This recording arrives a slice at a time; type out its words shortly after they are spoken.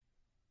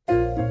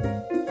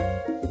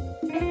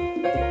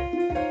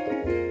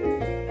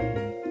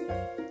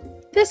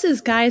This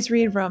is Guys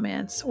Read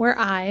Romance, where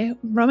I,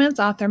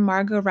 romance author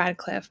Margot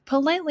Radcliffe,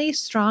 politely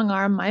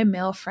strong-arm my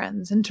male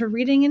friends into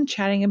reading and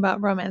chatting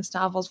about romance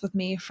novels with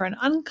me for an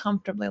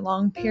uncomfortably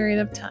long period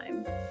of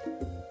time.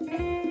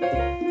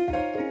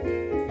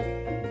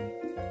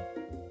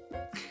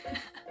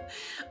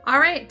 All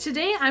right,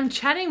 today I'm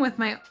chatting with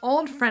my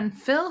old friend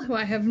Phil, who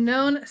I have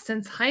known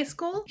since high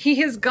school. He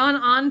has gone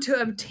on to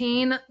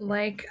obtain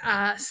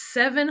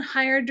 7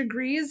 higher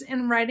degrees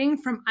in writing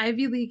from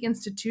Ivy League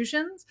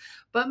institutions.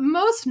 But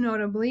most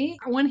notably,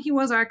 when he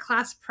was our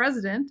class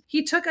president,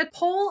 he took a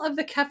poll of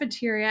the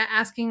cafeteria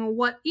asking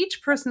what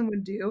each person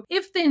would do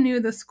if they knew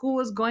the school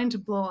was going to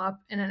blow up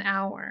in an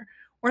hour.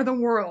 Or the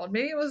world.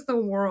 Maybe it was the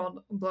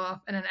world blow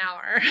up in an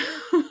hour.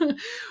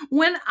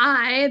 When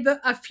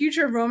a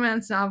future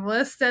romance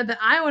novelist, said that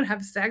I would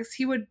have sex,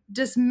 he would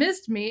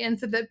dismiss me and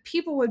said that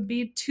people would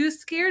be too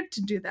scared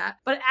to do that.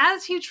 But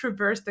as he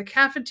traversed the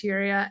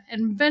cafeteria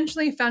and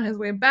eventually found his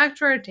way back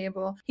to our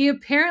table, he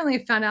apparently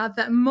found out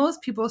that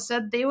most people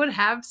said they would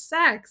have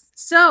sex.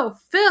 So,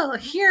 Phil,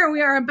 here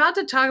we are about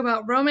to talk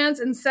about romance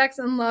and sex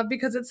and love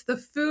because it's the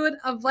food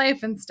of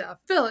life and stuff.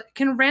 Phil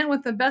can rant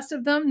with the best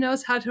of them,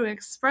 knows how to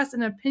express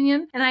an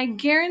opinion, and I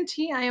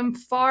guarantee I am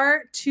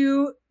far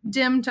too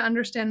dim to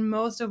understand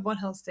most of what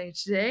he'll say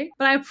today,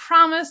 but I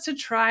promise to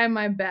try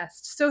my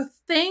best. So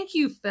thank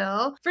you,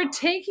 Phil, for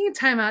taking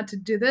time out to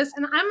do this,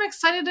 and I'm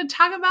excited to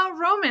talk about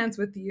romance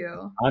with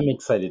you. I'm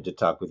excited to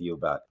talk with you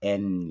about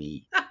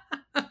any.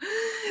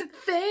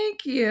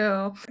 Thank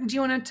you. Do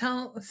you want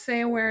to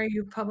say where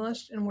you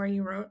published and where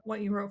you wrote,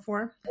 what you wrote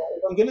for?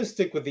 I'm going to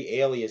stick with the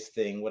alias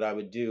thing. What I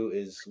would do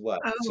is what?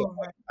 Oh,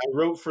 right. I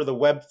wrote for the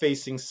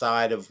web-facing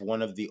side of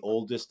one of the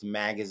oldest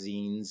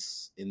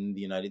magazines in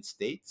the United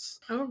States.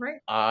 Oh,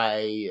 right.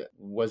 I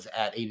was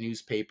at a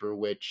newspaper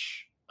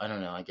which, I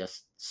don't know, I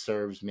guess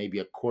serves maybe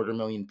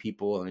 250,000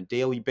 people on a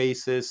daily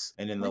basis.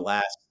 And in the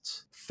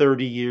last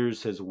 30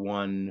 years has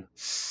won,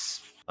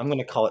 I'm going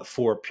to call it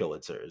 4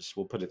 Pulitzers.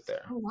 We'll put it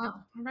there. Oh, wow.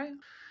 All right.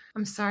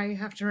 I'm sorry you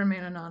have to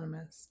remain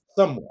anonymous.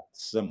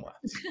 Somewhat.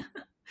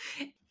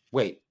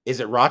 Wait, is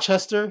it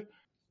Rochester?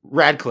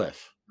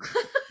 Radcliffe.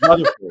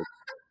 Rutherford.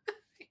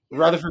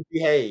 Rutherford B.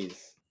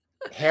 Hayes.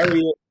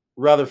 Harriet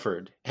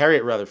Rutherford.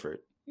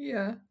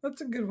 Yeah, that's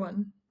a good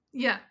one.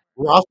 Yeah.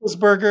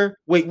 Roethlisberger.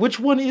 Wait,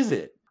 which one is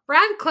it?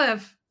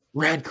 Radcliffe.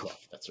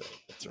 That's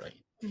right.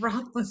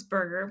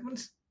 Roethlisberger.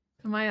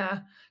 Am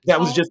I That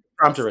was just a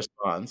prompt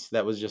response.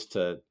 That was just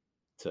to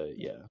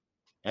yeah.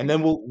 And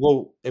then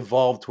we'll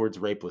evolve towards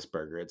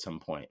Rapelessberger at some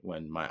point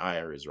when my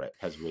ire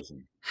has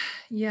risen.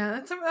 Yeah,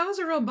 that was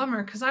a real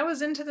bummer because I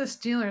was into the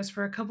Steelers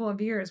for a couple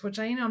of years, which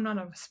I'm not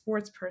a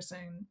sports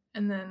person,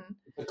 and then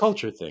It's a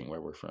culture thing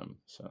where we're from.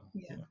 So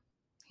yeah.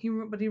 He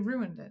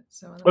ruined it.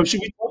 So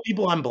should we tell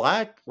people I'm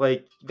black?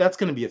 Like that's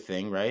going to be a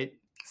thing, right?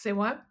 Say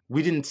what?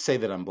 We didn't say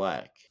that I'm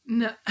black.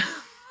 No.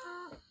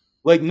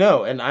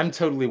 No, and I'm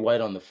totally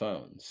white on the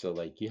phone. So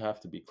you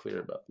have to be clear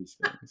about these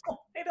things.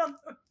 White on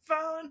the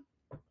phone.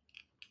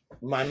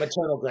 My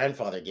maternal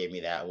grandfather gave me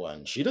that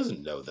one. She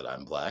doesn't know that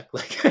I'm black.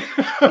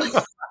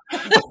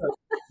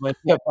 My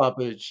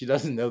steppapa, she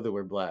doesn't know that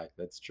we're black.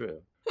 That's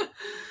true.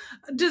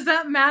 Does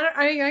that matter?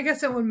 I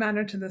guess it would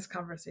matter to this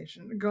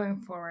conversation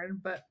going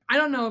forward, but I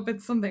don't know if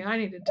it's something I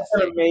needed to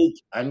say.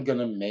 I'm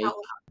gonna make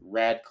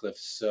Radcliffe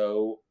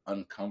so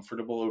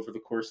uncomfortable over the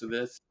course of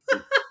this.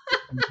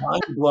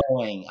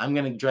 Mind-blowing. I'm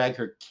gonna drag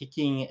her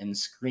kicking and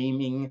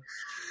screaming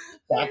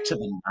back to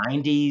the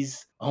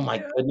 90s. Oh my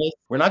goodness.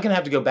 We're not gonna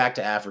have to go back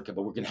to Africa,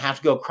 but we're gonna have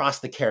to go across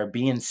the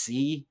Caribbean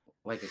Sea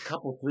a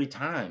couple, 3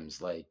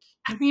 times.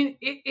 I mean,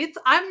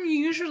 I'm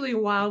usually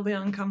wildly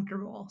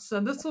uncomfortable, so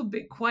this will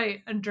be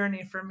quite a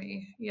journey for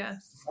me.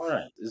 Yes. All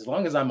right, as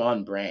long as I'm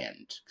on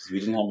brand, because we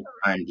didn't have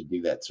time to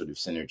do that sort of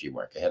synergy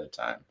work ahead of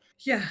time.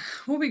 Yeah,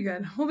 we'll be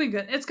good.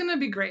 It's gonna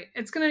be great.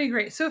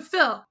 So,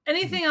 Phil,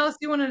 anything else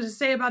you wanted to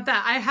say about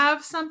that? I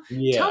have some.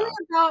 Yeah. Tell me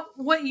about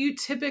what you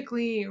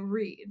typically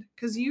read,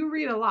 because you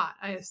read a lot,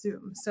 I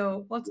assume.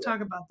 So let's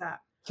talk about that.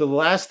 So the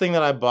last thing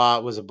that I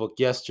bought was a book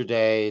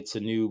yesterday. It's a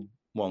new.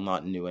 Well,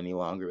 not new any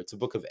longer. It's a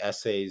book of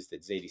essays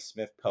that Zadie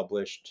Smith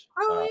published.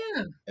 Oh,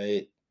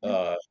 yeah.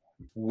 I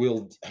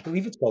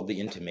believe it's called The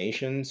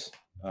Intimations.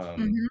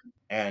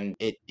 And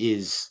it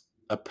is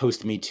a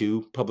post-Me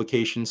Too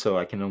publication, so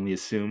I can only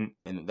assume.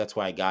 And that's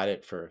why I got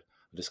it for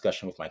a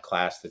discussion with my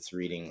class that's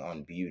reading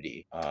on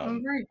beauty.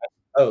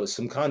 Right.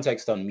 Some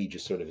context on me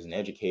just sort of as an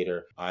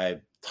educator.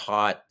 I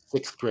taught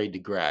 6th grade to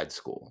grad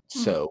school.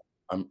 So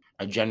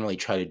I generally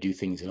try to do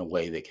things in a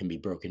way that can be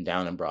broken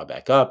down and brought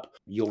back up.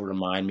 You'll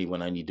remind me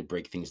when I need to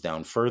break things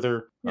down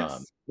further.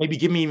 Yes. Maybe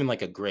give me even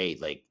a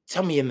grade,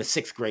 tell me in the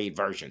 6th grade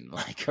version,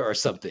 or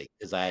something,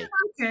 because I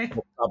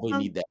will probably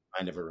need that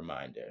kind of a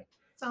reminder.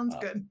 Sounds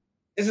good.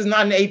 This is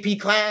not an AP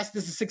class.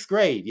 This is 6th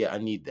grade. Yeah, I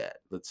need that.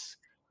 Let's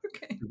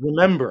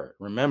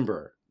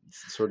remember,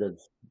 sort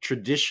of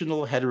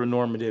traditional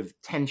heteronormative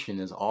tension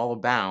is all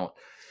about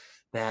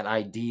that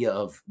idea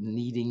of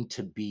needing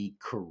to be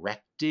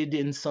corrected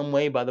in some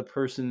way by the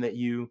person that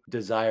you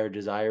desire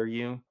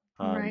you.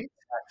 Right.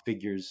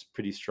 figures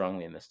pretty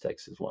strongly in this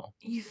text as well.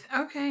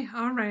 Okay,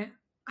 all right.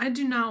 I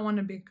do not want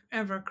to be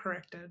ever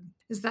corrected.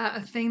 Is that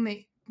a thing that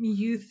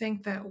you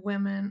think that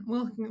women?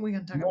 Well, we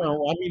can talk about it.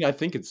 No, I mean, I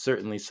think it's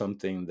certainly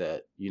something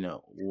that,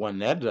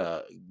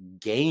 Juanetta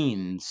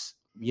gains,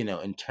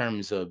 in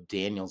terms of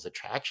Daniel's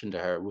attraction to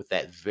her with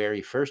that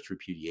very first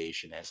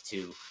repudiation as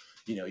to,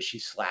 is she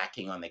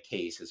slacking on the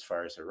case as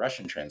far as her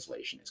Russian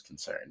translation is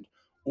concerned?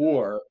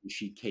 Or is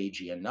she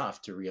cagey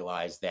enough to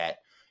realize that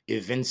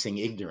evincing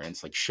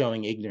ignorance, like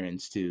showing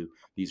ignorance to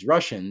these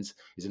Russians,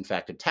 is in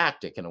fact a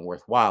tactic and a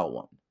worthwhile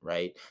one,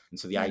 right? And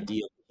so the Yeah.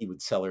 idea he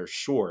would sell her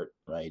short,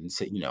 right? And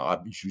say,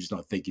 she's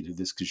not thinking of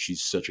this because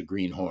she's such a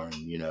greenhorn,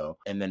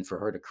 and then for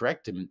her to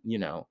correct him,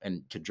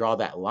 and to draw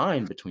that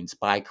line between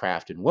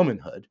spycraft and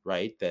womanhood,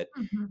 right? That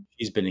Mhm.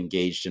 she's been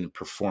engaged in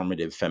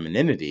performative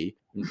femininity,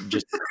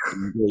 just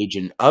engage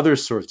in other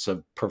sorts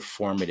of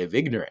performative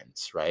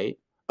ignorance, right?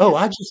 Oh,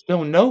 Yeah. I just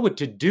don't know what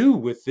to do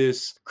with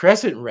this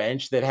crescent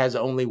wrench that has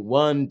only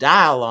one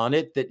dial on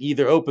it that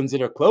either opens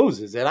it or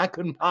closes it. I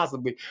couldn't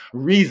possibly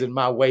reason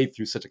my way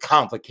through such a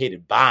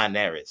complicated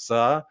binary,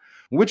 sir.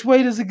 Which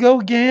way does it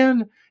go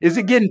again? Is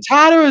it getting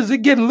tighter or is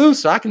it getting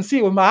looser? I can see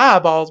it with my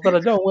eyeballs, but I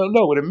don't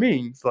know what it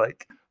means.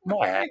 Like,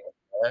 my ass,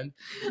 man.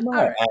 All My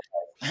right. All right.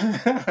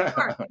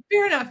 ass.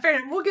 Fair enough. Fair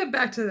enough. We'll get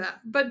back to that.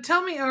 But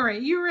tell me, all right,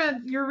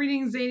 you're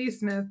reading Zadie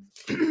Smith.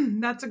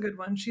 That's a good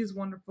one. She's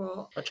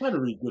wonderful. I try to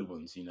read good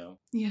ones,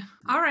 Yeah.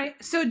 All right.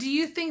 So do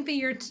you think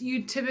that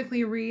you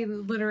typically read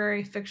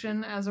literary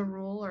fiction as a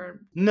rule,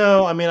 or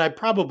No, I mean, I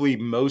probably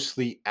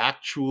mostly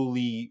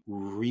actually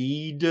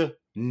read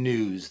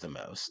news the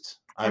most.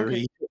 I okay.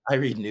 read I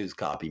read news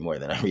copy more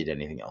than I read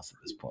anything else at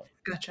this point.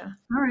 Gotcha.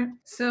 All right.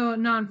 So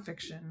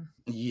nonfiction.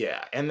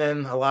 Yeah, and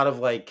then a lot of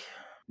like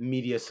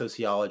media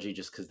sociology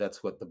just because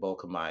that's what the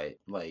bulk of my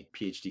like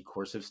PhD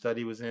course of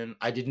study was in.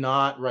 I did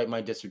not write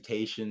my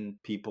dissertation,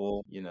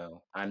 people,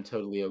 I'm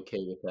totally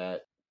okay with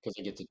that because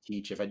I get to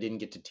teach. If I didn't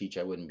get to teach,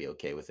 I wouldn't be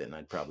okay with it and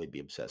I'd probably be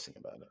obsessing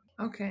about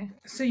it. Okay.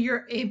 So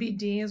your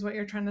ABD is what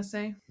you're trying to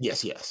say?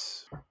 Yes,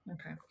 yes.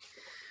 Okay.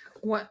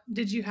 What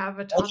did you have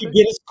a I topic? should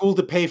get a school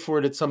to pay for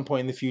it at some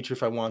point in the future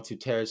if I want to,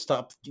 Tara.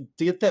 Stop.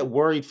 Get that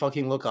worried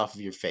fucking look off of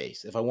your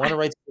face. If I want to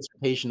write the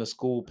dissertation, a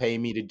school will pay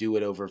me to do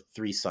it over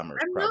 3 summers,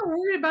 I'm not probably.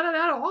 worried about it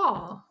at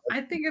all. I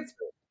think it's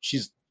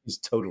She's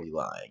totally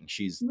lying.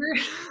 She's weird.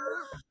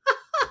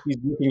 she's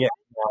looking at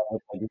me now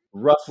with like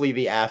roughly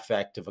the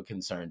affect of a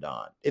concerned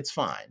aunt. It's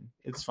fine.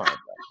 It's fine.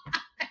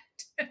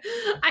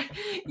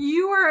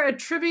 You are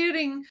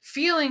attributing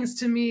feelings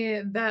to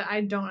me that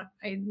I don't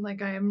I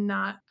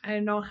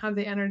don't have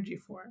the energy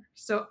for.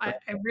 So I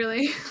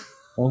really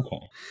Okay.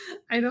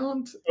 I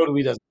don't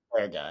Totally doesn't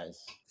care,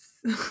 guys.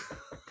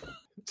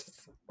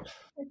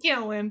 I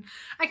can't win.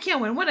 I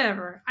can't win.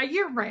 Whatever.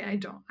 You're right. I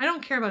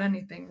don't care about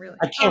anything really.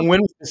 I can't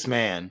win with this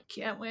man.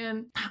 Can't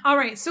win. All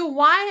right. So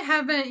why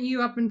haven't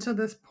you up until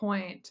this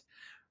point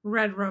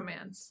read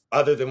romance?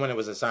 Other than when it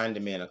was assigned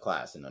to me in a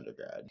class in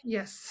undergrad.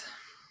 Yes.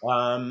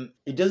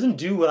 It doesn't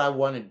do what I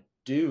want to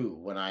do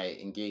when I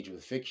engage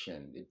with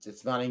fiction.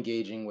 It's not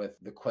engaging with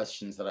the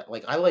questions that I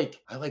like. I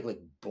like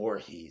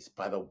Borges,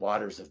 By the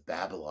Waters of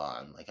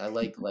Babylon. Like I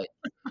like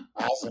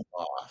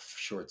Asimov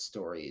short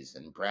stories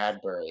and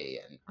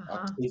Bradbury and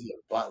Octavia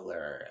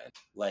Butler and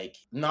like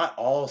not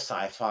all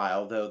sci-fi,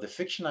 although the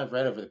fiction I've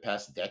read over the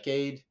past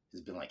decade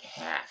has been like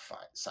half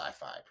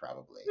sci-fi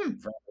probably.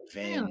 Frank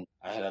Vin,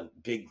 I had a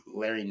big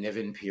Larry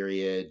Niven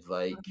period,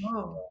 like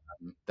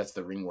that's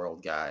the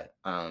Ringworld guy.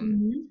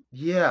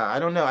 Yeah, I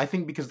don't know. I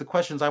think because the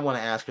questions I want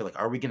to ask are like,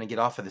 are we going to get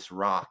off of this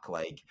rock?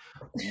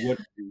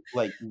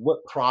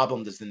 What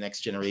problem does the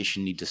next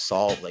generation need to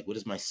solve? Like, what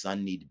does my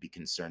son need to be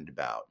concerned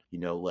about?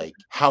 Like,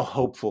 how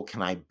hopeful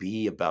can I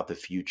be about the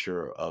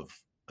future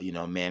of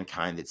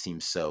mankind that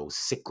seems so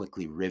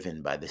cyclically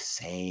riven by the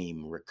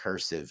same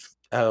recursive.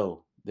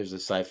 Oh, there's a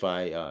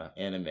sci-fi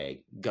anime,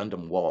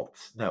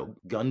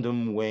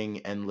 Gundam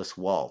Wing Endless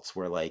Waltz,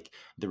 where like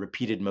the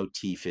repeated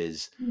motif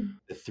is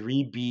the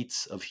 3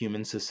 beats of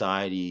human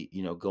society,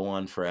 go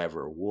on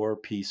forever. War,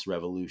 peace,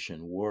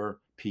 revolution,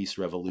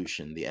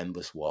 the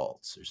endless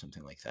waltz, or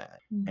something like that.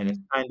 And it's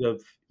kind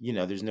of,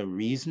 there's no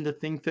reason to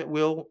think that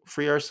we'll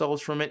free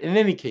ourselves from it. In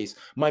any case,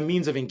 my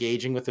means of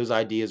engaging with those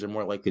ideas are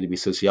more likely to be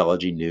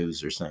sociology,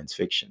 news, or science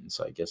fiction.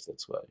 So I guess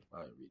that's why I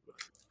read what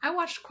I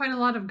watched quite a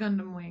lot of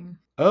Gundam Wing.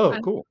 Oh,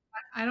 cool.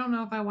 I don't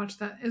know if I watched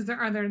that.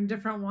 Are there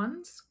different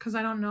ones? Because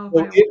I don't know if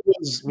Well, it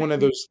was one of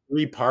those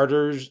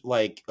 3-parters,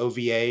 like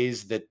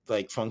OVAs that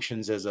like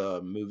functions as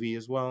a movie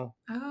as well.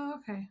 Oh,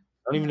 okay. I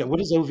don't even know. What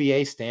does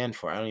OVA stand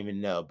for? I don't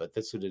even know, but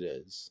that's what it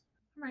is.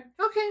 Right.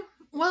 Okay.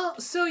 Well,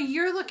 so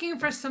you're looking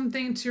for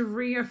something to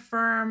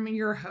reaffirm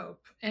your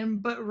hope,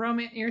 but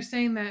romance. You're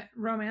saying that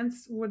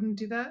romance wouldn't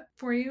do that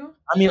for you.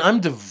 I mean, I'm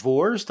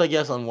divorced, I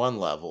guess, on one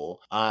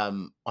level.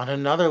 On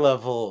another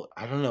level,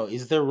 I don't know.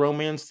 Is there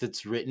romance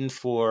that's written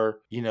for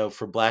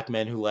for Black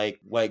men who like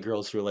white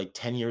girls who are like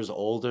 10 years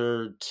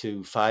older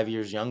to 5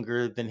 years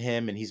younger than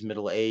him, and he's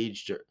middle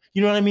aged? Or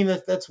You know what I mean?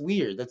 That's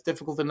weird. That's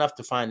difficult enough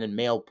to find in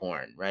male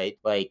porn, right?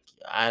 Like,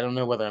 I don't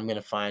know whether I'm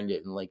gonna find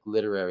it in like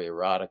literary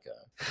erotica.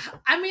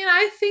 I mean,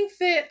 I think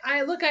that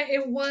I look at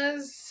it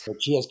was.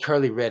 But she has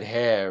curly red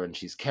hair and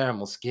she's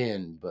caramel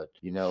skinned, but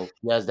she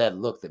has that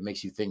look that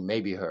makes you think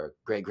maybe her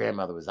great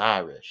grandmother was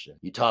Irish. And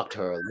you talk to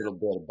her a little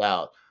bit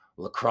about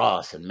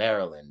lacrosse in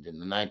Maryland in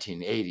the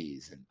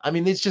 1980s. And I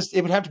mean, it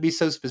would have to be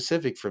so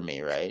specific for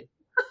me, right?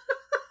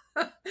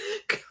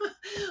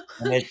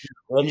 And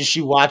then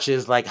she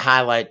watches like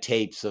highlight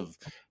tapes of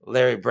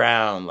Larry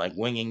Brown like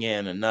winging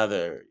in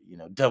another,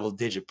 double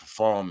digit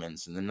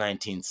performance in the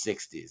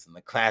 1960s and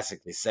the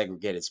classically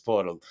segregated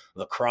sport of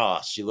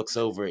lacrosse. She looks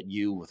over at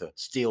you with her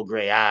steel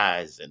gray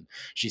eyes and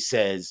she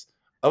says,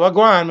 "Oh,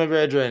 Aguan, my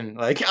brethren."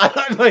 Like,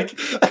 I'm like,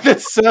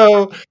 that's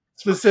so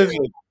specific.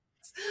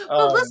 But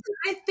Um, listen,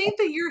 I think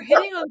that you're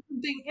hitting on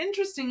something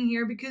interesting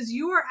here because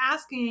you are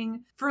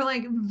asking for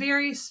like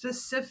very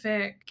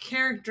specific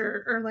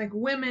character or like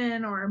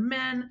women or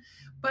men.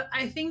 But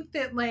I think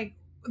that like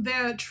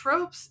the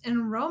tropes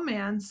in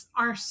romance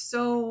are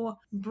so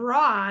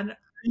broad.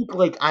 think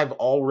like I'm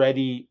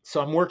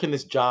working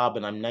this job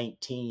and I'm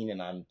 19 and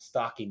I'm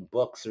stocking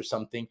books or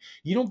something.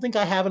 You don't think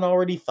I haven't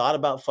already thought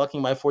about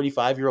fucking my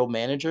 45-year-old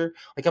manager?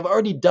 Like, I've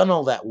already done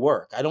all that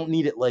work. I don't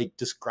need it like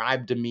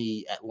described to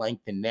me at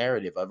length in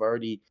narrative. I've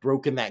already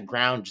broken that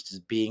ground just as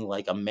being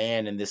like a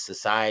man in this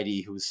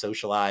society who was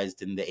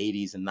socialized in the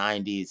 80s and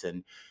 90s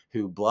and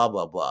who blah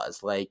blah blah.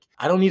 It's like,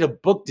 I don't need a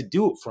book to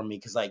do it for me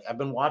because like I've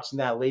been watching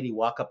that lady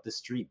walk up the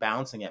street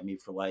bouncing at me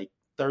for like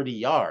 30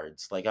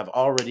 yards. Like,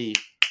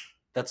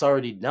 that's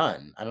already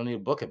done. I don't need a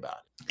book about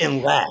it.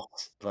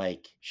 Unless,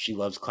 like, she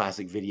loves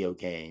classic video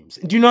games.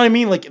 Do you know what I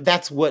mean? Like,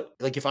 that's what,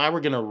 like, if I were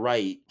going to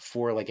write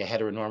for, like, a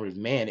heteronormative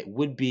man, it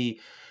would be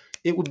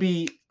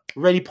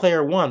Ready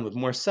Player One with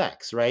more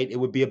sex, right? It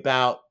would be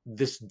about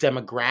this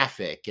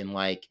demographic and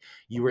like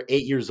you were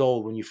 8 years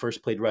old when you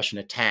first played Russian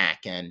Attack,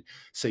 and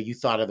so you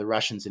thought of the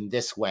Russians in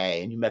this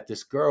way, and you met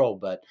this girl,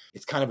 but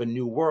it's kind of a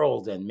new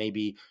world, and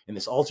maybe in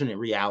this alternate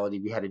reality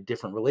we had a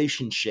different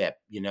relationship,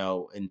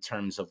 in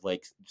terms of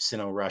like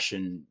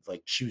Sino-Russian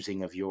like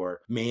choosing of your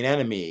main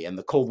enemy, and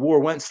the Cold War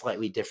went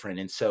slightly different,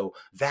 and so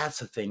that's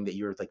the thing that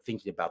you're like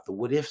thinking about the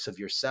what ifs of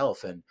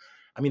yourself. And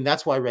I mean,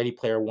 that's why Ready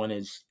Player One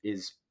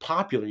is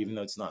popular, even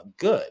though it's not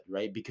good,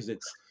 right? Because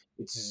it's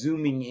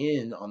zooming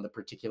in on the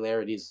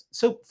particularities.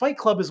 So Fight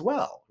Club as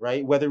well,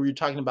 right? Whether you're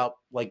talking about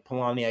like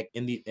Polaniak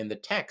in the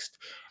text,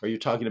 or you're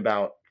talking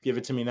about, give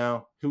it to me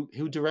now.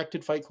 Who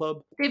directed Fight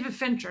Club? David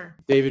Fincher.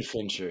 David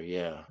Fincher,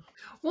 yeah.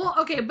 Well,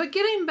 okay, but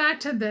getting back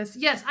to this,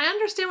 yes, I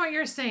understand what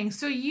you're saying.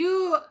 So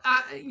you're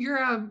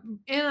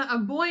a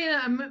boy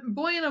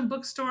in a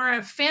bookstore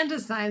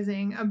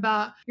fantasizing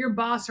about your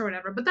boss or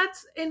whatever. But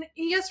that's in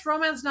yes,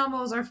 romance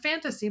novels are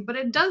fantasy, but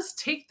it does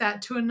take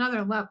that to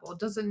another level,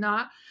 does it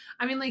not?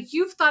 I mean, like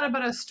you've thought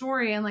about a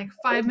story in like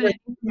I've 5 minute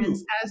read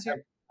increments two. as your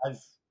I've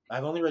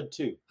I've only read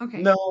two.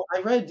 okay. No,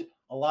 I read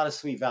a lot of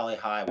Sweet Valley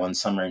High one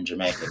summer in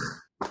Jamaica.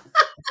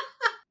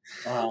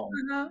 Um,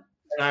 Uh-huh.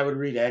 and I would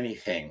read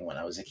anything when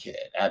I was a kid,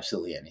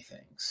 absolutely anything.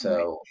 Right.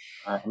 So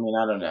I mean,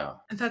 I don't know.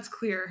 That's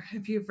clear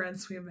if you've read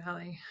Sweet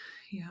Valley.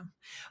 Yeah.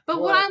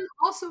 But what Well, I'm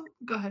also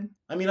go ahead.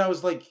 I mean, I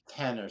was like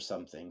 10 or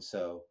something,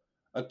 so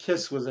a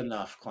kiss was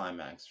enough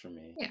climax for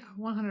me. Yeah,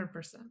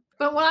 100%.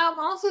 But what I'm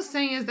also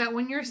saying is that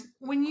when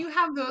you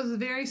have those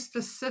very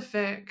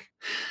specific,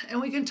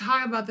 and we can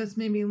talk about this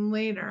maybe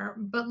later,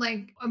 but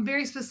like a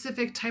very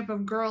specific type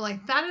of girl,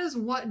 like that is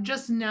what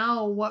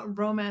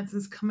romance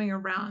is coming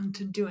around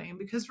to doing.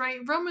 Because right,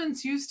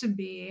 romance used to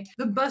be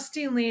the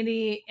busty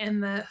lady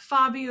and the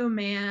Fabio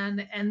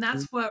man, and Mm.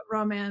 that's what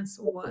romance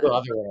The was.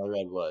 other one I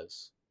read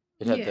was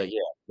it had Yeah.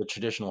 the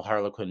traditional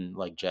Harlequin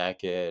like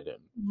jacket and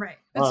Right.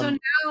 But so um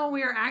now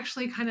we are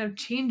actually kind of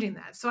changing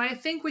that. So I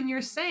think when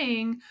you're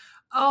saying,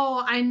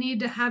 "Oh, I need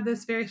to have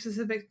this very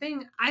specific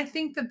thing," I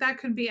think that that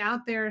could be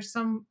out there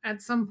some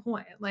at some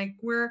point. Like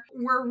we're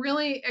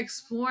really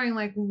exploring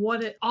like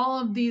all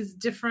of these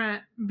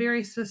different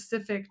very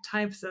specific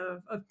types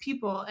of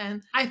people,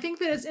 and I think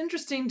that it's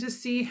interesting to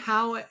see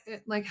how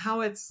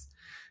it's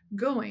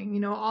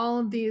going. All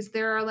of these,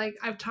 there are like,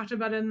 I've talked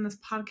about it in this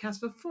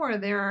podcast before,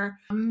 there are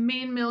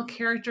main male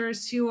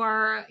characters who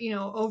are,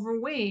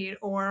 overweight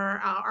or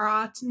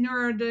are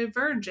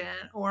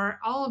neurodivergent or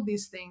all of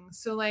these things.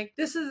 So like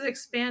this is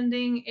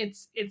expanding.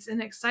 It's an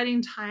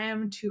exciting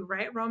time to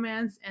write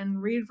romance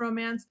and read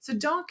romance. So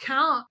don't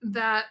count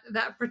that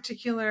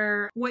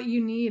particular what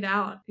you need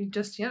out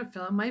just yet,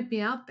 Phil. It might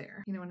be out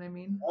there. You know what I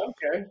mean?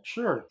 okay,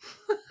 sure.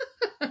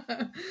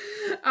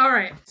 All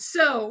right.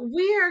 So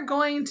we are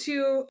going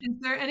to Is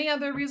there any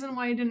other reason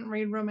why you didn't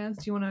read romance?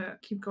 Do you want to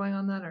keep going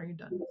on that, or are you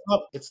done?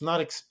 It's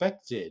not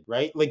expected,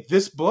 right? Like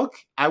this book,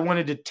 I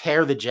wanted to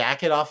tear the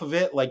jacket off of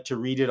it, like to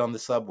read it on the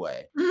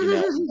subway,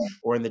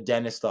 or in the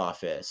dentist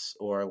office,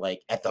 or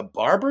like at the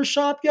barber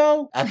shop,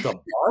 yo. At the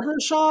barber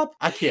shop?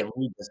 I can't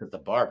read this at the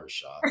barber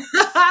shop.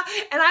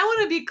 And I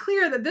want to be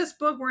clear that this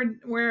book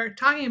we're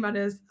talking about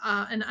is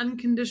An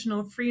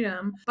Unconditional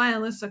Freedom by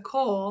Alyssa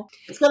Cole.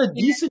 It's got a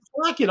decent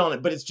jacket on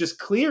it, but it's just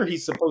clear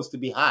he's supposed to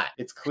be hot.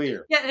 It's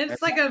clear. Yeah, and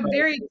it's like a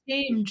very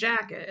tame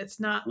jacket. It's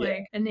not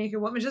like a naked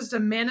woman. It's just a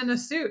man in a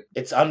suit.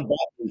 It's unbuttoned.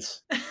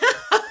 It's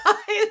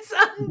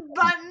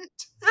unbuttoned.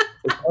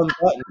 It's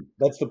unbuttoned.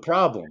 That's the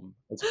problem.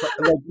 It's like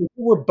if it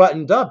were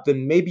buttoned up,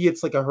 then maybe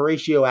it's like a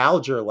Horatio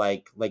Alger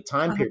like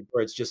time period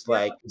where it's just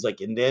like it's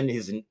like, and then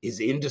his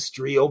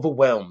industry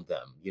overwhelmed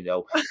them.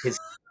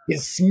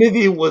 His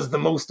smithy was the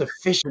most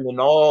efficient in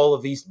all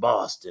of East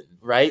Boston,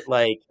 right?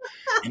 Like,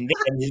 and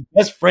then his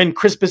best friend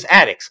Crispus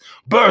Attucks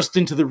burst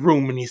into the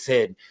room and he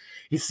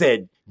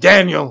said,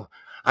 Daniel,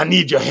 I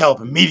need your help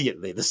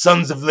immediately. The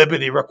Sons of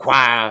Liberty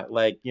require,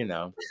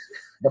 the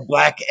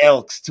Black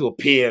Elks to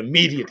appear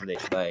immediately.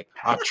 Like,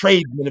 our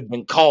tradesmen have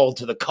been called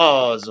to the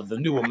cause of the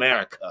new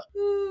America.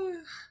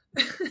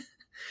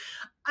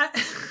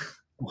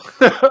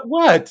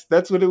 What?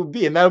 That's what it would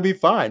be, and that would be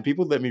fine.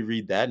 People let me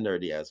read that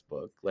nerdy ass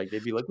book. Like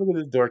they'd be like, "Look at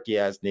this dorky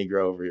ass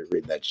Negro over here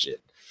reading that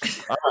shit."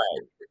 All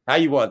right, how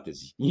you want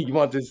this? You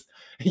want this?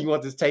 You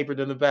want this tapered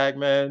in the back,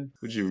 man?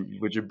 Put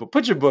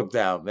your book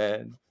down,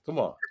 man. Come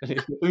on,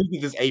 let me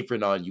get this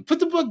apron on you. Put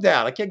the book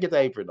down. I can't get the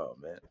apron on,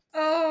 man.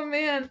 Oh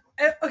man.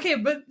 Okay,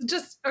 but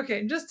just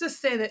to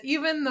say that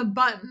even the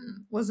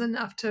button was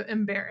enough to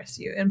embarrass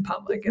you in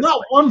public.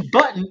 Not one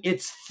button.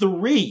 It's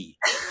 3,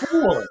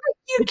 4.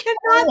 You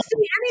cannot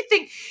see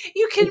anything.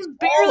 You can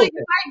barely. If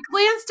I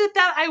glanced at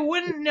that, I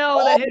wouldn't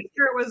know that his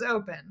shirt was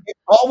open.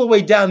 All the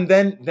way down.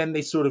 Then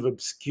they sort of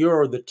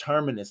obscure the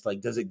terminus.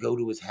 Like, does it go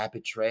to his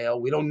habit trail?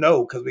 We don't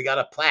know because we got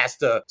to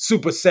plaster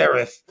super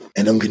serif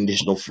and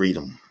Unconditional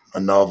Freedom, a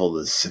novel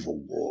of the Civil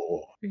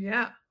War.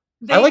 Yeah.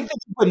 I like that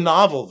you put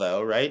novel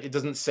though, right? It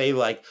doesn't say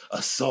like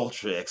a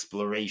sultry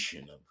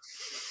exploration of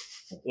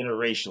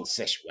interracial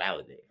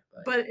sexuality.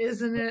 Like, but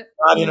isn't it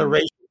not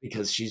interracial?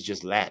 Because she's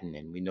just Latin,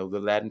 and we know the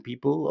Latin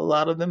people, a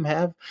lot of them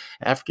have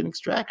African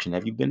extraction.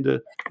 Have you been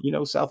to,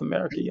 South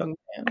America, young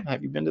man?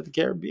 Have you been to the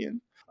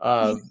Caribbean?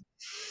 Well,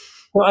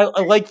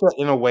 I like that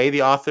in a way.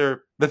 The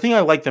thing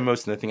I like the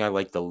most and the thing I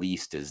like the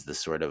least is the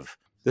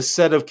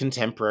set of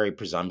contemporary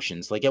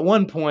presumptions. Like at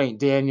one point,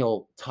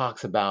 Daniel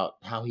talks about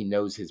how he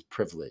knows his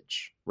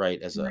privilege,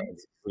 right, as a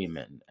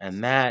freeman,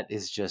 and that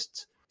is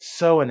just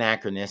so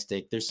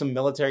anachronistic. There's some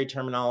military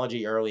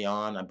terminology early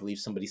on. I believe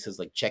somebody says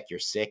like check your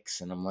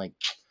 6, and I'm like,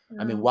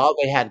 I mean, while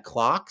they had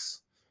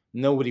clocks,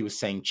 nobody was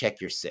saying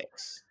check your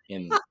 6.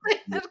 They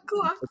had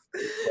clocks.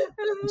 Take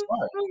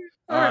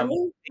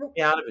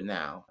me out of it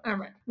now. All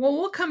right. Well,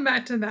 we'll come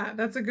back to that.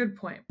 That's a good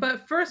point.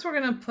 But first, we're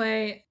gonna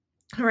play.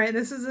 All right.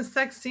 This is a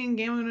sex scene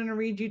game. I'm going to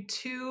read you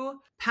 2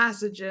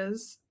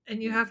 passages,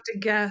 and you have to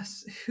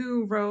guess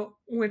who wrote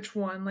which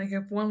one. Like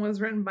if one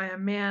was written by a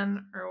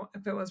man or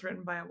if it was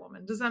written by a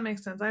woman. Does that make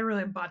sense? I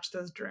really botched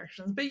those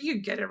directions, but you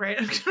get it right.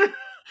 I'm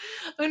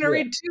going to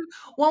read 2.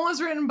 One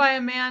was written by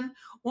a man.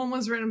 One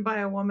was written by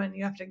a woman.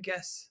 You have to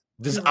guess.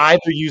 Does either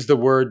use the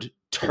word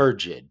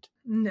turgid?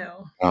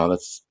 No. Oh,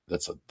 that's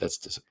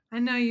I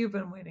know you've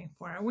been waiting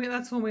for it.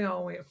 That's what we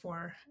all wait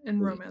for in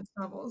romance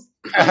novels.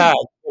 As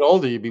you get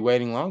older, you'll be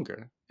waiting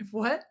longer. If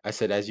what? I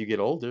said, as you get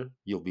older,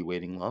 you'll be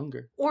waiting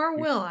longer. Or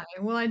will I?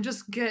 Will I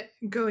just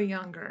go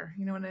younger?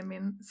 You know what I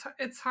mean?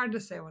 It's hard to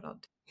say what I'll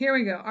do. Here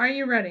we go. Are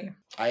you ready?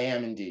 I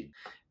am indeed.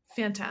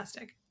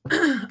 Fantastic.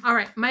 All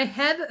right. My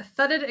head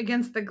thudded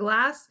against the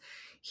glass,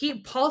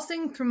 heat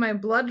pulsing through my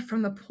blood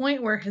from the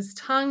point where his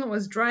tongue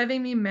was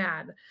driving me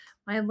mad.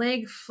 My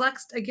leg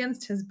flexed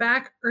against his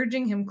back,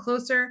 urging him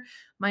closer,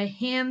 my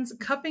hands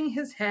cupping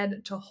his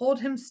head to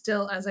hold him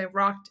still as I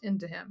rocked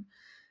into him.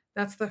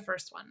 That's the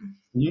first one.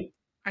 Mm-hmm.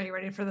 Are you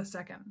ready for the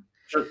second?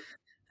 Sure.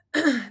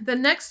 The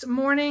next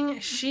morning,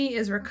 she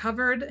is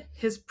recovered.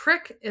 His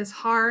prick is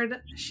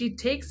hard. She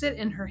takes it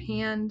in her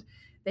hand.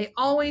 They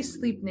always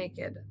sleep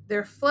naked.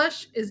 Their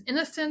flesh is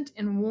innocent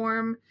and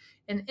warm.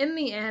 And in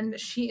the end,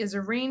 she is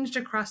arranged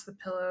across the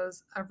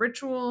pillows, a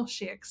ritual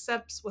she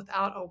accepts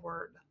without a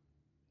word.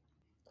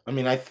 I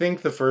mean, I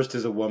think the first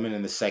is a woman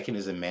and the second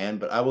is a man,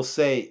 but I will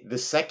say the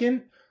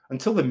second,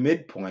 until the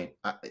midpoint,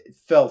 it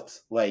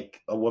felt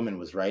like a woman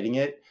was writing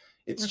it.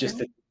 It's just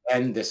that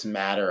and this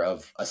matter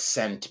of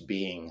assent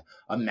being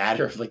a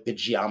matter of like the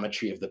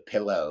geometry of the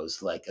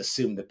pillows, like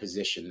assume the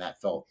position that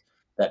felt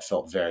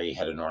very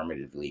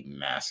heteronormatively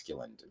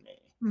masculine to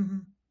me. Mm-hmm.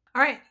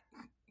 All right.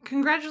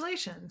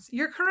 Congratulations.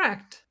 You're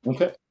correct.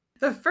 Okay.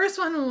 The first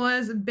one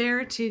was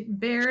Bared to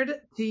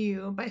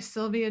You by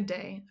Sylvia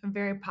Day, a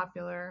very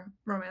popular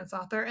romance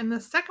author. And the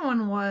second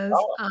one was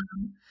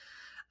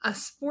A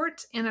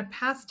Sport and a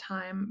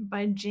Pastime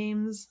by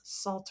James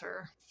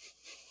Salter.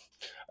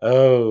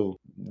 Oh,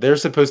 they're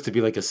supposed to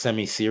be like a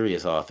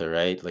semi-serious author,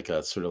 right? Like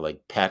a sort of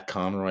like Pat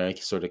Conroy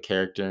sort of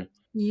character.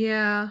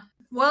 Yeah.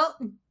 Well,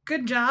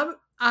 good job.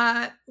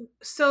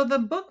 So the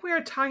book we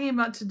are talking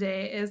about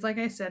today is, like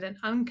I said, An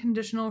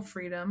Unconditional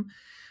Freedom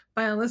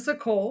by Alyssa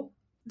Cole.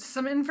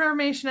 Some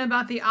information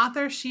about the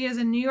author. She is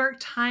a New York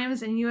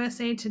Times and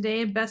USA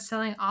Today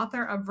bestselling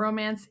author of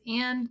romance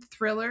and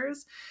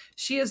thrillers.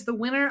 She is the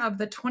winner of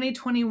the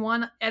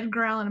 2021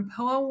 Edgar Allan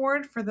Poe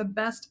Award for the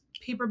Best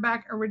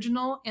Paperback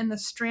Original and the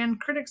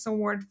Strand Critics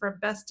Award for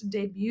Best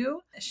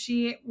Debut.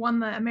 She won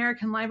the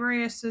American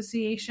Library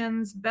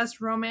Association's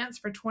Best Romance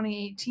for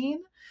 2018.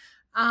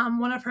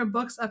 One of her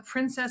books, A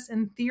Princess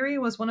in Theory,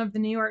 was one of the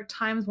New York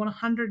Times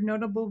 100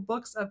 Notable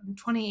Books of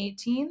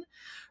 2018.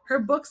 Her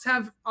books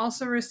have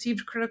also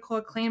received critical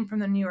acclaim from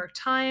the New York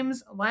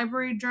Times,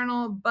 Library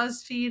Journal,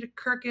 BuzzFeed,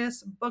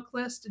 Kirkus,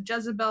 Booklist,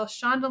 Jezebel,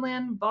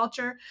 Shondaland,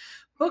 Vulture,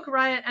 Book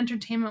Riot,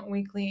 Entertainment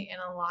Weekly,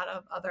 and a lot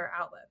of other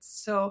outlets.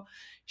 So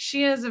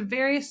she is a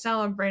very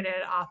celebrated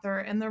author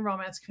in the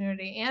romance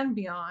community and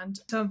beyond.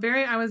 So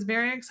I was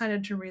very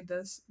excited to read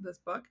this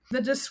book.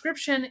 The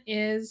description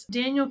is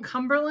Daniel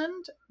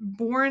Cumberland,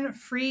 born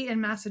free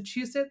in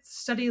Massachusetts,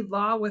 studied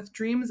law with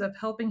dreams of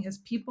helping his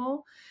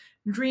people,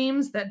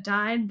 dreams that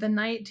died the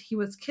night he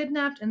was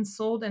kidnapped and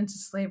sold into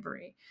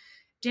slavery.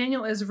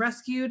 Daniel is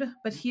rescued,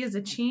 but he is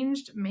a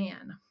changed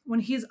man. When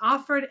he's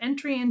offered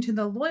entry into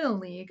the Loyal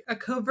League, a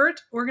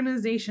covert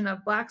organization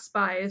of black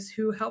spies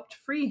who helped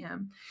free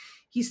him,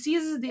 he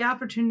seizes the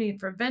opportunity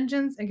for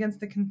vengeance against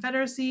the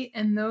Confederacy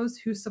and those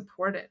who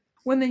support it.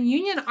 When the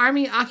Union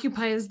Army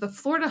occupies the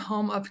Florida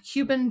home of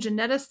Cuban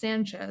Janetta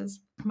Sanchez,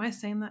 am I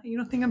saying that? You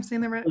don't think I'm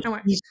saying that right? No,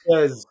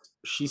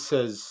 She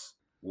says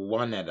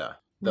Juanetta.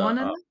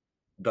 Juanetta?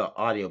 The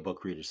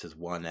audiobook reader says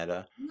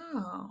Juanetta.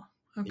 Oh,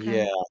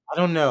 okay. Yeah, I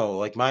don't know.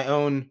 Like my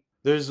own,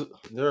 there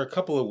are a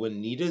couple of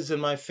Juanitas in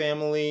my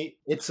family.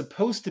 It's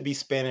supposed to be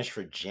Spanish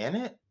for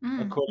Janet,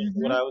 according to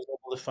what Mm-hmm. I was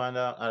able to find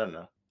out. I don't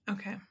know.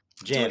 Okay.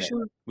 So we Janet. should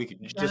We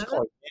could just Janetta? call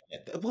her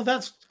Janet. Well,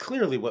 that's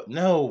clearly what.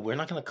 No, we're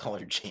not going to call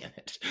her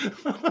Janet.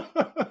 No,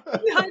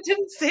 I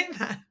didn't say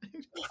that.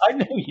 I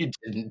know you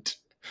didn't.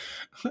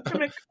 I'm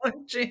gonna call her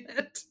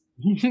Janet.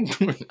 We're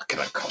not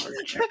going to call her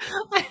Janet.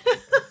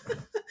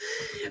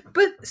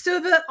 But so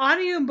the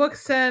audiobook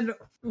said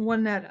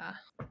Juanetta,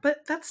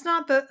 but that's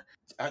not the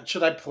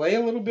Should I play a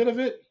little bit of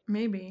it?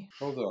 maybe.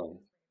 Hold on.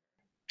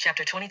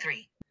 Chapter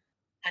 23.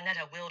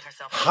 Hanetta willed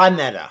herself.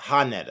 Hanetta.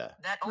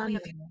 That only a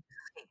few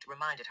escaped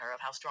reminded her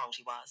of how strong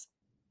she was.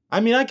 I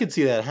mean, I could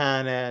see that.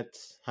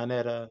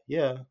 Hanetta.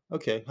 Yeah.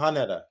 Okay.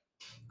 Hanetta.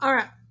 All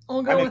right,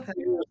 we'll go I'm with it.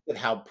 curious at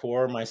how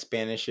poor my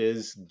Spanish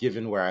is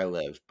given where I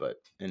live, but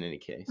in any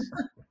case.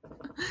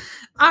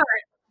 All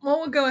right. Well,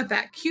 we'll go with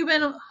that.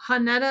 Cuban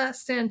Janetta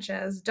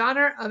Sanchez,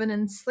 daughter of an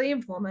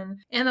enslaved woman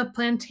and a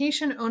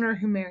plantation owner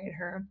who married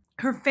her.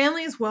 Her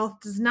family's wealth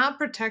does not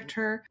protect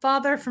her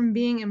father from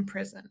being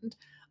imprisoned.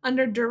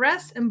 Under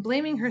duress and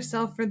blaming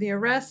herself for the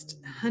arrest,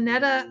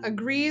 Hanetta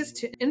agrees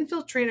to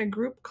infiltrate a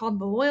group called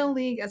the Loyal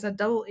League as a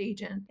double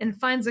agent and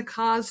finds a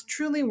cause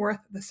truly worth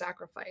the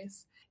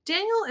sacrifice.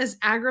 Daniel is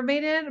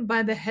aggravated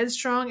by the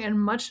headstrong and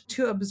much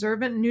too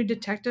observant new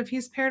detective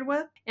he's paired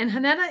with, and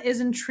Hanetta is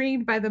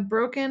intrigued by the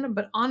broken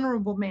but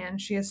honorable man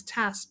she is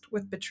tasked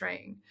with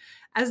betraying.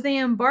 As they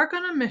embark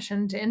on a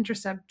mission to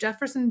intercept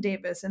Jefferson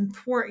Davis and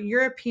thwart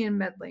European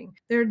meddling,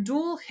 their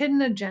dual hidden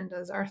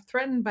agendas are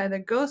threatened by the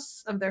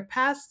ghosts of their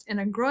past and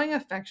a growing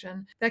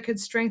affection that could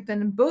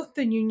strengthen both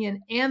the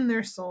Union and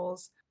their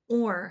souls,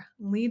 or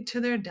lead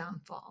to their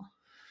downfall.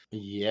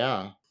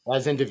 Yeah.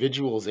 As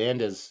individuals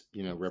and as,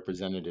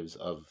 representatives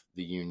of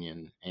the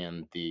union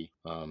and the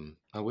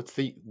what's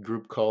the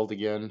group called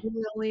again?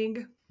 Loyal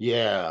League.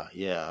 Yeah,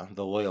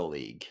 the Loyal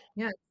League.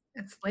 Yeah,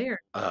 it's layered.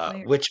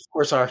 Which of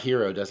course our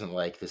hero doesn't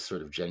like this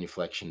sort of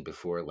genuflection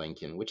before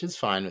Lincoln, which is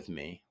fine with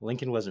me.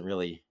 Lincoln wasn't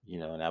really,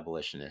 an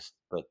abolitionist,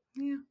 but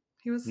Yeah,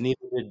 he was.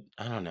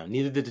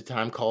 neither did the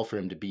time call for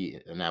him to be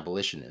an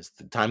abolitionist.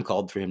 The time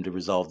called for him to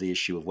resolve the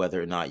issue of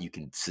whether or not you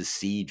can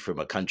secede from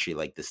a country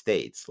like the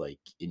States, and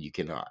you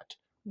cannot.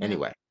 Yeah.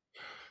 Anyway,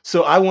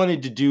 so I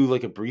wanted to do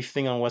like a brief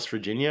thing on West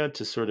Virginia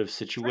to sort of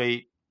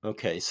situate.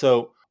 Okay,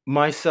 so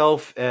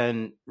myself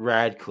and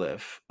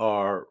Radcliffe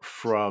are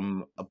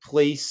from a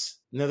place.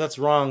 No, that's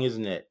wrong,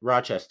 isn't it?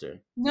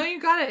 Rochester. No, you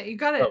got it. You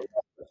got it. Oh,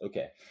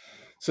 okay.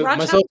 So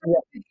Rochester myself.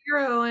 is the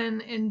hero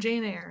in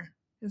Jane Eyre.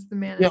 Is the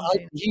man Yeah,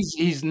 in Jane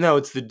Eyre. he's no,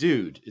 it's the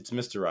dude. It's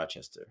Mr.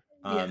 Rochester.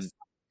 Yes.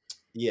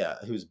 Yeah,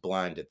 who's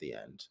blind at the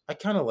end. I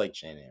kind of like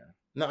Jane Eyre.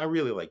 No, I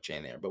really like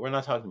Jane Eyre, but we're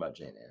not talking about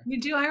Jane Eyre.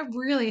 You do. I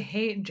really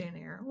hate Jane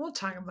Eyre. We'll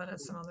talk about it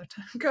some other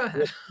time. Go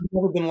ahead. I've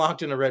never been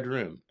locked in a red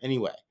room.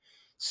 Anyway,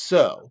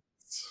 so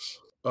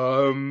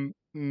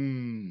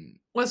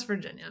West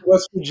Virginia.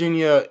 West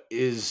Virginia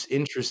is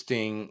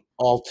interesting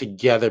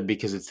altogether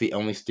because it's the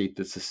only state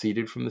that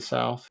seceded from the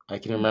South. I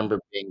can remember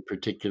being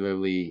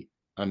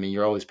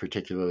you're always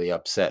particularly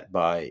upset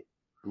by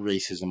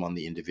racism on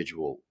the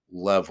individual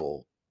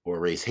level or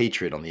race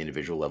hatred on the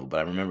individual level. But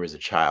I remember as a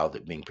child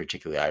it being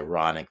particularly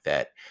ironic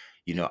that,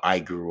 I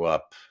grew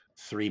up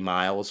 3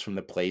 miles from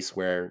the place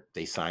where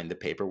they signed the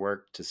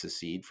paperwork to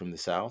secede from the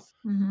South.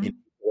 Mm-hmm. In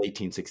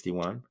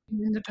 1861.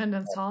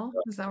 Independence Hall.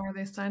 Is that where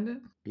they signed it?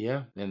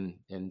 Yeah,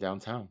 in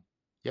downtown.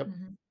 Yep.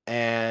 Mhm.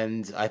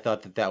 And I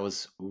thought that that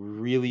was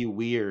really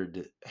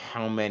weird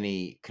how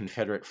many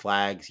Confederate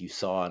flags you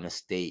saw in a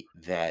state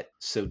that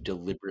so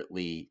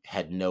deliberately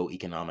had no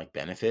economic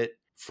benefit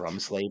from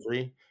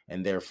slavery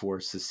and therefore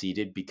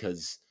seceded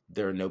because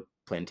there are no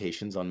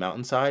plantations on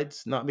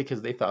mountainsides. Not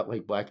because they thought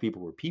like black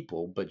people were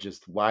people, but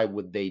just why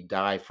would they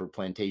die for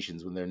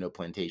plantations when there are no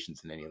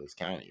plantations in any of those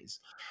counties?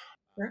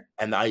 Sure.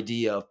 And the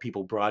idea of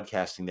people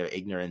broadcasting their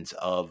ignorance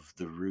of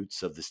the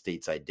roots of the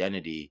state's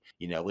identity,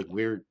 like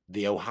we're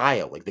the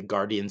Ohio, like the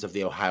guardians of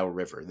the Ohio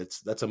River.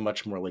 That's a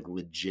much more like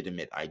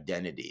legitimate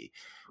identity.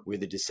 We're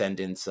the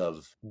descendants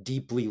of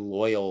deeply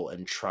loyal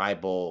and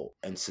tribal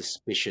and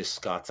suspicious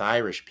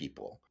Scots-Irish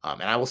people.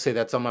 And I will say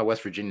that's on my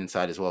West Virginian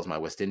side as well as my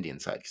West Indian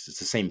side, because it's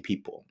the same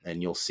people.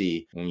 And you'll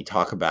see when we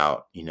talk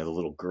about, the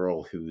little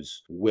girl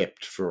who's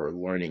whipped for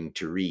learning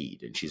to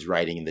read and she's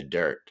writing in the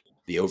dirt,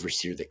 the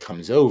overseer that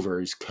comes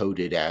over is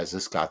coded as a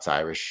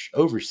Scots-Irish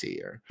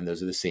overseer. And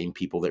those are the same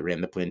people that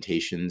ran the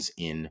plantations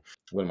in,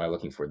 what am I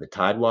looking for? The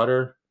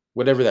Tidewater,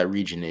 whatever that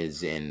region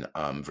is in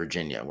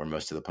Virginia, where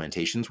most of the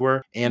plantations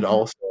were, and Mhm.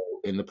 also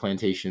in the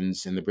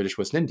plantations in the British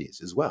West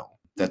Indies as well.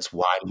 I'm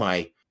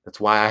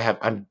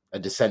a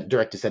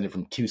direct descendant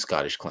from two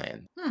Scottish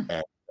clans. Hmm.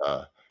 And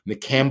the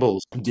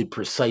Campbells did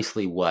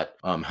precisely what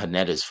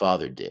Haneda's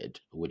father did,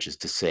 which is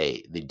to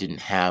say they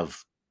didn't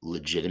have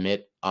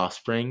legitimate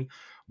offspring,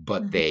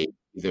 but Mhm. they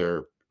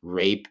either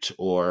raped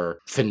or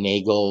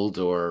finagled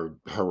or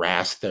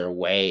harassed their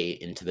way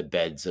into the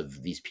beds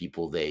of these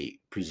people they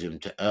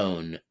presumed to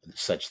own,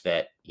 such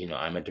that,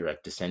 I'm a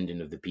direct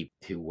descendant of the people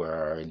who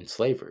were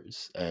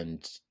enslavers.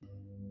 And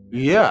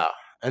yeah,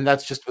 and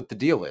that's just what the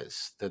deal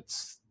is.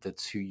 That's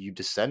who you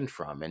descend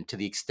from. And to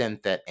the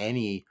extent that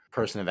any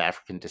person of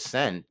African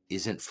descent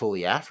isn't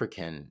fully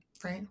African,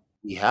 Right.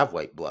 we have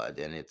white blood,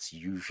 and it's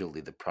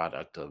usually the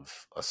product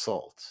of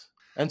assault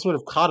and sort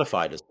of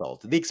codified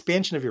assault, the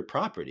expansion of your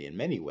property in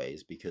many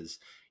ways, because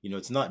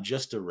it's not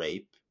just a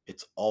rape,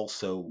 it's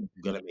also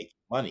going to make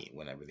money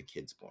whenever the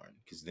kid's born,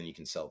 because then you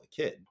can sell the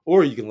kid,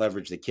 or you can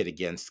leverage the kid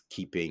against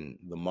keeping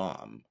the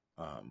mom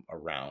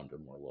around or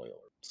more loyal.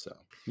 So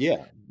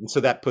yeah, and so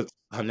that puts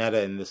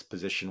Haneda in this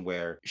position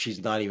where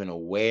she's not even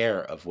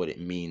aware of what it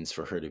means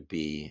for her to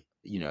be,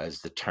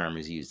 as the term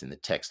is used in the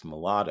text,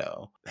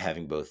 mulatto,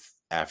 having both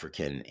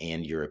African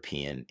and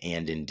European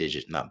and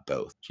indigenous, not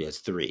both. She has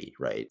three,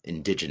 right?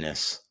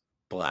 Indigenous,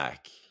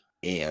 Black,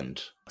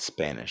 and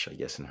Spanish, I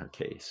guess, in her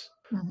case.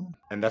 Mhm.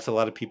 And that's a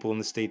lot of people in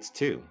the States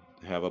too,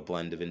 who have a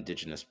blend of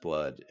indigenous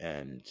blood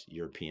and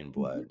European Mhm.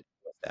 blood,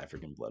 West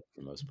African blood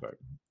for the most part.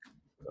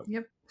 So.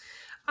 Yep.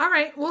 All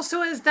right. Well,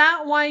 so is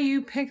that why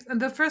you picked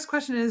the first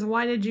question is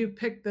why did you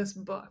pick this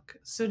book?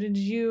 So did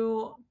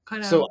you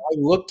kind So of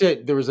I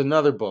there was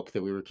another book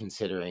that we were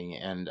considering,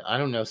 and I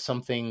don't know,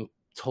 something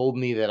told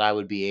me that I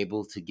would be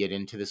able to get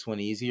into this one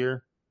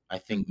easier. I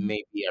think Mhm.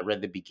 maybe I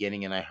read the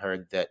beginning and I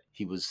heard that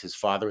his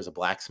father was a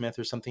blacksmith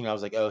or something. I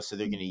was like, oh, so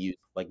they're going to use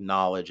like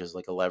knowledge as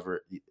like a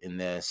lever in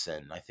this.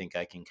 And I think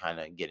I can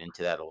kind of get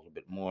into that a little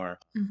bit more.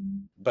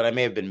 Mhm. But I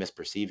may have been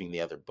misperceiving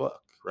the other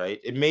book, right?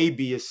 It may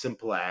be as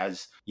simple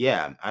as,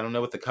 yeah, I don't know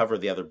what the cover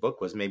of the other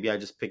book was. Maybe I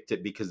just picked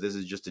it because this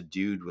is just a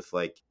dude with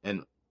like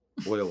an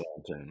oil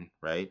lantern,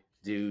 right?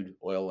 Dude,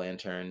 oil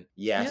lantern.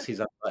 Yes, Yep. he's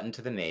unbuttoned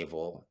to the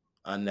navel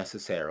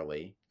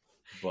unnecessarily,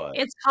 but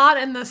It's hot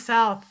in the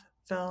South,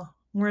 Phil,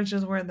 which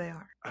is where they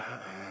are.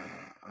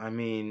 I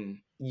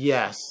mean,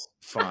 yes,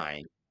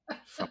 fine,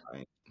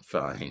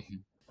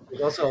 fine.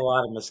 There's also a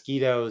lot of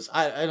mosquitoes.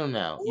 I don't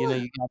know.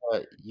 Yeah.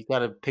 You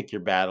gotta pick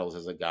your battles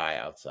as a guy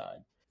outside.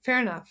 Fair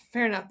enough.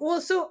 Fair enough.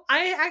 Well, so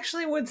I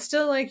actually would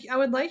still I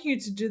would like you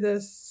to do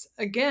this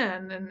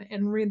again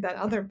and read that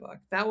other book.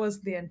 That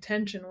was the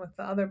intention with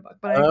the other book.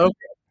 But Oh,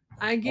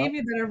 I gave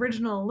you that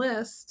original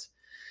list,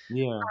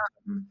 yeah.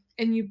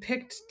 and you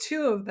picked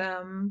two of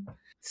them.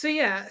 So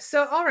yeah,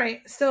 so all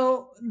right.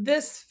 So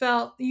this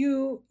felt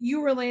you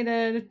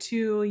related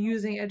to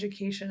using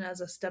education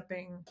as a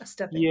stepping.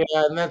 Yeah,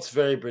 and that's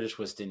very British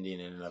West Indian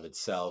in and of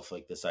itself,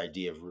 like this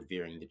idea of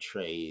revering the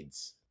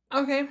trades.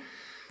 Okay.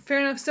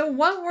 Fair enough. So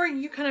what were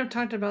you kind of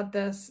talked about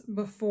this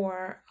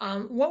before?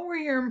 What were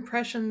your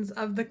impressions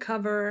of the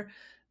cover,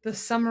 the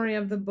summary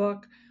of the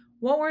book?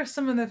 What were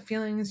some of the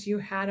feelings you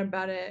had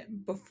about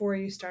it before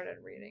you started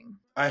reading?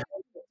 I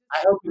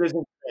I hope it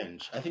isn't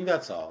cringe. I think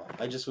that's all.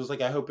 I just was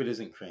like, I hope it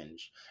isn't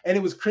cringe. And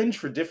it was cringe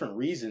for different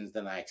reasons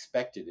than I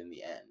expected in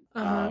the end.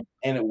 Uh-huh.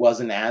 And it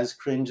wasn't as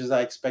cringe as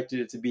I expected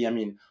it to be. I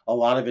mean, a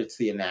lot of it's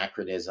the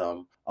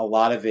anachronism. A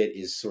lot of it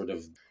is sort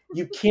of,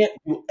 you can't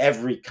do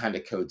every kind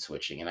of code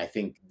switching. And I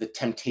think the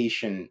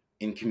temptation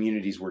in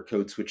communities where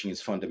code switching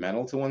is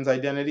fundamental to one's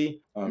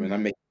identity, and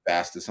I'm making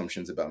vast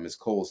assumptions about Ms.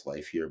 Cole's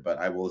life here, but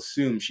I will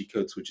assume she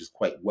code switches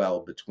quite well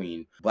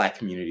between Black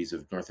communities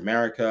of North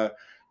America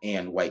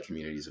and white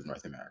communities of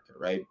North America,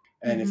 right?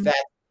 And if Mhm.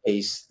 that's the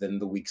case, then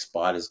the weak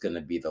spot is going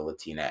to be the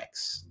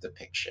Latinx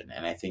depiction.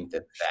 And I think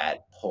that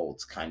that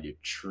holds kind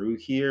of true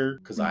here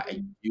because I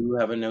Mhm. do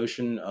have a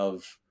notion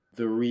of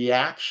the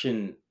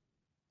reaction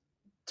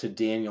to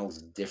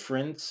Daniel's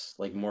difference,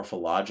 like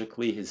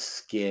morphologically, his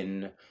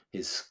skin,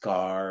 his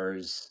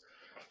scars,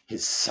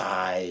 his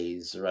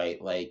size,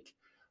 right? Like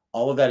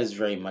all of that is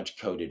very much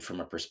coded from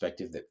a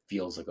perspective that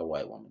feels like a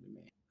white woman to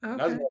me.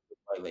 And I was Okay.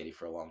 a white lady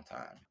for a long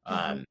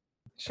time.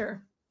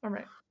 Sure. All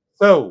right.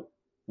 So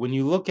when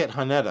you look at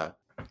Haneda,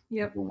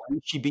 Yep. the way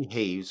she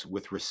behaves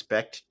with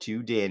respect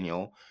to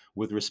Daniel,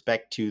 with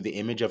respect to the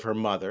image of her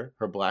mother,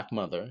 her black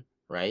mother,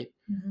 right?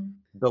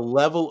 The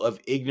level of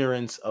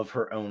ignorance of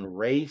her own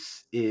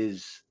race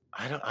is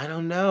I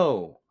don't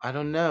know. I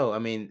don't know. I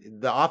mean,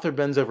 the author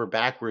bends over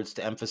backwards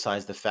to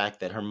emphasize the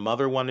fact that her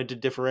mother wanted to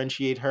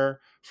differentiate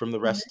her from the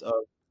Right. rest of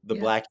the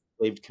Yes. black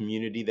enslaved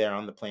community there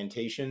on the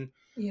plantation,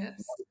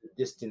 Yes.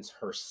 distance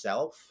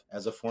herself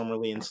as a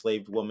formerly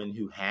enslaved woman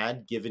who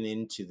had given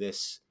into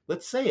this,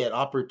 let's say, an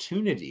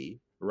opportunity,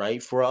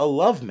 right, for a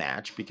love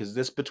match, because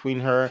this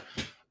between her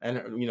and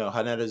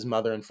Haneda's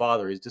mother and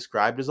father is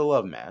described as a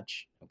love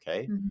match,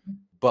 okay,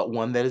 but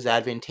one that is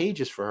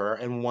advantageous for her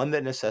and one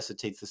that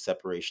necessitates the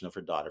separation of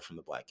her daughter from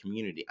the black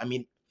community. I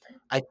mean,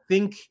 I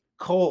think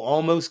Cole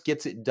almost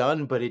gets it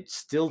done, but it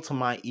still, to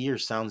my ear,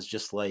 sounds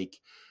just like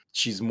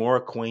she's more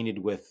acquainted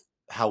with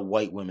how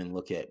white women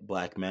look at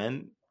black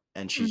men,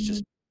 and she's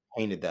just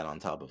painted that on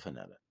top of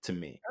Haneda, to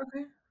me.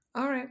 Okay.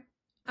 All right.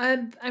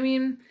 I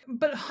mean,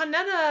 but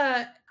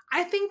Haneda,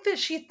 I think that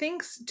she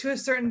thinks to a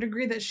certain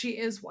degree that she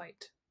is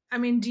white. I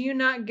mean, do you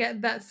not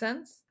get that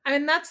sense? I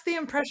mean, that's the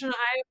impression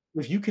I.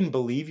 If you can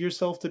believe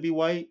yourself to be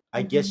white,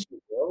 I Mhm. guess you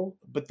will.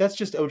 But that's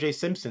just OJ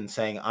Simpson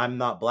saying, "I'm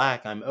not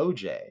black, I'm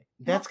OJ." Well,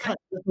 That's kind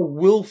of a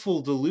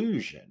willful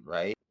delusion,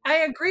 right? I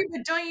agree,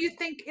 but don't you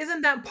think,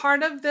 isn't that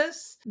part of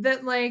this?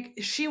 That like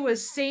she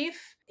was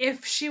safe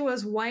if she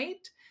was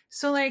white?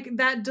 So like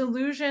that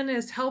delusion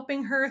is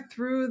helping her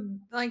through,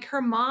 like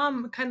her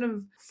mom kind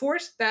of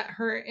forced that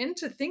her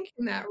into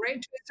thinking that,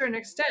 right? To a certain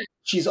extent.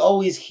 She's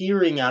always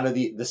hearing out of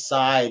the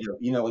side of,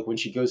 like when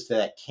she goes to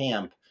that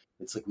camp,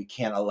 it's like we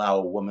can't allow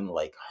a woman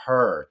like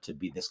her to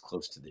be this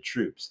close to the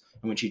troops.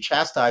 And when she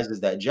chastises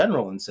that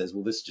general and says,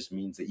 well, this just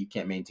means that you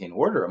can't maintain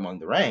order among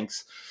the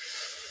ranks.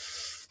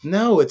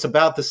 No, it's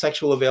about the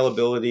sexual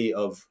availability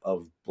of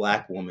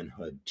black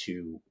womanhood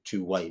to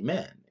white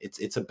men.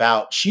 It's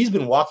about, she's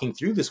been walking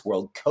through this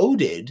world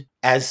coded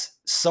as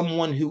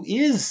someone who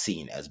is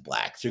seen as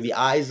black through the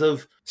eyes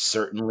of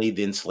certainly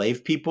the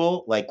enslaved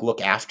people, like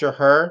look after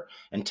her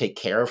and take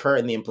care of her.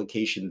 And the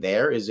implication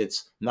there is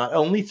it's not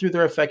only through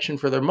their affection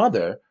for their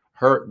mother,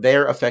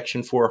 their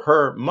affection for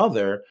her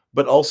mother,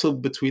 but also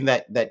between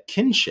that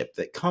kinship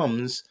that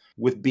comes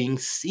with being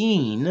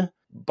seen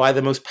by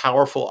the most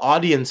powerful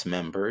audience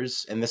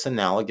members in this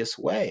analogous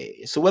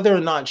way. So whether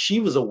or not she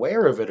was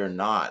aware of it or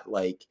not,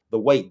 like the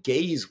white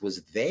gaze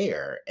was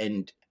there,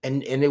 and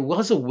it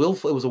was a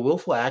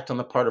willful act on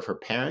the part of her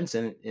parents,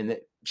 and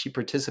she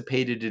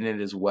participated in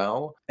it as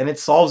well, and it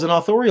solves an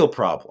authorial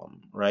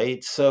problem,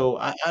 right? So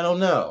I don't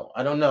know.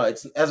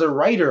 It's, as a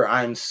writer,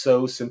 I'm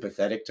so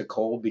sympathetic to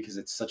Cole because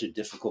it's such a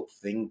difficult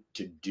thing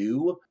to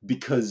do,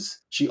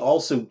 because she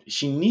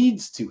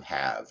needs to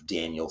have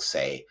Daniel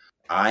say,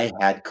 I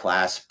had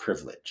class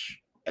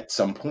privilege at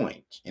some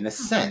point, in a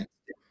sense,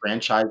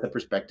 franchise the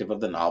perspective of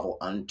the novel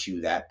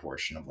unto that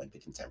portion of like the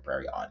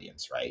contemporary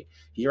audience, right?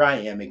 Here I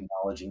am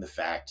acknowledging the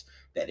fact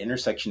that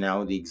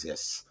intersectionality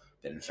exists,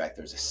 that in fact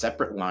there's a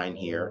separate line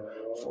here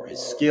for his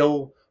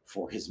skill,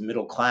 for his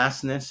middle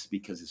classness,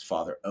 because his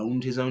father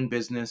owned his own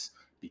business,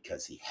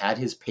 because he had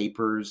his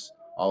papers,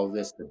 all of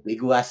this, the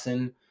big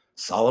lesson.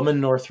 Solomon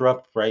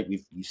Northrop, right?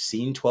 We've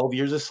seen 12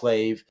 Years a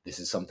Slave. This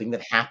is something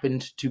that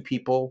happened to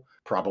people,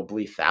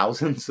 probably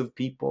thousands of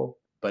people,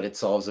 but it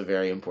solves a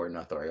very important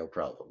authorial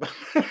problem.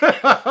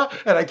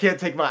 And I can't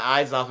take my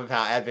eyes off of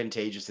how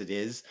advantageous it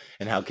is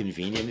and how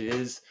convenient it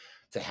is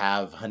to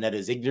have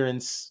Haneda's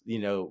ignorance,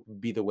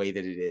 be the way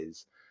that it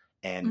is.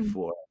 And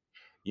for,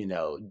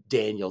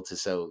 Daniel to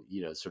so,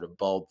 sort of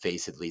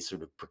bald-facedly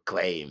sort of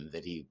proclaim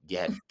that he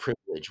had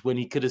privilege when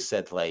he could have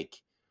said, like,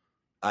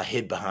 I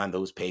hid behind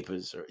those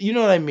papers, or you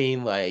know what I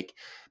mean? Like,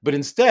 but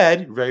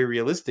instead, very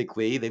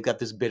realistically, they've got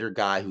this bitter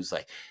guy who's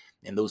like,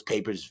 and those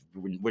papers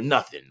were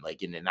nothing.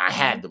 Like, and I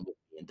had them.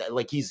 And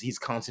like he's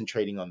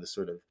concentrating on the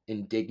sort of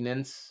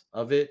indignance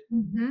of it.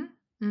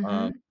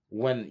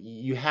 When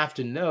you have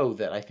to know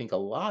that I think a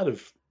lot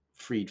of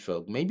freed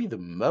folk, maybe the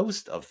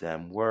most of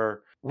them, would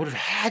have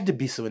had to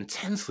be so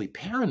intensely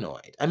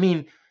paranoid. I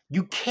mean,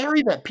 you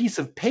carry that piece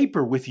of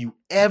paper with you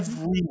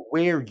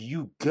everywhere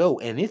you go,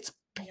 and it's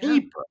Yeah.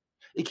 paper.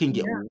 It can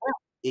get Yeah. wet.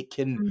 It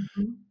can,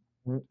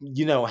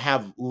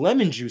 have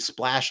lemon juice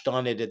splashed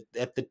on it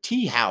at the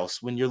tea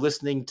house when you're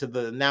listening to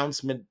the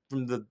announcement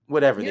from the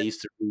whatever they Yeah.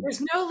 used to read.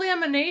 There's no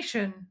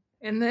lamination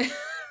in the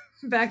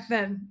back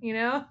then,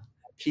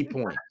 Key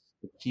point.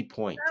 The key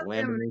point.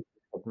 Lamination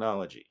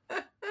technology.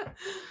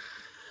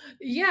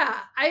 Yeah,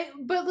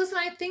 but listen,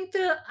 I think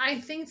that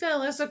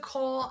Alyssa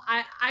Cole,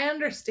 I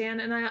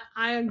understand, and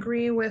I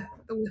agree with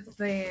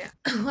the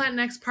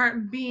Latinx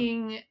part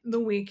being the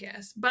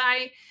weakest, but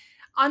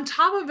On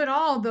top of it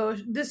all, though,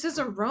 this is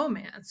a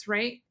romance,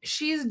 right?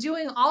 She's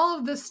doing all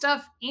of this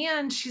stuff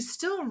and she's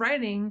still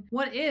writing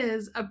what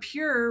is a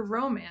pure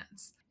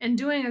romance and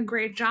doing a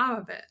great job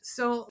of it.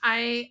 So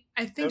I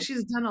think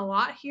she's done a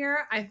lot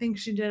here. I think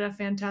she did a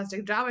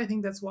fantastic job. I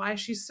think that's why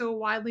she's so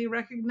widely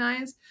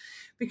recognized,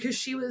 because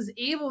she was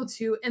able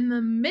to, in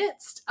the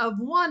midst of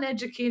one,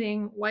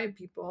 educating white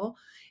people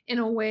in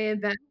a way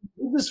that,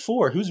 Who's this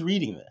for? Who's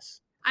reading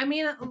this? I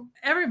mean,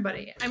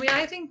 everybody. I mean,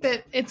 I think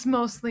that it's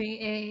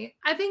mostly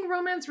I think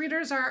romance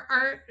readers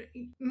are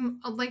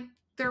like,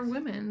 they're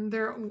women.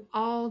 They're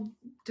all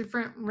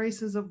different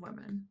races of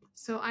women.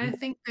 So I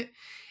think that,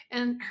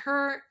 and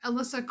her,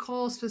 Alyssa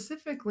Cole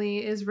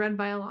specifically, is read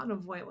by a lot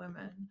of white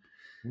women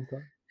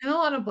Okay. and a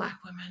lot of black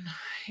women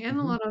and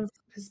a Mhm. lot of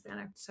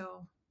Hispanic.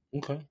 So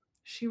Okay.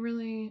 she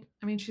really,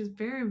 I mean, she's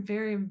very,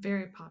 very,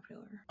 very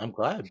popular. I'm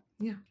glad.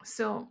 Yeah.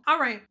 So, all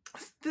right.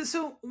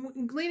 So,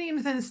 leading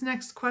into this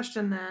next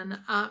question,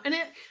 then,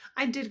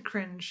 I did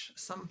cringe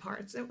some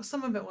parts.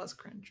 Some of it was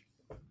cringe.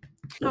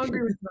 I'll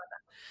agree with you on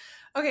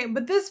that. Okay,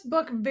 but this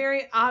book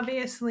very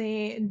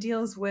obviously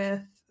deals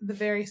with the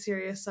very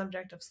serious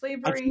subject of I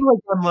slavery.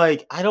 feel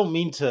like I don't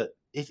mean to.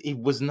 It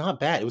was not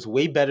bad. It was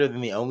way better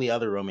than the only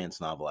other romance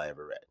novel I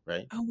ever read.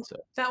 Right. Oh, So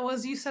that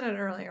was, you said it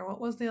earlier.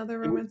 What was the other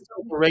it was romance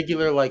like novel? a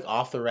regular, like,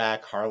 off the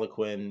rack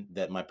Harlequin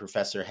that my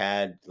professor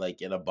had,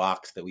 like, in a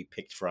box that we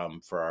picked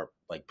from for our,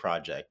 like,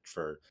 project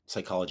for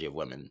psychology of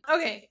women.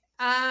 Okay.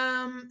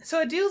 So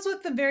it deals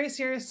with the very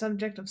serious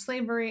subject of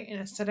slavery and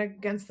is set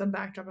against the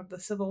backdrop of the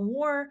Civil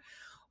War.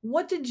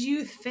 What did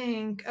you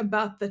think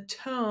about the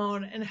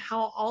tone and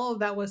how all of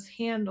that was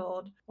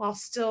handled while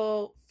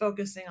still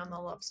focusing on the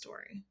love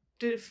story?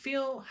 Did it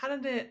feel, how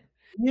did it?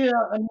 Yeah,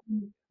 I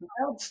mean,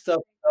 that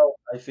stuff felt,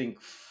 I think,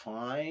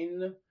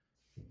 fine.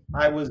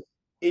 I was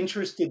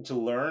interested to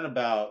learn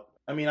about.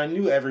 I mean, I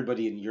knew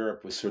everybody in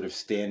Europe was sort of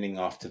standing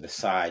off to the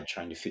side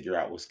trying to figure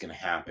out what's going to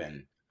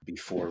happen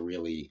before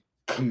really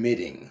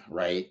committing,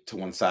 right, to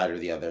one side or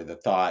the other. The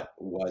thought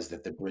was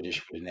that the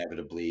British would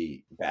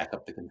inevitably back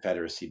up the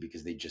Confederacy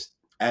because they just,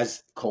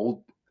 as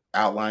Cole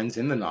outlines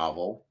in the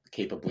novel,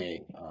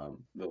 capably,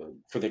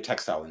 for their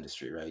textile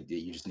industry, right?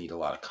 You just need a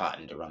lot of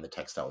cotton to run the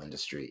textile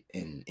industry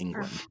in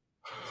England.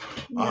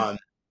 Yeah. Um,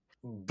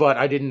 but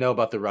I didn't know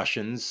about the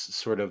Russians,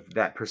 sort of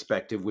that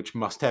perspective, which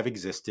must have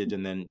existed.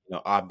 And then,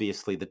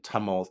 obviously the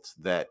tumult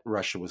that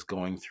Russia was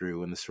going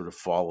through and the sort of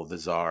fall of the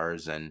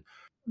czars, and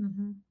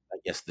Mm-hmm. I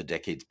guess the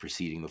decades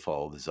preceding the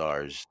fall of the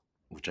czars,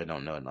 which I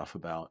don't know enough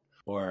about.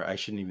 Or I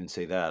shouldn't even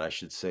say that. I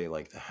should say,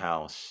 like, the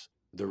House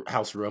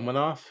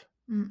Romanov.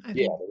 I Yeah, think.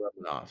 the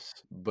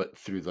Romanovs, but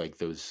through, like,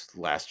 those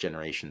last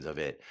generations of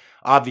it.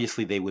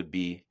 Obviously, they would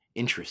be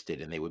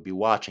interested and they would be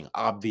watching.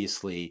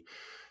 Obviously,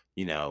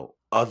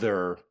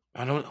 other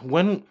I don't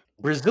when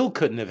Brazil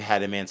couldn't have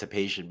had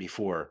emancipation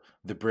before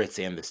the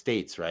Brits and the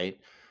States, right?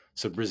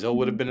 So Brazil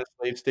would have Mhm. been a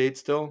slave state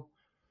still,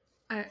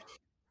 I,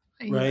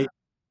 yeah. right?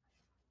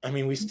 I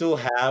mean, we still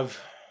have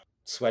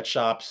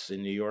sweatshops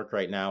in New York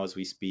right now as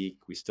we speak.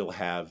 We still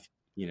have,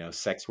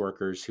 sex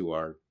workers who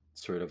are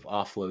sort of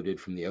offloaded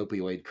from the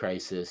opioid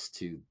crisis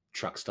to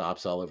truck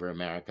stops all over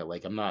America.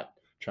 Like, I'm not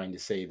trying to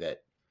say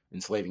that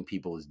enslaving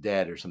people is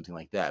dead or something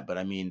like that, but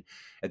I mean,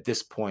 at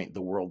this point,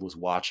 the world was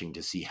watching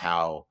to see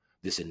how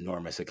this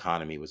enormous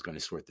economy was going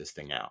to sort this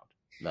thing out.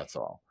 That's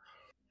all.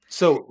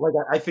 So, like,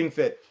 I think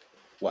that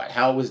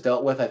how it was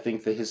dealt with, I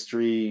think the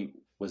history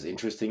was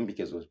interesting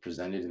because it was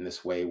presented in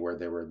this way where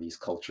there were these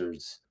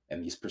cultures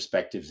and these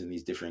perspectives and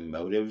these differing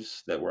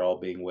motives that were all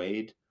being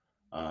weighed,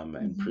 and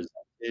Mhm.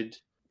 presented,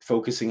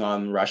 focusing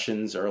on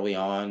Russians early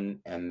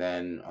on, and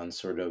then on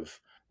sort of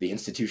the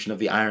institution of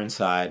the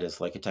Ironside as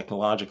like a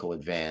technological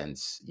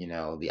advance.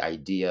 The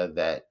idea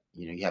that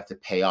you have to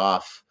pay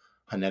off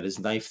Haneda's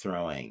knife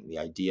throwing, the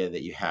idea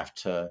that you have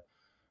to,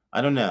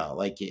 I don't know,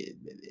 like,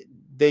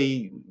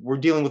 they were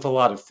dealing with a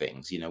lot of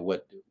things.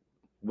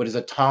 What does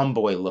a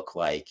tomboy look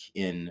like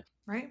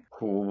Right.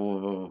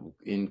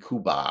 in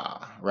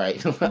Cuba,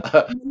 right? What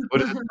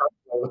does a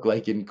tomboy look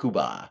like in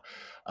Cuba?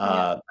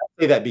 Yeah. I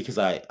say that because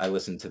I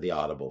listen to the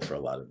Audible for a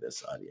lot of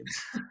this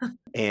audience,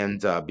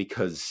 and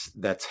because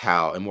that's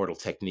how Immortal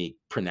Technique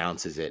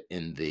pronounces it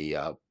in the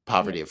Yeah.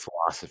 Poverty of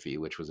Philosophy,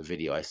 which was a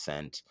video I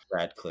sent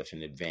Radcliffe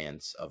in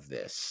advance of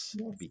this,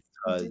 Yes. You did.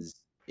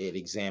 because it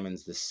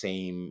examines the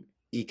same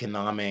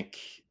economic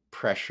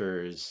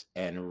pressures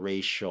and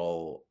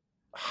racial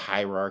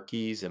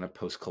hierarchies in a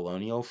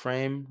post-colonial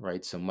frame,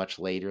 right? So much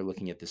later,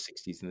 looking at the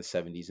 60s and the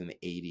 70s and the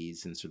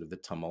 80s and sort of the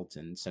tumult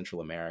in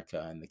Central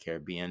America and the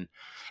Caribbean.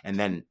 And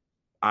then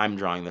I'm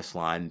drawing this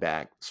line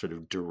back sort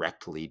of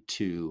directly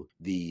to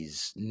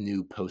these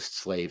new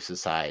post-slave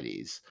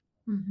societies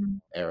Mm-hmm.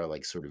 era,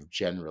 like, sort of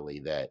generally,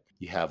 that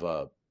you have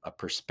a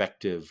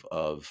perspective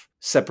of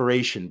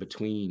separation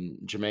between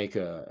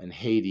Jamaica and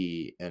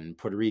Haiti and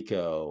Puerto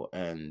Rico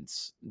and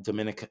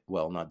Dominica.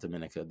 Well, not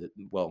Dominica.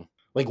 Well,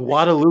 like,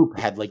 Guadeloupe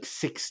had like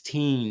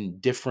 16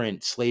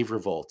 different slave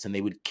revolts, and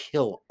they would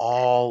kill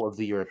all of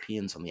the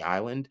Europeans on the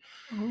island,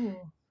 Oh.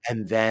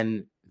 and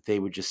then they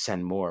would just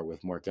send more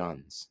with more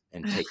guns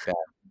and take back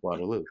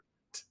Guadeloupe.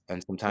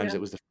 and sometimes Yeah.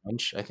 it was the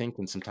French, I think,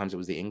 and sometimes it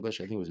was the English.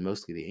 I think it was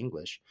mostly the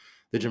English.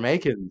 The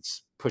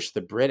Jamaicans pushed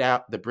the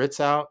Brits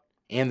out,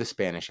 and the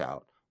Spanish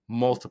out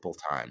multiple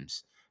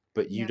times,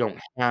 but Yeah.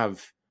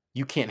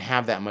 you can't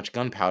have that much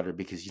gunpowder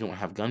because you don't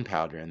have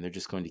gunpowder, and they're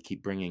just going to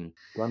keep bringing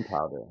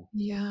gunpowder.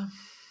 Yeah.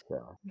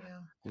 So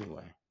Yeah.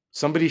 anyway,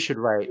 somebody should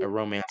write a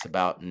romance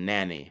about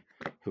Nanny,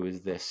 who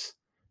is this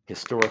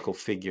historical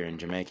figure in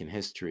Jamaican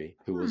history,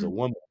 who was a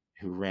woman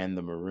who ran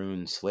the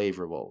Maroon slave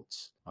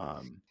revolts.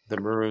 The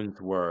Maroons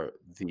were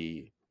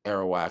the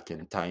Arawak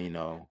and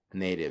Taino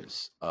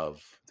natives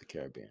of the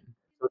Caribbean.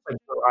 So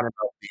it's like on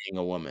about being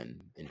a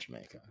woman in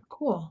Jamaica.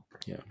 Cool.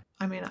 Yeah.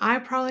 I mean, I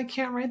probably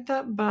can't write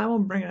that, but I will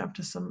bring it up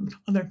to some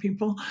other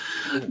people.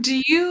 Yeah. Do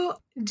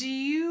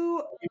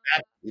you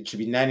It should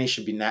be Nanny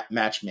should be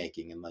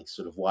matchmaking and like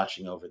sort of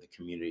watching over the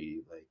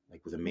community,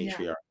 like with a Yeah,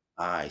 matriarch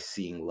eye,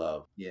 seeing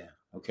love. Yeah.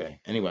 Okay.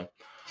 Anyway.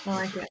 I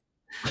like it.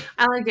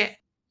 I like it.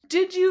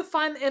 Did you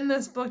find in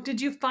this book,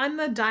 did you find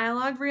the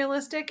dialogue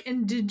realistic?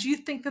 And did you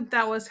think that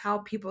that was how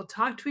people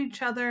talk to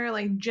each other,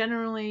 like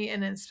generally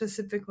and then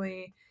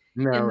specifically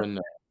in No, the and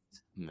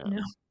no.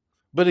 no?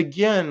 But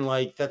again,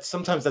 like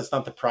sometimes that's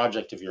not the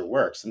project of your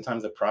work.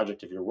 Sometimes the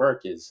project of your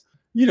work is,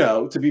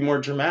 to be more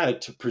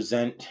dramatic, to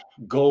present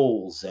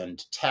goals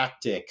and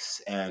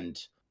tactics and,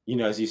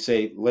 as you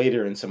say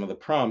later in some of the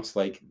prompts,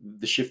 like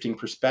the shifting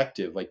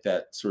perspective, like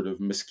that sort of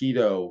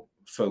mosquito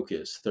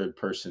focus, third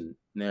person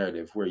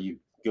narrative where you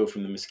go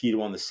from the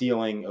mosquito on the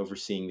ceiling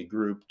overseeing the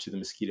group to the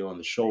mosquito on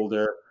the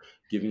shoulder,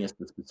 giving us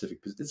the specific.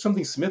 It's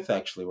something Smith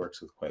actually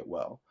works with quite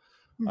well.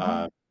 Mhm.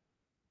 Uh,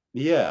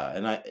 yeah,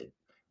 and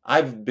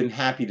I've been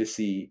happy to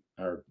see,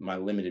 or my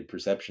limited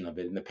perception of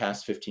it, in the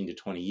past 15 to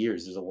 20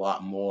 years, there's a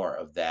lot more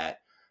of that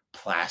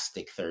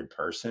plastic third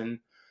person.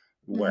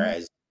 Mhm.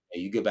 Whereas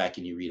you go back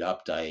and you read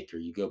Updike, or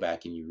you go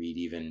back and you read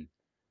even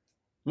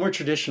more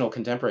traditional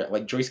contemporary,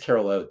 like Joyce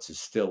Carol Oates is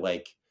still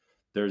like,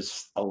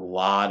 there's a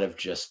lot of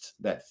just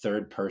that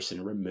third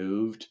person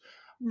removed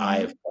eye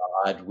of Mhm.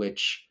 God,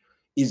 which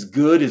is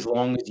good as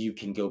long as you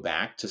can go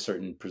back to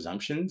certain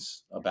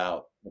presumptions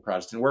about the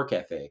Protestant work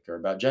ethic or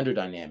about gender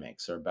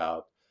dynamics or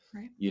about,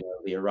 Right.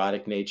 the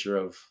erotic nature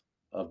of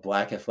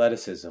Black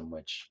athleticism,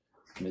 which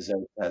Ms.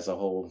 Oates has a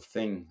whole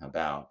thing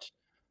about.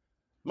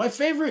 My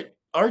favorite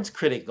arts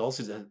critic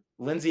also is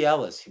Lindsay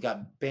Ellis, who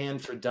got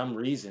banned for dumb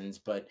reasons,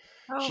 but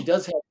she Oh,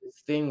 does have this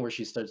thing where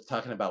she starts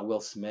talking about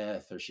Will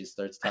Smith, or she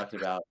starts talking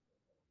about,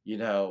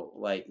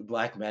 like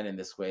black men in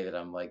this way that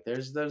I'm like,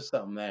 there's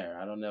something there.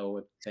 I don't know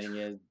what the thing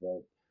is,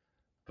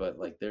 but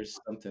like there's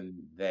something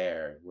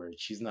there where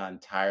she's not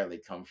entirely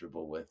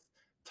comfortable with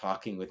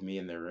talking with me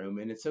in the room,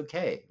 and it's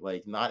okay.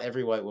 Like not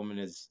every white woman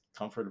is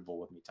comfortable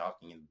with me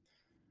talking and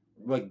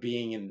like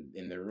being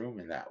in the room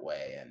in that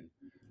way, and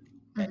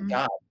mhm.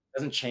 God, it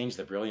doesn't change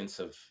the brilliance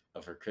of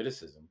her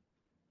criticism.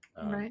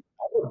 Right.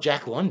 I love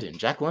Jack London.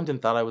 Jack London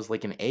thought I was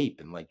like an ape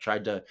and like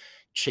tried to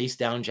chase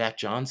down Jack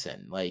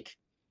Johnson. Like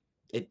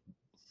it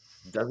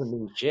doesn't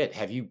mean shit.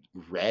 Have you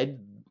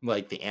read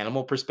like the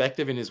animal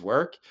perspective in his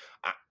work?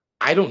 I,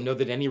 I don't know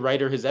that any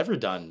writer has ever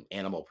done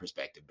animal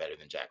perspective better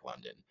than Jack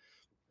London.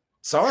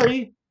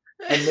 Sorry.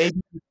 And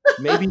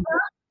maybe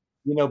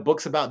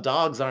books about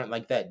dogs aren't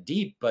like that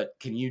deep, but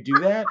can you do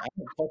that? I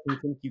don't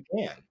fucking think you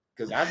can,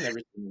 because I've never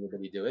seen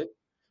anybody do it.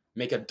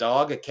 Make a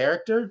dog a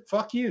character?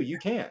 Fuck you. You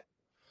can't.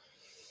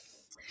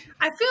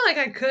 I feel like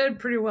I could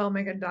pretty well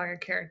make a dog a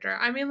character.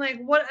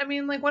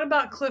 What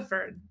about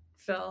Clifford,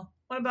 Phil?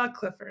 What about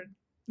Clifford?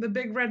 The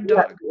big red Yeah,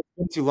 dog. it's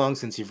been too long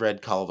since you've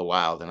read Call of the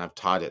Wild, and I've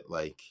taught it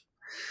like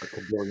a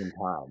kabillion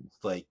times.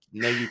 Like,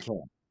 no, you can't.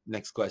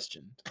 Next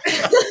question.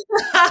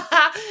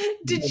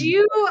 Did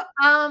you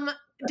um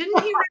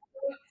didn't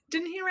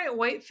he write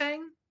White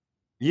Fang as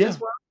Yeah.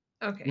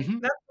 well? Okay, Hmm.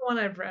 that's the one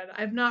I've read.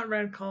 I've not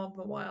read Call of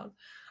the Wild.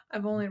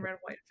 I've only read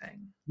White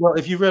Fang. Well,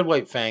 if you've read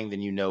White Fang,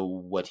 then you know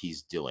what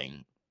he's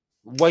doing.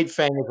 White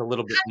Fang is a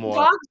little bit more.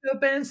 Box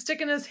open and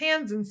sticking his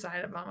hands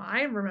inside of him.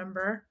 I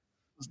remember.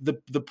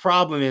 The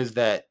problem is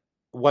that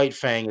White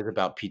Fang is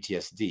about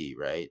PTSD,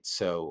 right?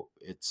 So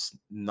it's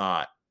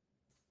not.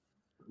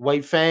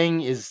 White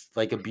Fang is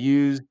like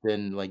abused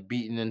and like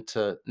beaten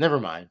into. Never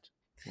mind.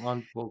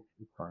 Well,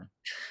 it's fine.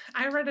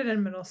 I read it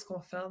in middle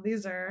school, Phil.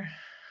 These are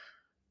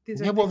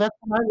Yeah, well, things. that's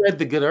when I read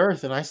The Good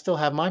Earth, and I still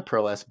have my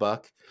Pearl S.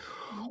 Buck.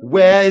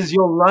 Where is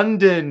your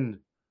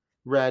London,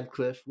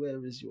 Radcliffe?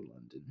 Where is your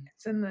London?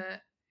 It's in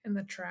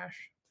the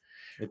trash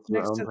It's your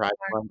next own to the private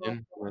Blackwell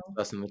London. And it's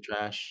photo. us in the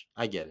trash.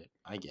 I get it.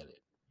 I get it.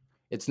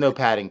 It's no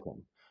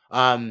Paddington.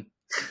 Um.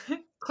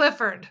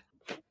 Clifford.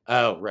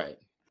 Oh, right.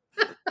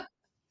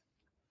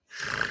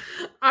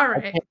 All I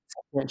right.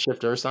 can't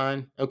shift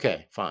Ursine.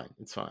 Okay, fine.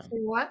 It's fine. Say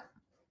what?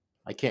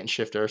 I can't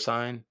shift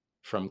Ursine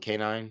from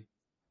Canine.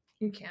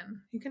 You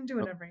can. You can do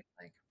whatever you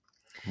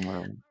like.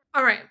 Well,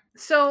 All right.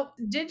 So,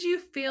 did you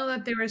feel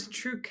that there was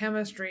true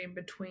chemistry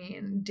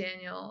between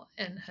Daniel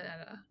and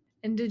Hanetta?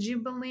 And did you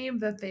believe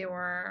that they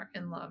were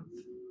in love?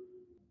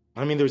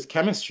 I mean, there's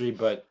chemistry,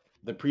 but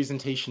the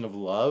presentation of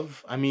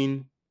love. I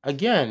mean,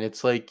 again,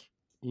 it's like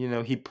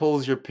he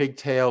pulls your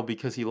pigtail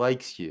because he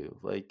likes you.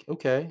 Like,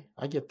 okay,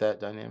 I get that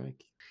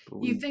dynamic. But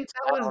You we think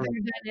that was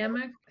their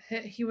dynamic?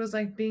 He was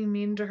like being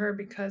mean to her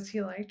because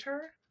he liked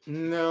her?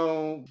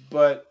 No,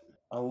 but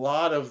a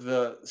lot of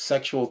the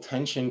sexual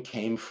tension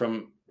came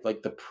from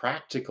like the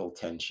practical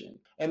tension.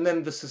 And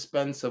then the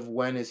suspense of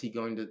when is he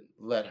going to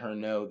let her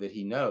know that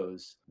he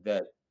knows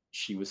that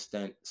she was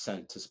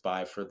sent to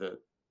spy for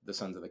the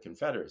Sons of the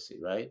Confederacy,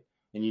 right?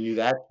 And you knew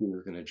that she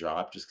was going to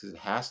drop just because it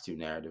has to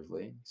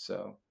narratively.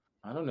 So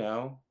I don't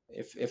know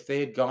if they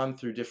had gone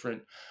through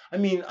different. I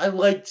mean, I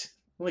liked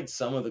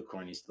some of the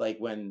corny, like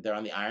when they're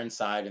on the Iron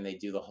Side and they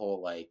do the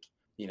whole like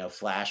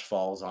Flash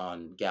falls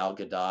on Gal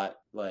Gadot,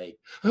 like,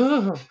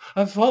 oh,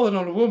 I've fallen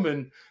on a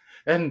woman,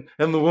 and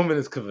the woman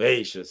is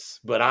curvaceous,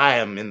 but I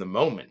am in the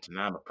moment, and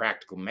I'm a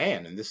practical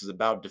man, and this is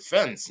about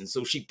defense, and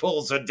so she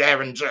pulls her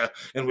derringer,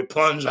 and we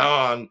plunge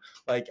on.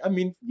 Like, I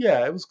mean,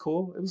 yeah, it was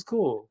cool. It was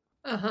cool.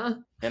 Uh-huh.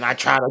 And I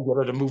try to get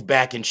her to move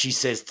back, and she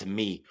says to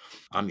me,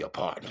 "I'm your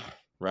partner."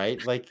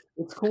 Right? Like,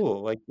 it's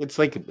cool. Like it's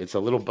a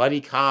little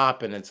buddy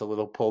cop, and it's a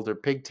little pulled her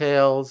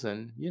pigtails,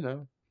 and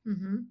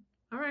Mm-hmm.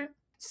 All right.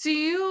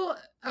 So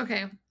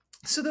okay.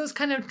 So those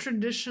kind of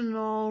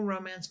traditional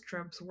romance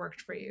tropes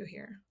worked for you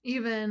here.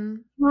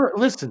 Even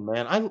Listen,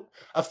 man,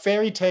 a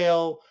fairy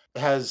tale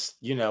has,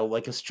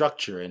 like a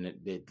structure and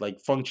it like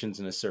functions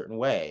in a certain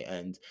way.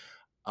 And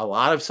a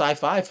lot of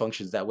sci-fi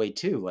functions that way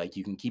too. Like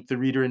you can keep the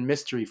reader in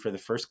mystery for the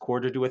first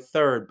quarter to a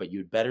third, but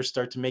you'd better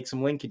start to make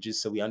some linkages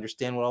so we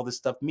understand what all this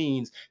stuff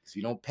means. Because if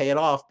you don't pay it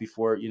off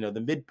before,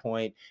 the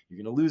midpoint,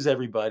 you're going to lose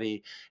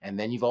everybody. And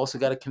then you've also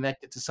got to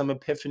connect it to some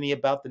epiphany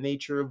about the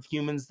nature of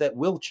humans that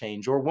will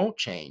change or won't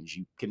change.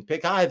 You can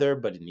pick either,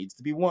 but it needs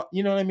to be one.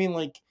 You know what I mean?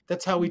 Like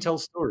that's how we tell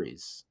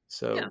stories. yeah.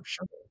 So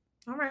sure.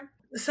 All right.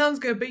 Sounds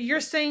good, but you're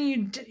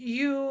saying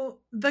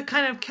the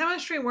kind of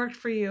chemistry worked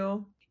for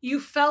you. You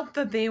felt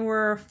that they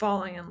were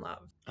falling in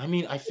love. I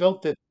mean, I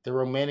felt that the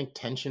romantic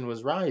tension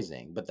was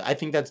rising, but I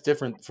think that's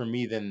different for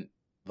me than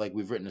like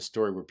we've written a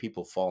story where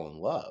people fall in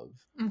love.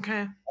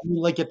 Okay. I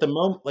mean, like at the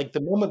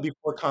moment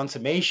before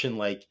consummation,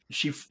 like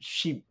she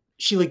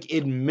like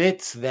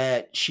admits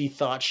that she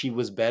thought she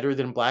was better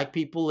than black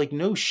people. Like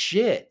no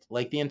shit.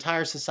 Like the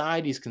entire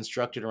society is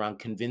constructed around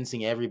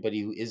convincing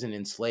everybody who isn't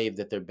enslaved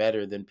that they're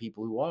better than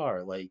people who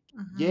are. Like,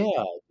 Mm-hmm.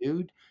 yeah,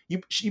 dude.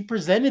 She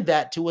presented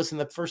that to us in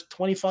the first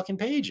 20 fucking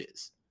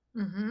pages.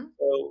 Mm-hmm.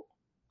 So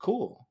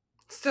cool.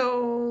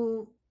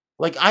 So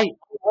Like I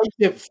liked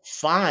it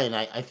fine.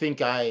 I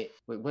think I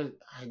wait, what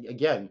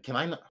again, can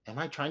I not, am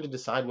I trying to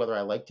decide whether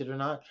I liked it or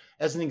not?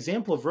 As an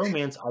example of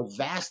romance, I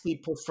vastly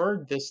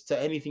preferred this to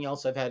anything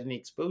else I've had any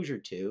exposure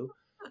to.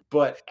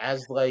 But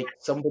as like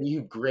somebody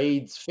who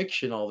grades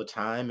fiction all the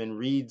time and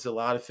reads a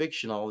lot of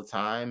fiction all the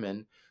time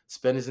and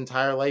spent his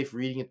entire life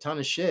reading a ton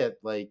of shit,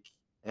 like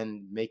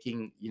and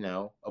making,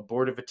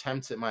 abortive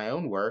attempts at my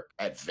own work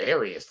at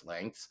various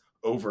lengths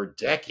over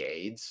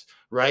decades,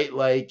 right?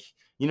 Like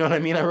you know what I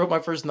mean? I wrote my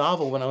first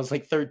novel when I was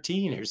like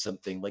 13 or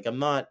something. Like I'm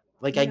not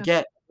like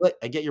yeah.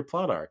 I get your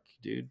plot arc,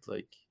 dude.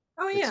 Like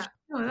Oh it's yeah.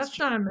 No, it's that's just,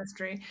 not a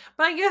mystery.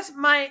 But I guess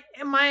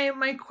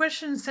my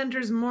question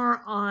centers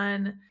more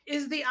on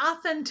is the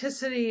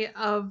authenticity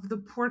of the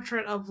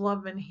portrait of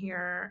love in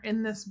here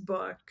in this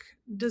book.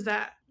 Do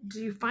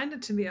you find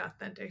it to be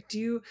authentic? Do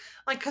you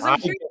like because I'm I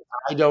hearing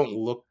I don't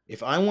look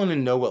if I want to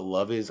know what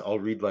love is, I'll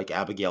read like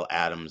Abigail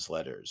Adams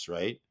letters,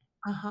 right?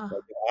 uh-huh.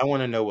 Like if I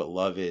want to know what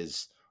love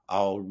is,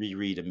 I'll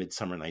reread A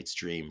Midsummer Night's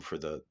Dream for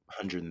the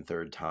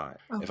 103rd time.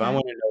 If I Okay.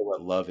 want to know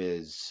what love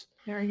is,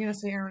 Yeah, are you gonna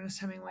say Ernest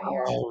Hemingway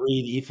here? I'll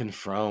read Ethan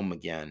Frome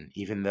again,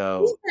 even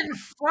though Ethan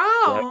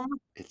Frome?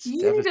 it's You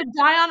need devastating. to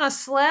die on a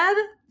sled,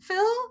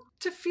 Phil,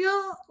 to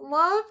feel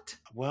loved?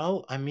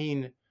 Well, I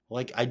mean,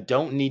 like, I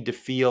don't need to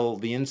feel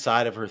the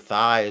inside of her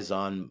thighs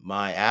on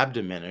my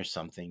abdomen or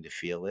something to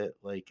feel it.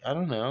 Like, I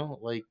don't know.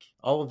 Like,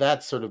 all of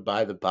that's sort of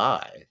by the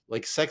by.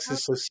 Like, sex Oh,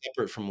 is so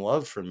separate from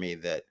love for me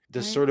that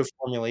this right. sort of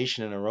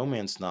formulation in a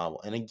romance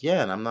novel. And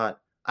again,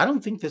 I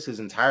don't think this is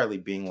entirely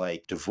being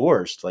like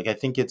divorced. Like, I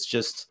think it's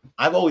just,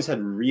 I've always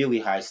had really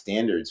high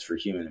standards for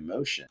human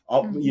emotion.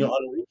 All, Mhm.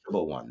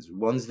 unreachable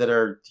ones that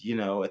are,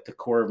 at the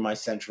core of my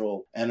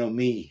central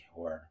enemy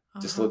or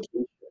Uh-huh.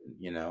 dislocation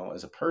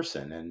as a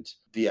person. And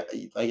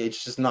like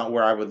it's just not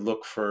where I would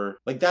look for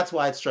like that's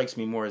why it strikes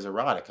me more as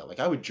erotica. Like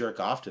I would jerk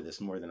off to this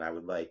more than I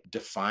would like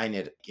define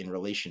it in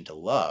relation to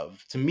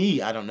love. To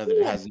me, I don't know that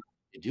it Cool. has anything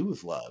to do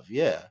with love.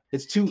 Yeah.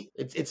 It's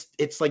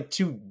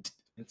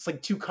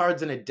like two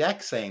cards in a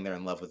deck saying they're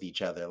in love with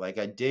each other. Like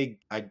I dig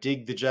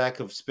the Jack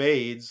of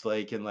Spades,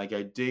 like and like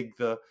I dig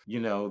the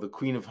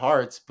Queen of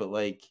Hearts, but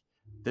like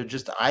they're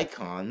just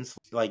icons.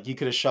 Like you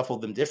could have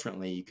shuffled them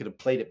differently. You could have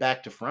played it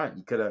back to front.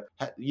 You could have,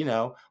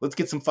 let's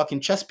get some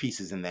fucking chess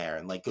pieces in there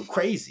and like go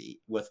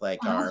crazy with like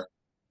Uh-huh. our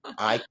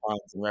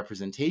icons and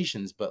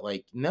representations. But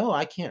like, no,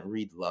 I can't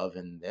read love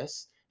in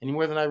this any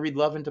more than I read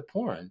love into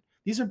porn.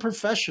 These are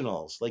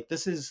professionals. Like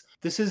this is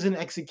an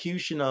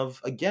execution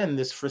of, again,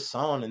 this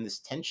frisson and this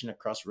tension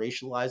across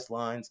racialized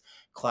lines,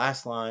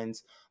 class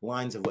lines,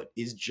 lines of what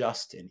is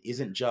just and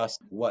isn't just,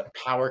 what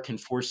power can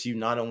force you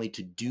not only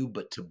to do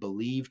but to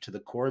believe to the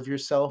core of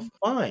yourself.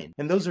 Fine.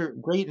 And those are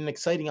great and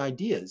exciting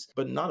ideas,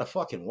 but not a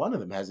fucking one of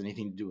them has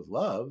anything to do with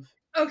love.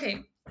 Okay,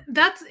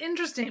 that's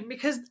interesting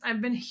because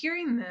I've been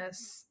hearing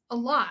this a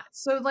lot.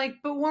 So like,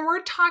 but when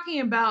we're talking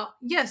about,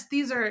 yes,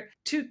 these are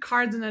two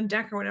cards in a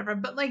deck or whatever,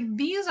 but like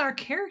these are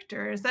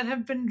characters that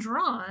have been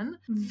drawn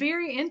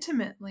very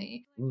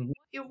intimately. Mhm.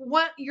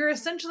 What you're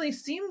essentially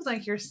seems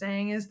like you're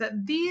saying is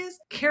that these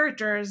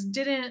characters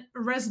didn't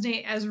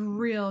resonate as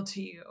real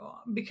to you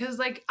because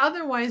like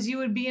otherwise you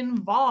would be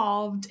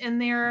involved in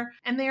their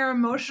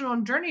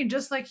emotional journey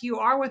just like you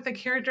are with the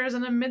characters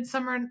in A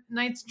Midsummer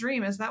Night's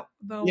Dream. Is that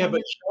the Yeah, one?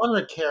 but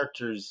genre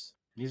characters,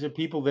 these are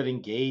people that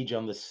engage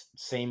on the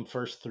same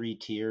first three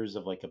tiers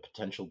of like a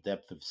potential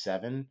depth of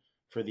 7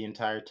 for the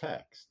entire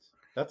text.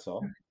 That's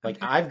all. Like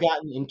Okay. I've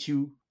gotten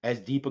into as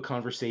deep a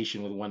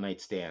conversation with one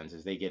night stands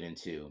as they get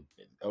into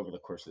over the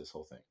course of this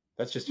whole thing.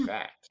 That's just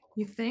fact.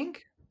 You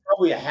think?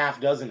 Probably a half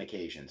dozen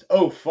occasions.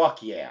 Oh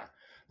fuck yeah.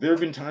 There have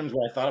been times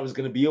where I thought it was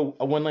going to be a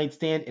one night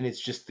stand, and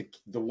it's just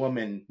the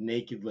woman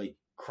naked, like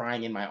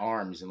crying in my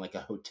arms in like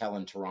a hotel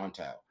in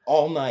Toronto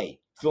all night.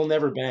 Phil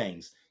never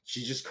bangs.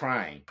 She's just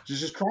crying. She's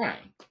just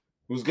crying.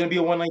 It was going to be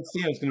a one night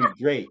stand. It was going to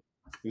be great.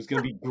 It was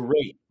going to be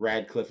great.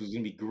 Radcliffe, it was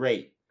going to be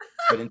great.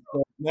 But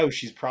instead, no,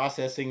 she's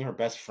processing her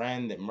best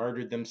friend that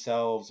murdered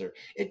themselves, or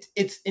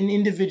it's an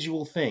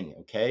individual thing,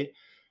 okay?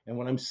 And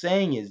what I'm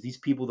saying is these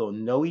people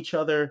don't know each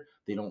other.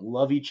 They don't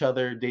love each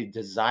other. They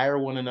desire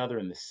one another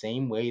in the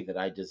same way that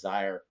I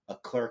desire a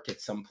clerk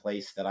at some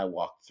place that I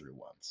walked through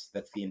once.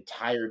 That's the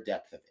entire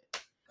depth of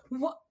it.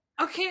 What?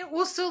 Okay,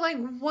 well, so like,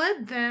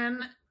 what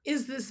then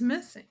is this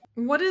missing?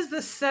 What is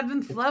the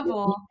seventh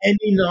level?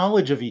 Any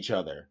knowledge of each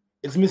other.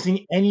 It's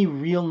missing any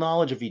real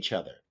knowledge of each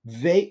other.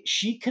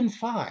 She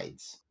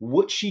confides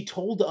what she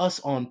told us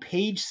on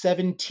page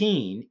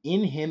 17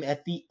 in him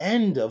at the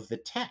end of the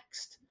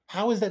text.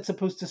 How is that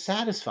supposed to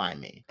satisfy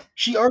me?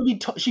 She already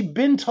she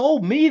been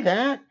told me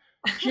that.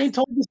 She ain't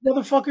told this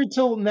motherfucker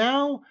till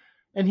now,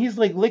 and he's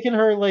like licking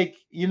her like,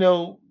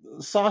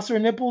 saucer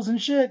nipples and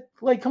shit.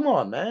 Like, come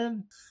on,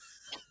 man.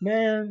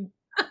 Man.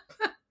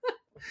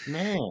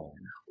 Well,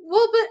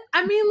 but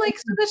I mean, like,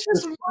 so that's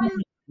just one.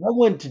 I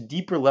went to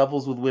deeper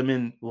levels with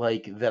women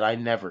like that I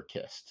never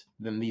kissed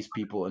than these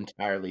people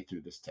entirely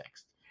through this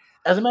text.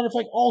 As a matter of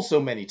fact, also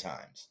many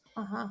times.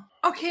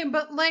 Okay,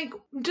 but like,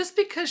 just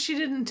because she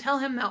didn't tell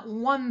him that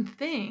one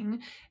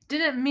thing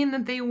didn't mean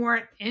that they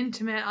weren't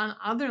intimate on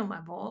other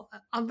level,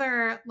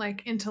 other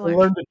like They intellectual.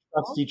 learn to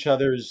trust each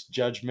other's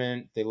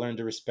judgment. They learn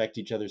to respect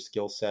each other's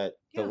skill set.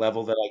 The Yeah.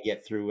 level that I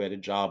get through at a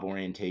job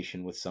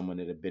orientation with someone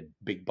at a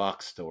big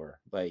box store.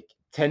 Like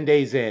 10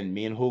 days in,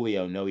 me and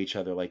Julio know each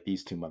other like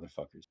these two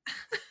motherfuckers.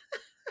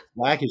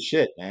 Whack as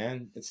shit,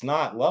 man. It's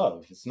not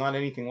love. It's not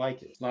anything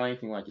like it. It's not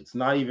anything like it. It's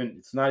not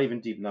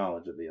even deep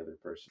knowledge of the other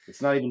person. It's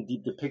not even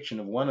deep depiction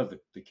of one of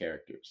the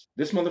characters.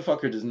 This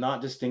motherfucker does not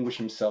distinguish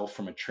himself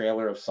from a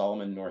trailer of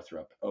Solomon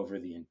Northup over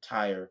the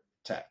entire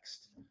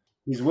text.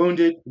 He's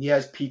wounded. He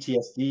has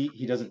PTSD.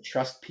 He doesn't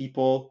trust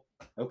people.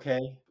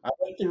 Okay. I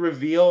like the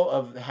reveal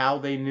of how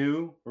they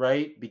knew,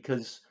 right?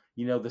 Because,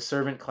 the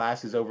servant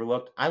class is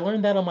overlooked. I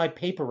learned that on my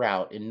paper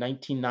route in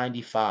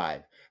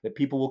 1995. That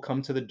people will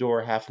come to the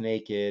door half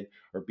naked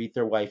or beat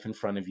their wife in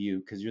front of you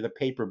because you're the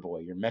paper boy,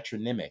 you're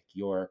metronymic,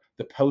 you're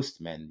the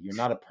postman, you're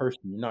not a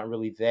person, you're not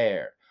really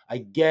there. I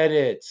get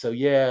it. So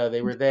yeah,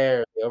 they were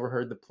there. They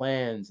overheard the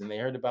plans and they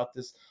heard about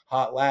this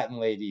hot Latin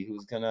lady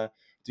who's gonna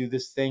do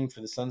this thing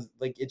for the sons.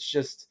 Like, it's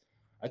just,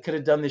 I could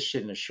have done this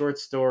shit in a short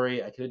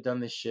story. I could have done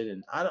this shit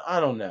in, I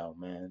don't know,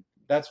 man.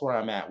 That's where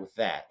I'm at with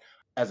that.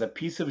 As a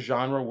piece of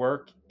genre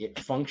work, it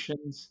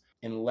functions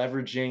in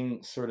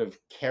leveraging sort of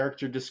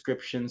character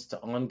descriptions to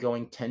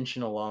ongoing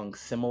tension along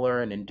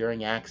similar and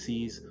enduring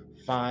axes,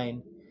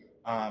 fine.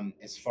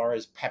 As far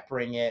as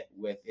peppering it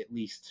with at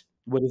least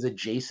what is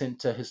adjacent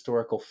to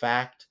historical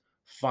fact,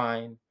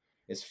 fine.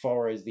 As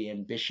far as the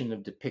ambition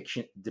of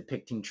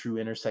depicting true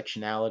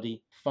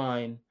intersectionality,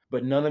 fine.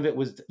 But none of it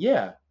was,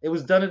 it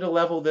was done at a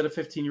level that a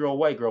 15-year-old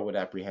white girl would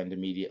apprehend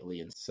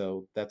immediately. And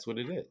so that's what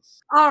it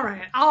is. All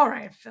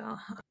right, Phil.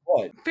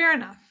 What? Fair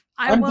enough.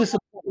 I'm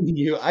disappointing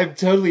you. I'm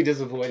totally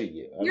disappointing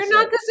you. You're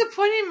not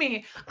disappointing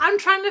me. I'm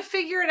trying to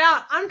figure it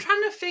out. I'm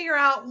trying to figure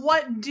out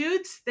what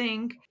dudes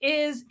think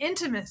is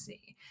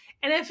intimacy.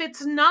 And if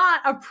it's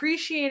not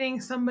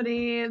appreciating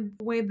somebody,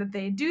 the way that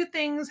they do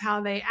things, how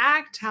they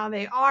act, how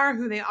they are,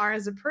 who they are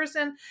as a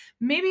person,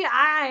 maybe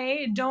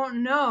I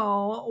don't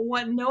know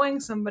what knowing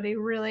somebody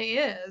really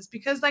is.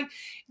 Because, like,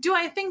 do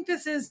I think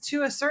this is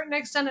to a certain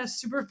extent a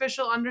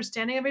superficial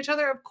understanding of each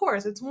other? Of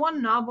course, it's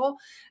one novel.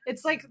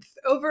 It's like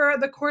over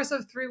the course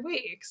of 3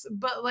 weeks.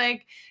 But,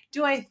 like,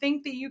 do I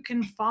think that you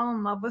can fall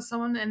in love with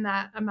someone in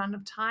that amount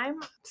of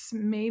time?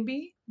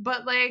 Maybe.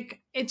 But,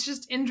 like, it's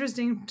just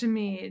interesting to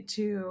me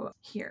to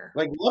hear.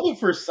 Like, love at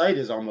first sight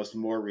is almost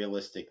more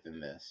realistic than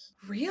this.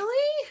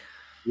 Really?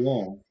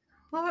 Yeah.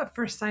 Love at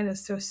first sight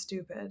is so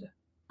stupid.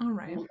 All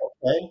right.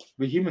 Okay.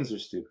 But humans are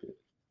stupid.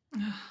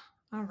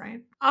 All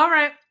right. All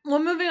right.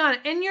 Well, moving on.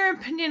 In your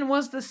opinion,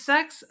 was the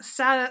sex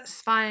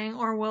satisfying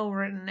or well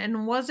written?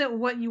 And was it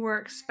what you were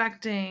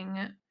expecting?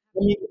 I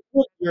mean, it's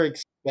what you're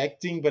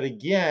expecting, but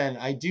again,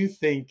 I do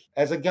think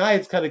as a guy,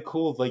 it's kind of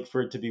cool, like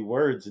for it to be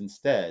words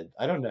instead.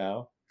 I don't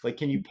know. Like,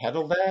 can you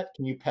peddle that?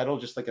 Can you peddle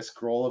just like a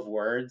scroll of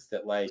words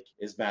that like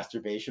is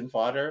masturbation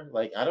fodder?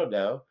 Like, I don't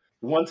know.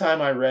 The one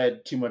time I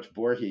read too much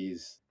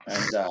Borges,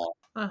 and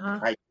Uh-huh.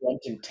 I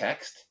dreamt in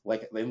text,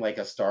 like in like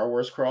a Star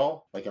Wars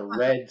crawl, like a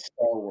red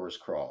Star Wars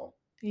crawl,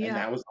 and Yeah,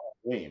 that was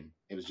my dream.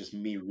 It was just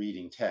me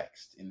reading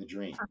text in the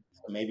dream.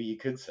 So maybe you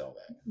could sell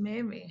that.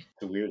 maybe.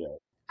 It's a weirdo.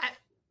 I,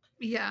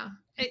 yeah.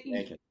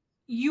 Naked.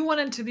 You want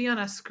it to be on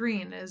a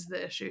screen is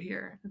the issue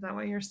here. Is that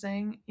what you're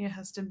saying? It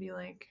has to be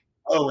like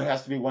Oh, it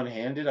has to be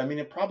one-handed? I mean,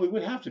 it probably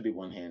would have to be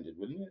one-handed,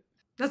 wouldn't it?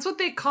 that's what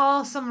they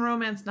call some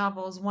romance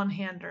novels,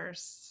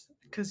 one-handers,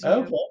 because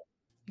Okay.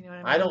 you know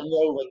what I I mean? don't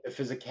know like the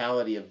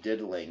physicality of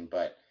diddling,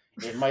 but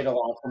it might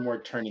allow for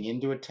more turning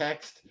into a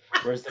text,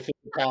 whereas the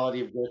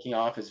physicality of jerking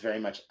off is very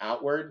much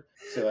outward.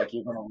 So like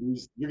you're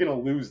gonna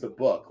lose the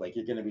book. Like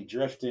you're gonna be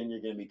drifting,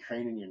 you're gonna be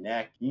craning your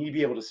neck. You need to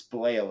be able to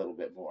splay a little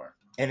bit more.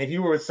 And if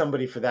you were with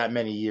somebody for that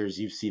many years,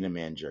 you've seen a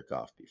man jerk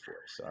off before.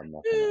 So I'm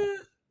not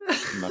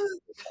gonna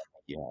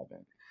you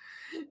haven't.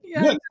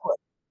 Yeah,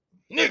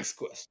 Next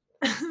question.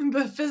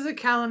 the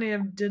physicality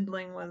of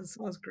diddling was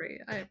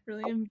great. I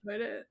really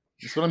enjoyed it.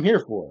 That's what I'm here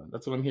for.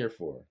 That's what I'm here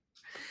for.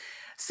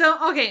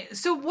 So okay,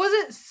 so was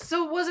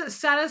it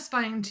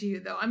satisfying to you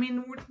though? I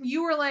mean,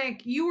 you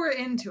were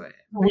into it.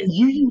 When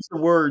you use the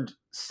word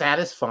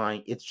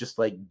satisfying, it's just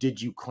like,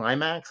 did you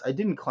climax? I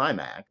didn't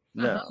climax.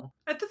 Uh-huh. No.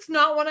 That's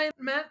not what I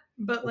meant,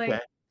 but like Okay.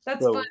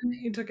 that's fine So that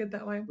you took it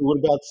that way. what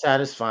about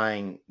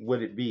satisfying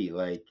would it be?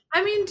 Like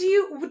I mean,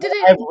 did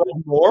I've it?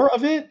 read more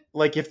of it?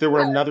 Like if there were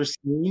Yeah, another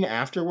scene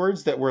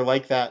afterwards that were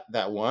like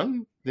that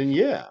one, then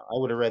yeah, I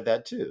would have read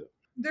that too.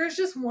 there's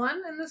just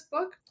one in this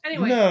book.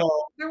 Anyway, No.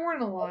 there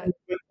weren't a lot.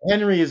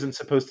 Henry isn't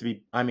supposed to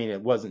be, I mean,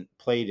 it wasn't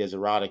played as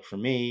erotic for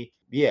me.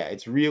 Yeah,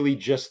 it's really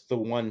just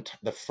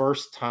the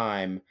first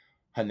time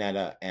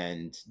Hanetta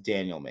and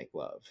Daniel make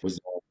love was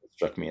the one that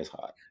struck me as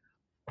hot.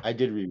 I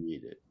did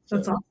reread it.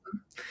 That's So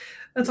awesome.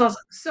 That's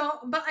awesome. So,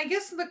 but I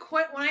guess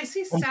when I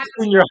see I'm sad,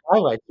 seeing your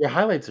highlights. Your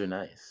highlights are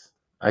nice.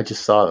 I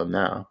just saw them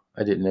now.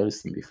 I didn't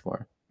notice them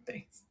before.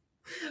 things,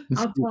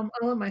 It's cute.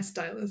 I'll let my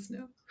stylist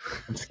know.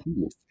 It's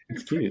cute.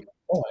 It's cute.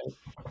 Oh,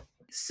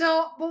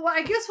 So, but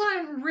I guess what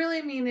I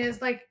really mean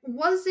is like,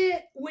 was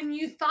it when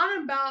you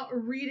thought about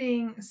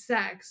reading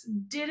sex,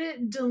 did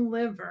it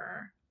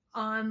deliver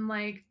on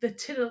like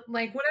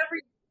like whatever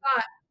you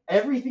thought?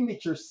 everything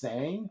that you're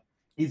saying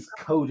is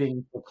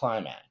coding for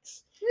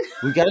climax.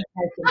 We got to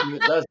try something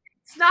that does.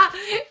 It's not.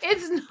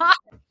 It's not.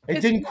 It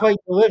It's didn't quite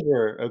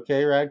deliver,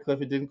 okay,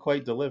 Radcliffe. It didn't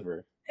quite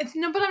deliver. It's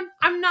no, but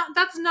I'm not.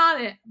 That's not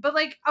it. But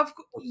like,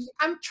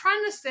 I'm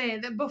trying to say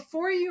that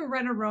before you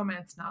read a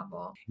romance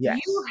novel,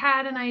 Yes. you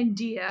had an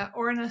idea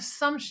or an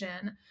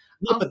assumption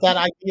Yeah, of but that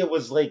idea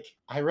was like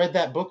I read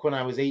that book when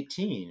I was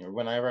 18 or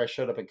whenever I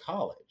showed up in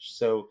college.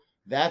 So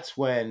that's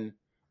when,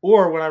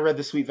 or when I read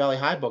the Sweet Valley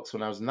High books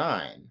when I was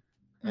 9,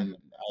 and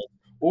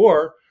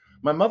or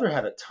my mother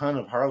had a ton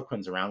of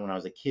Harlequins around when I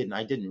was a kid, and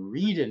I didn't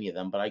read any of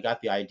them, but I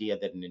got the idea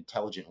that an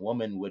intelligent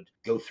woman would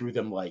go through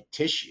them like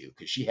tissue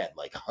because she had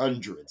like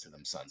hundreds of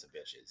them sons of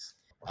bitches.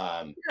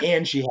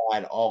 And she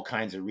had all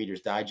kinds of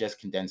Reader's Digest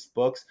condensed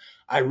books.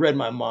 I read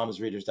my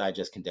mom's Reader's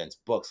Digest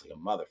condensed books like a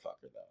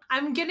motherfucker, though.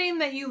 I'm getting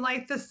that you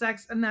like the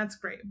sex, and that's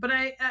great. But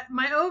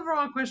my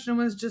overall question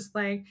was just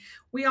like,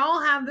 we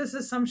all have this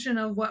assumption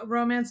of what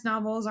romance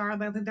novels are.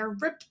 Like they're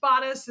ripped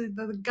bodice.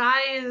 The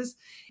guy is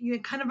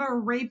kind of a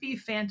rapey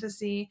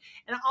fantasy,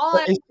 and all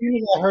But as soon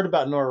as I heard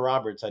about Nora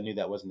Roberts, I knew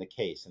that wasn't the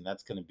case, and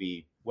that's going to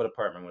be what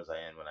apartment was I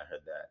in when I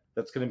heard that?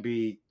 That's going to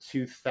be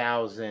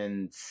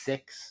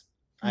 2006.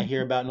 I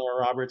hear about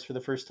Nora Roberts for the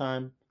first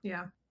time.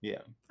 Yeah. Yeah.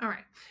 All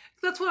right.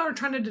 That's what we're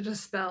trying to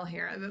dispel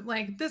here. That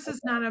like this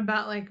is not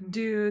about like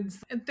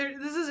dudes.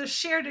 This is a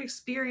shared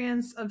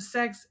experience of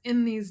sex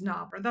in these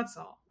novels. That's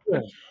all.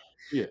 Yeah.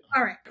 Yeah.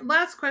 All right.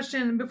 Last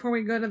question before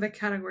we go to the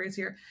categories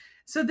here.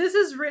 So this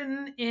is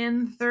written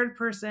in third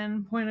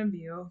person point of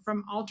view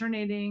from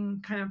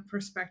alternating kind of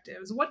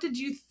perspectives. What did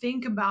you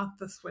think about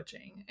the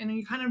switching? And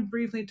you kind of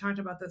briefly talked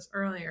about this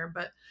earlier,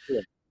 but Yeah.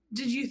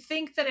 did you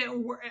think that it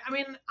worked? I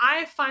mean,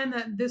 I find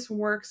that this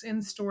works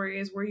in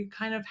stories where you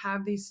kind of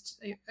have these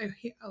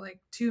like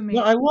two main.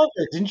 No, I love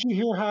it. Didn't you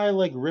hear how I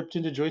like ripped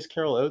into Joyce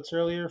Carol Oates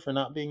earlier for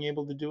not being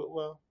able to do it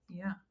well?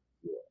 Yeah.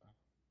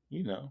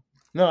 You know.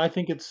 No, I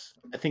think it's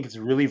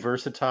really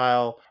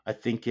versatile. I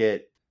think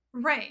it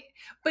Right.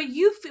 But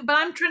but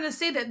I'm trying to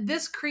say that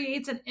this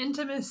creates an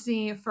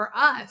intimacy for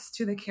us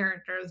to the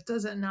characters,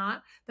 does it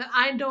not? That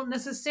I don't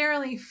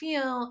necessarily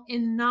feel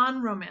in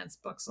non-romance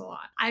books a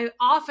lot. I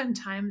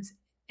oftentimes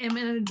am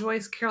in a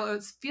Joyce Carol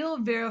Oates feel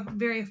very,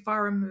 very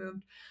far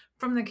removed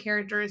from the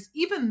characters,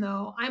 even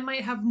though I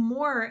might have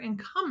more in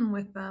common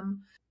with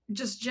them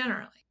just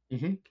generally.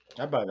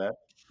 I buy that.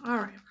 All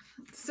right.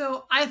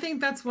 So I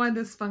think that's why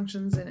this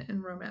functions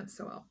in romance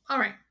so well. All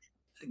right.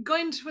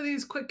 Going to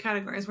these quick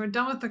categories. We're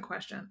done with the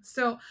questions.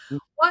 So,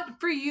 what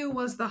for you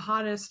was the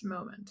hottest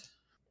moment?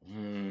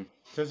 Mm,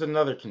 there's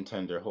another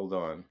contender. Hold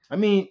on. I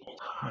mean,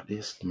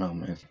 hottest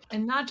moment.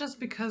 And not just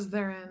because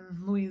they're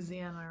in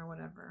Louisiana or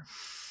whatever.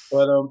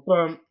 But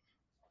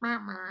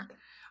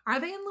Are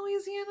they in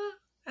Louisiana?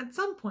 At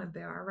some point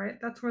they are, right?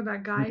 That's where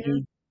that guy is.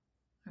 mhm.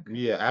 Okay.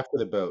 Yeah, after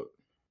the boat.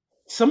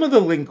 Some of the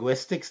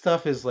linguistic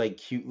stuff is like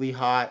cutely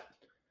hot.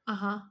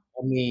 Uh-huh.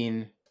 I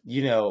mean,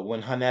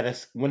 when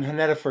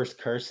Hanetta first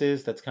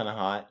curses, that's kind of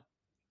hot.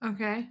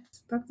 Okay.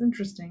 That's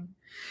interesting.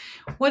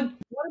 What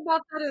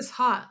about that is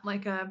hot?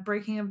 Like a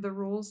breaking of the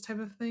rules type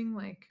of thing?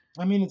 Like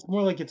I mean, it's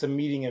more like it's a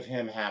meeting of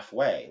him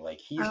halfway. Like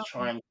oh,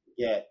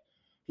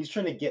 he's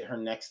trying to get her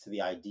next to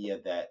the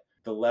idea that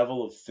the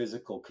level of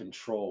physical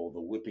control,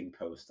 the whipping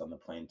post on the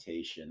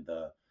plantation,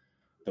 the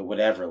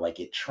whatever, like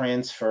it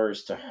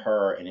transfers to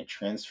her and it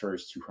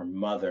transfers to her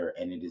mother,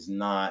 and it's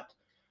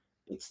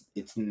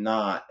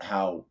not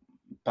how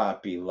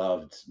Papi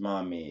loved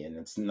mommy, and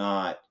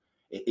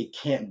it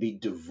can't be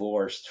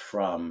divorced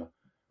from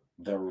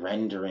the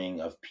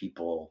rendering of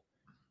people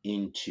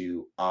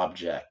into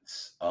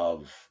objects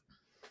of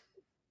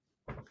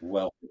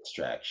wealth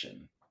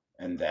extraction,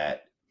 and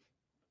that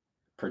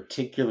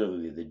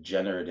particularly the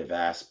generative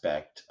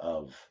aspect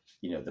of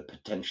the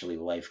potentially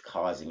life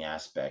causing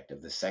aspect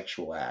of the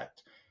sexual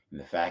act, and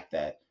the fact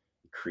that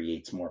it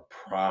creates more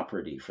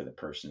property for the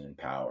person in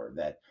power,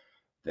 that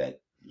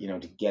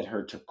to get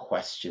her to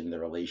question the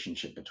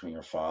relationship between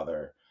her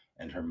father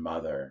and her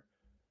mother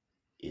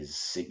is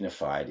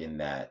signified in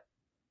that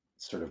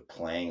sort of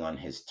playing on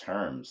his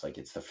terms. Like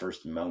it's the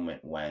first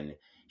moment when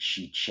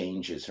she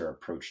changes her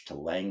approach to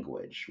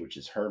language, which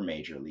is her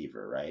major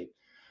lever, right?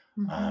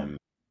 mhm, um,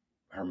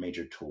 Her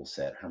major tool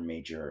set, her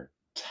major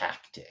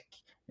tactic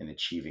in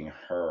achieving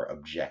her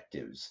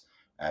objectives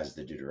as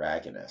the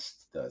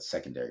deuteragonist, the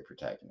secondary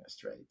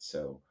protagonist, right?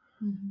 So,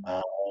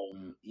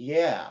 mhm.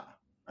 yeah,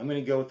 I'm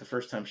gonna go with the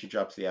first time she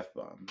drops the F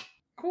bomb.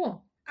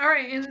 Cool. All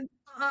right, and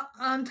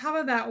on top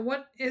of that,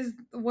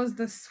 was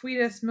the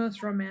sweetest,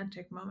 most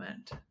romantic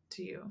moment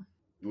to you?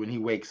 When he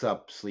wakes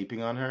up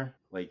sleeping on her,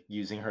 like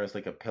using her as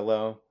like a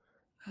pillow,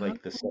 Oh,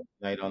 like the second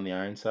night on the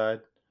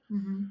Ironside,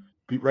 mhm,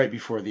 right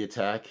before the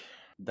attack.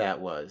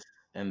 That was,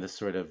 and the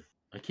sort of,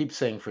 I keep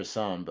saying for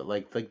some, but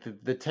like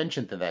the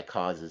tension that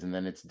causes, and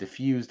then it's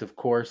diffused, of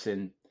course.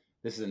 And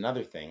this is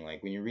another thing,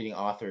 like when you're reading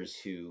authors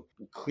who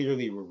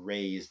clearly were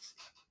raised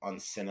on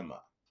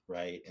cinema,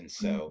 right? And mhm,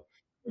 so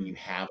when you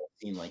have a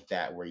scene like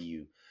that where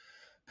you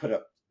put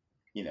a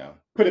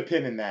put a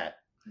pin in that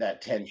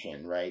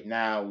tension, right?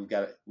 Now we've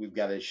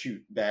got to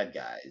shoot bad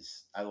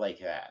guys. I like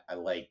that. I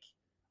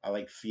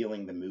like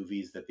feeling the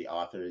movies that the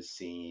author has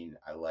seen.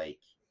 I like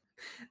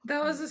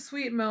That was a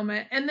sweet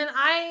moment. And then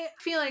I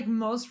feel like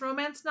most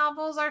romance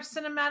novels are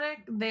cinematic.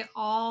 They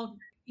all,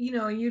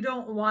 you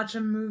don't watch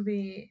a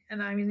movie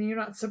and I mean, you're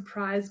not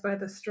surprised by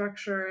the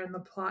structure and the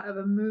plot of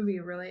a movie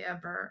really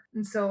ever.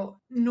 And so,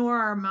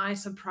 nor am I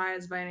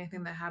surprised by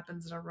anything that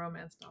happens in a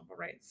romance novel,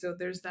 right? So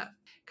there's that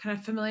kind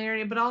of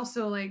familiarity, but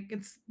also like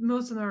it's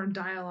most of them are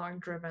dialogue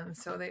driven.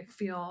 So they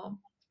feel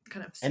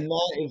kind of And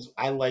that is,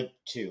 I liked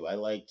too. I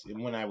liked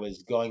when I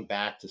was going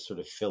back to sort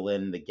of fill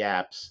in the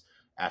gaps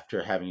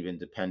after having been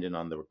dependent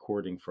on the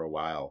recording for a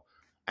while.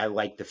 I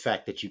liked the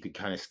fact that you could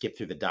kind of skip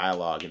through the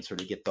dialogue and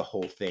sort of get the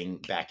whole thing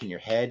back in your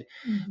head.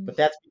 Mhm. But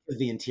that's because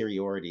the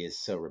interiority is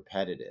so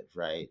repetitive,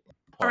 right?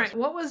 All Pause. right.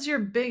 What was your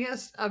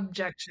biggest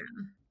objection?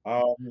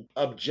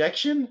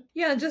 Objection?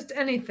 Yeah, just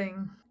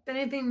anything.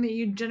 Anything that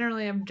you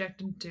generally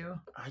objected to.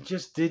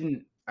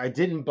 I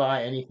didn't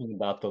buy anything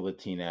about the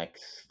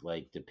Latinx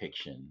like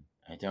depiction.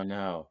 I don't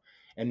know.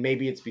 And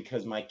maybe it's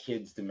because my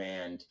kids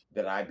demand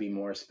that I be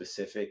more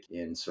specific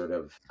in sort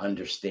of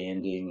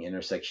understanding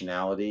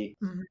intersectionality.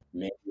 Mhm.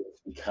 Maybe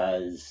it's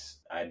because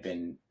I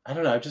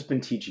don't know, I've just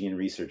been teaching and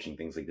researching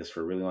things like this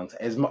for a really long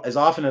time. As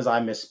often as I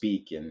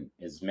misspeak, and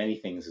as many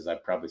things as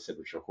I've probably said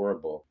which are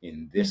horrible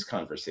in Mm. this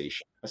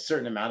conversation, a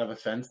certain amount of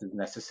offense is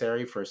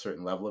necessary for a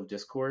certain level of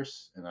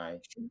discourse. And I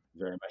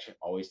very much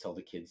always tell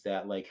the kids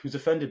that, like, who's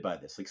offended by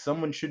this? Like,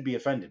 someone should be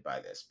offended by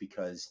this,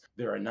 because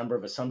there are a number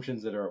of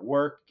assumptions that are at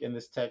work in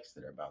this text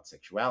that are about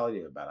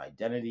sexuality, about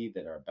identity,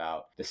 that are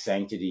about the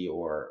sanctity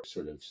or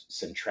sort of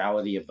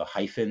centrality of the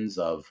hyphens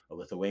of a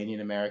Lithuanian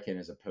American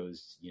as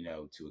opposed,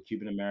 to a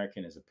Cuban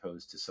American, as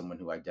opposed to someone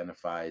who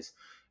identifies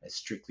as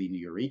strictly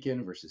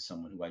Nuyorican versus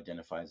someone who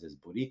identifies as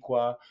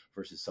Boricua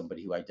versus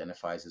somebody who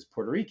identifies as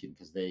Puerto Rican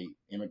because they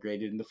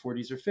immigrated in the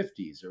 40s or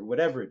 50s or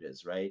whatever it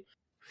is, right?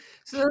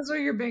 So those were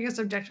your biggest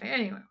objection.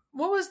 Anyway,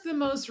 what was the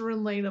most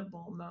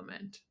relatable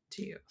moment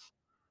to you?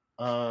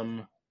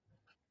 Um,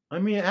 I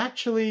mean,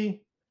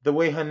 actually, the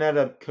way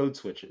Hanetta code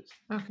switches,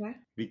 Okay.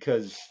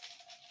 because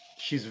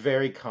she's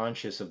very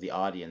conscious of the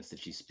audience that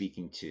she's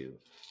speaking to,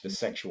 the Mhm.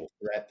 sexual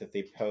threat that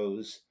they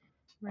pose,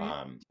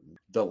 Right.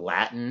 the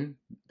Latin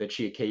that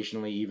she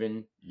occasionally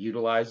even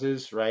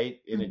utilizes,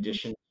 right? In Mhm.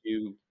 addition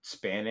to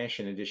Spanish,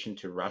 in addition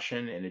to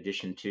Russian, in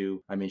addition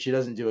to, I mean, she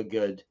doesn't do a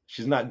good,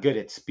 she's not good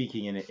at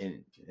speaking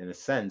in a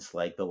sense,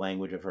 like the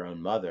language of her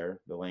own mother,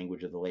 the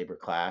language of the labor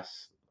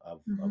class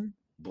of Mhm.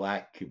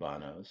 Black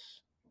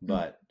Cubanos,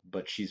 Mm.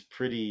 but she's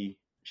pretty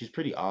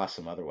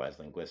awesome otherwise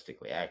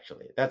linguistically,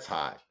 actually. That's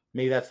hot.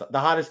 Maybe that's the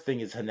hottest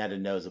thing is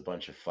Hanetta knows a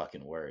bunch of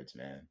fucking words,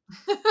 man.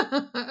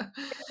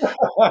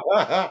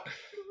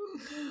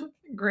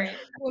 Great.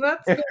 Well,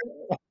 that's good.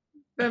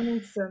 That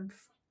makes sense.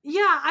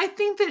 Yeah, I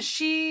think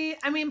that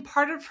I mean,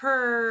 part of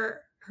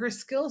her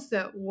skill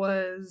set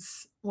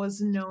was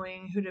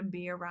knowing who to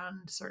be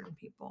around certain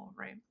people,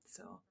 right?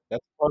 So,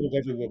 That's part of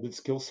every woman's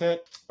skill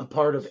set, a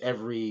part of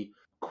every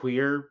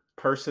queer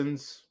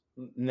person's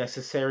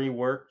necessary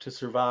work to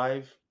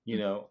survive, you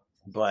know.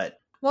 But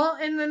well,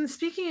 and then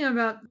speaking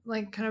about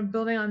like kind of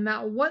building on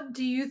that, what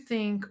do you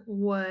think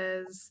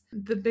was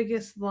the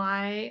biggest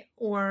lie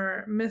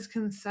or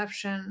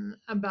misconception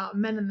about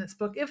men in this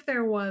book, if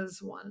there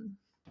was one?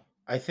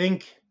 I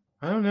think,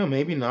 I don't know,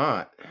 maybe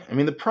not. I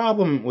mean, the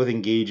problem with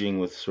engaging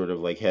with sort of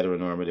like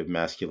heteronormative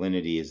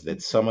masculinity is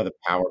that some of the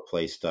power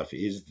play stuff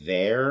is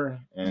there.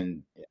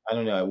 And I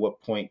don't know at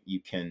what point you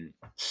can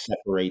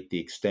separate the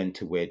extent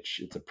to which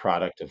it's a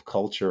product of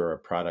culture or a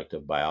product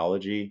of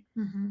biology.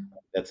 Mm-hmm.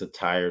 That's a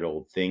tired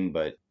old thing,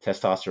 but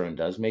testosterone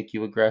does make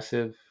you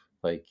aggressive.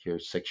 Like your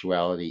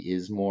sexuality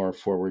is more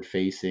forward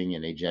facing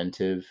and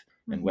agentive.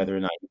 And Mm-hmm. whether or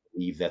not you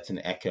believe that's an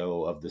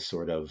echo of the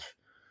sort of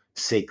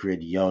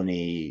sacred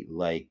yoni,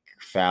 like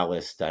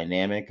phallus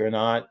dynamic or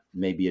not,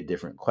 may be a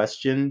different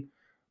question.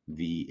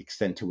 The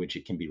extent to which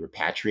it can be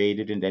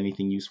repatriated into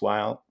anything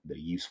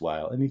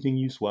anything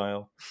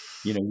useful,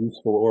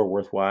 useful or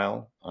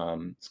worthwhile.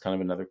 It's kind of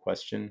another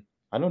question.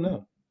 I don't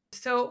know.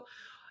 So,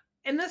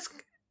 in this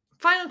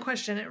final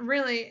question, it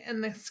really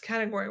in this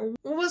category,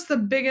 what was the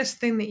biggest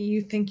thing that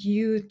you think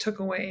you took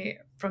away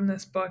from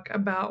this book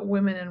about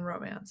women in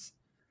romance?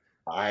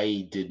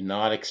 I did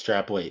not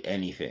extrapolate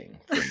anything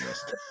from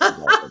this.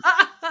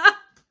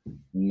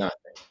 Nothing.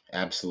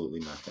 Absolutely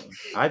nothing.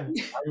 I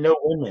know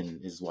women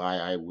is why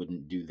I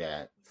wouldn't do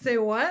that. Say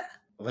what?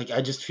 Like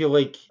I just feel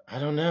like I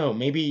don't know.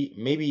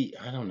 Maybe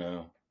I don't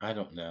know. I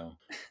don't know.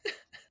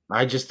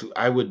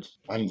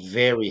 I'm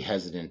very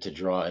hesitant to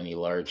draw any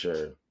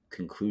larger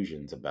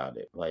conclusions about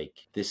it. Like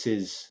this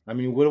is I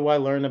mean, what do I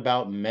learn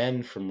about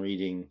men from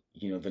reading,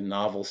 the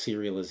novel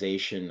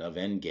serialization of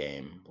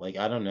Endgame? Like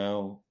I don't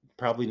know.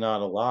 Probably not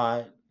a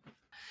lot.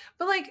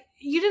 But like,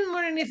 you didn't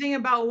learn anything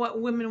about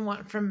what women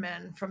want from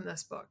men from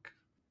this book.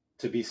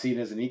 To be seen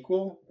as an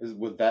equal?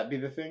 Would that be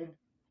the thing?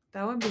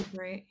 That would be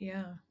great.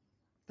 Yeah,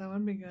 that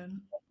would be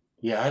good.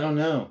 Yeah, I don't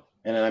know.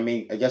 And I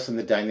mean, I guess in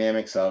the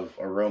dynamics of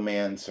a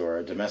romance or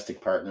a domestic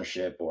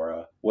partnership or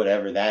a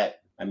whatever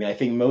I mean, I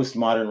think most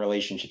modern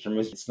relationships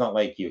it's not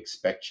like you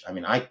expect. I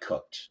mean, I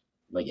cooked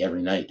like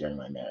every night during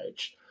my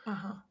marriage. Uh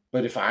huh.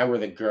 But if I were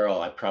the girl,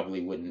 I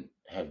probably wouldn't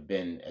have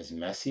been as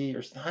messy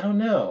I don't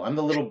know. I'm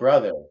the little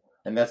brother.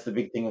 And that's the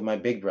big thing with my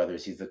big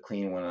brothers. He's the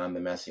clean one and I'm the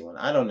messy one.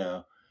 I don't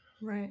know.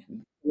 Right. To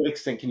what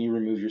extent can you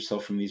remove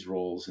yourself from these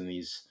roles and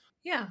these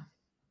Yeah.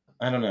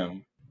 I don't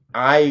know.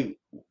 I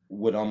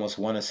would almost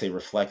want to say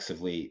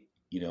reflexively,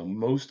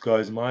 most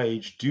guys my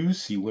age do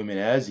see women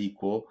as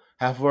equal.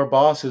 Half of our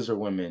bosses are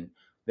women.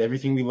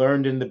 Everything we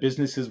learned in the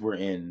businesses we're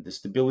in, the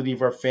stability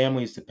of our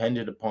families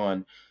depended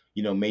upon,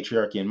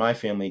 matriarchy in my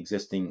family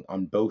existing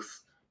on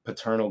both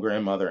paternal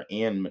grandmother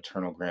and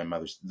maternal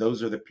grandmothers.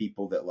 Those are the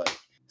people that like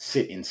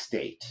sit in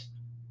state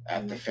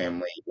at the Right.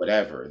 family,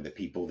 whatever, the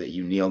people that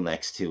you kneel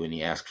next to and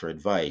you ask for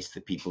advice, the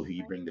people who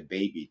you Right. bring the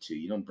baby to.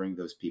 You don't bring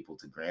those people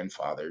to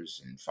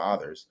grandfathers and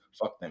fathers.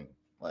 Fuck them.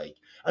 Like,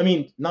 I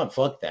mean, not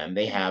fuck them.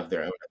 They have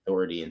their own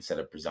authority and set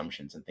of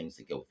presumptions and things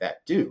that go with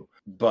that too.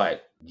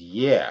 But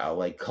yeah,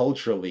 like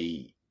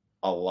culturally,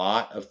 a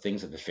lot of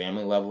things at the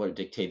family level are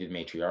dictated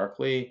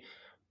matriarchally.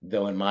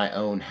 Though in my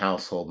own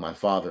household, my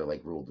father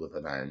like ruled with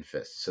an iron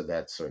fist. So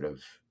that's sort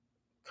of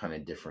kind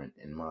of different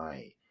in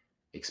my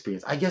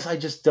experience. I guess I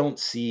just don't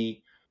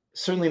see,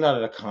 certainly not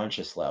at a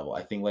conscious level.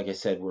 I think, like I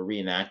said, we're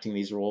reenacting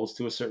these roles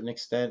to a certain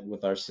extent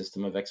with our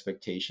system of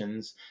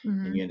expectations,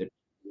 and you Mm-hmm. end up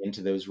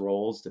into those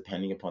roles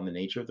depending upon the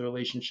nature of the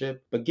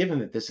relationship. But given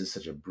that this is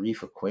such a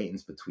brief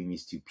acquaintance between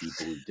these two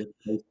people, we've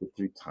displaced it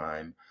through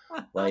time,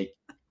 like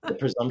the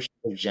presumptions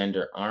of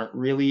gender aren't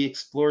really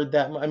explored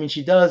that much. I mean,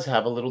 she does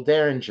have a little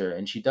derringer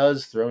and she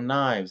does throw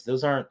knives.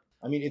 Those aren't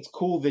I mean, it's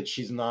cool that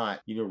she's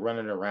not,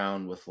 running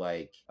around with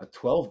like a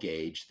 12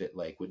 gauge that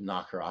like would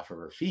knock her off of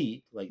her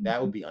feet. Like that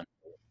Mm-hmm. would be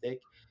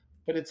unrealistic.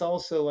 But it's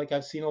also like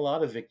I've seen a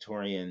lot of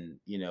Victorian,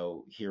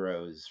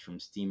 heroes from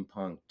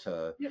steampunk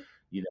to, Yep.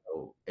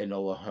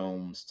 Enola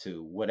Holmes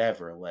to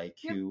whatever,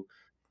 like Yep. who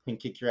can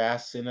kick your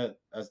ass in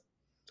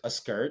a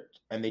skirt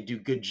and they do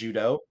good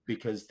judo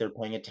because they're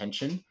paying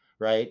attention,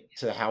 right,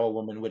 to how a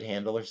woman would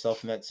handle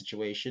herself in that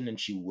situation. And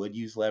she would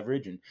use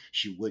leverage and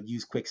she would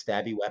use quick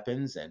stabby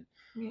weapons. And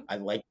Yep.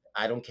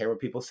 I don't care what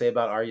people say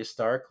about Arya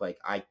Stark. Like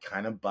I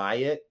kind of buy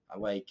it.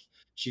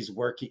 She's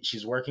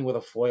working with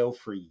a foil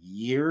for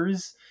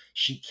years.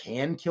 She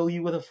can kill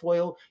you with a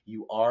foil.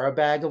 You are a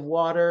bag of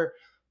water.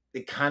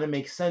 it kind of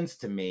makes sense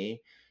to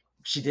me.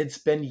 She did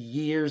spend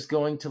years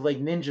going to like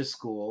ninja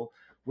school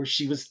where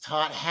she was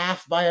taught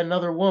half by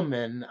another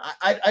woman.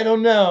 I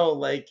don't know.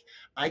 Like,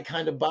 I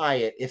kind of buy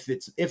it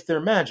if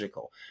they're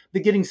magical. The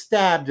getting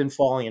stabbed and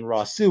falling in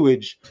raw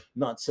sewage,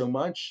 not so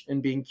much,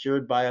 and being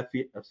cured by a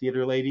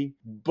theater lady.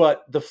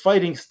 But the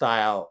fighting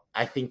style,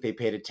 I think they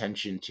paid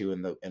attention to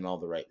in all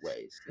the right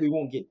ways. We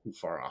won't get too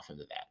far off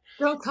into that.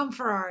 Don't come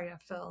for Arya,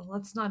 Phil.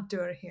 Let's not do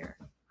it here.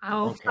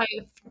 I'll Okay.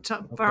 fight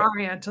for Okay.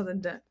 Arya till the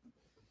death.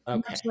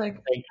 Okay. Much like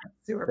Thank you.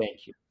 sewer.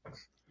 Thank you.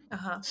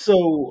 Uh-huh.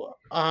 So,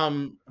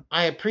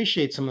 I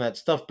appreciate some of that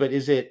stuff, but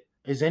is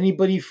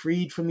anybody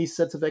freed from these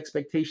sets of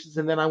expectations?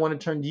 And then I want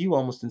to turn to you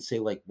almost and say,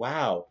 like,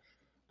 wow,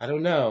 I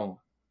don't know.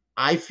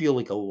 I feel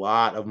like a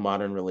lot of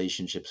modern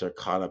relationships are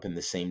caught up in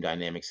the same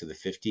dynamics of the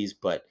 50s,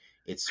 but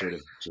it's sort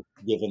of just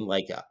given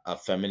like a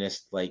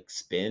feminist like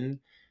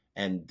spin.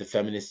 And the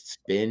feminist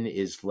spin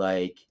is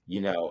like,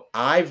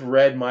 I've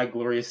read my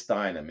Gloria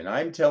Steinem and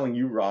I'm telling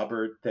you,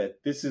 Robert,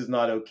 that this is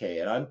not okay.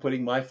 And I'm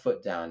putting my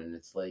foot down. And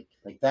it's like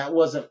that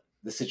wasn't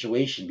the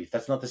situation.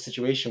 That's not the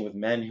situation with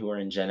men who are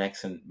in Gen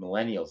X and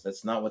millennials.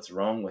 That's not what's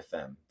wrong with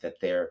them, that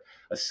they're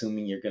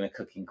assuming you're going to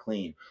cook and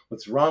clean.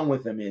 What's wrong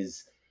with them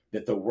is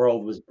that the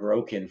world was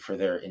broken for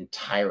their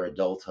entire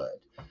adulthood.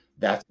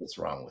 That's what's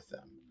wrong with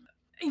them.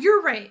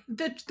 You're right.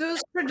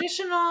 Those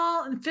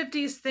traditional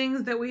 50s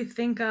things that we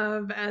think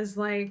of as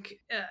like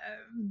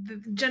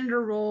the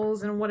gender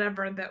roles and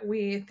whatever that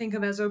we think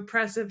of as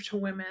oppressive to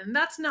women,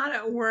 that's not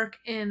at work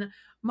in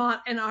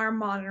our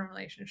modern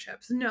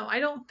relationships. No,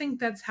 I don't think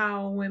that's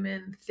how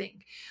women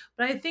think.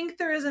 But I think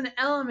there is an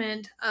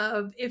element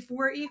of, if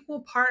we're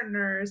equal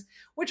partners,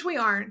 which we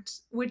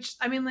aren't, which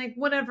I mean, like,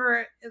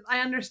 whatever,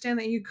 I understand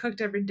that you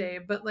cooked every day,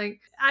 but like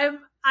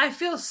I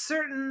feel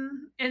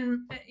certain,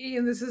 and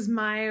this is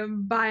my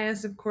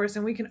bias, of course,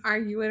 and we can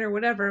argue it or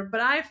whatever, but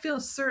I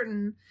feel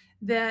certain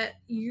that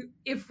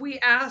if we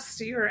asked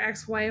your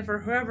ex-wife or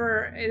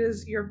whoever it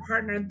is, your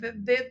partner,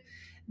 that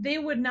they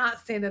would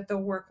not say that the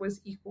work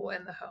was equal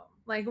in the home.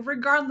 Like,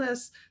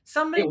 regardless,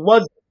 It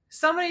was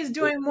somebody's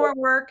doing more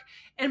work,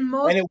 and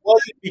And it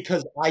wasn't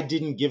because I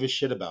didn't give a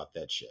shit about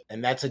that shit.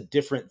 And that's a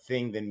different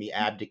thing than me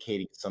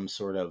abdicating some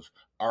sort of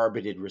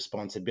arbitrated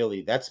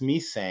responsibility. That's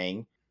me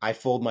saying, I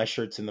fold my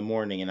shirts in the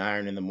morning and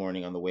iron in the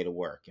morning on the way to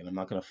work, and I'm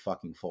not going to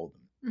fucking fold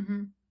them.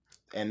 Mm-hmm.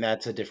 And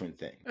that's a different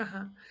thing.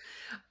 Uh-huh.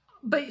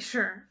 But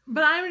sure.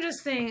 But I'm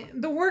just saying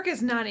the work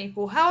is not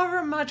equal.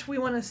 However much we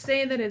want to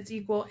say that it's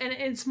equal, and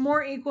it's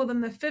more equal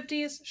than the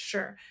 50s,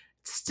 sure.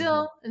 It's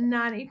still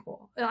not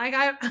equal. Like,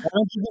 Why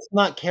don't you just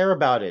not care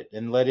about it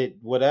and let it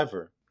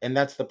whatever? And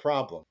that's the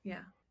problem.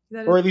 Yeah.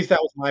 Or at least that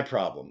was my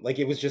problem. Like,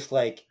 it was just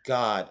like,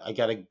 God, I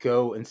got to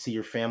go and see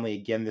your family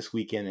again this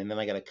weekend. And then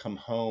I got to come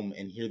home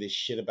and hear this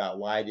shit about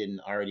why I didn't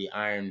already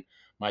iron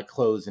my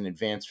clothes in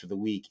advance for the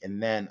week.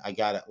 And then I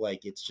got it.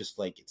 Like, it's just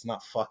like, it's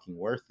not fucking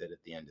worth it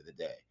at the end of the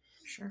day.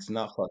 Sure. It's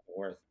not fucking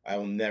worth it. I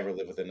will never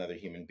live with another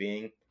human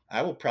being.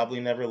 I will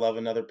probably never love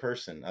another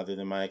person other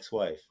than my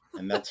ex-wife.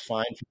 And that's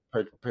fine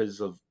for the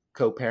purpose of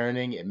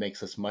co-parenting. It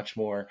makes us much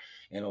more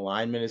in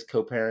alignment as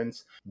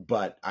co-parents,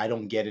 but I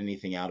don't get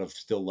anything out of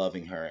still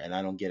loving her, and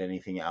I don't get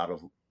anything out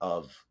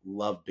of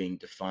love being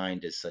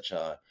defined as such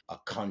a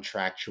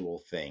contractual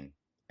thing.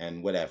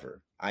 And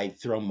whatever, I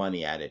throw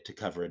money at it to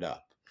cover it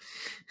up.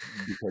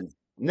 Because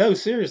no,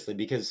 seriously,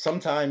 because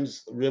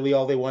sometimes really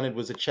all they wanted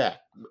was a check,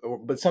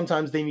 but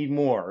sometimes they need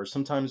more, or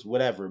sometimes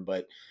whatever.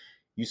 But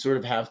you sort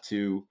of have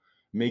to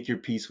make your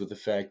peace with the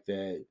fact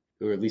that,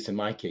 or at least in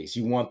my case,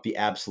 you want the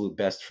absolute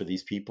best for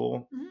these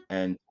people. Mm-hmm.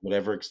 And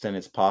whatever extent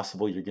it's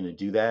possible, you're going to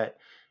do that.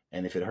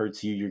 And if it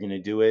hurts you, you're going to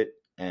do it.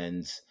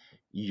 And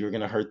you're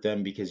going to hurt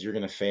them because you're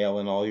going to fail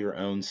in all your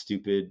own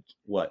stupid,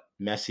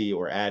 messy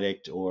or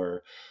addict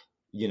or,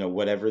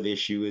 whatever the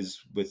issue is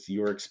with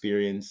your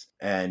experience.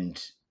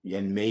 And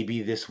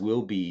maybe this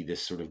will be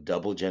this sort of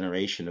double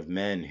generation of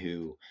men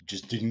who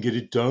just didn't get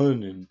it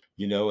done.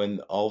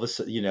 And all of a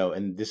sudden,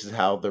 and this is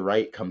how the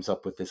right comes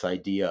up with this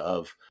idea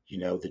of,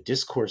 the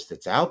discourse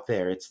that's out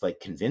there. It's like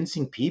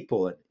convincing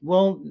people.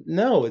 Well,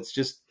 no, it's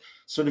just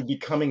sort of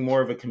becoming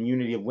more of a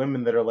community of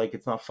women that are like,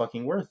 it's not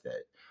fucking worth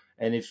it.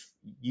 And if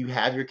you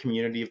have your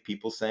community of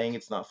people saying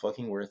it's not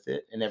fucking worth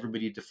it, and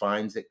everybody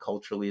defines it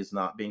culturally as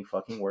not being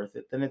fucking worth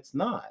it, then it's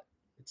not.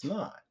 It's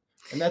not.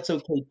 And that's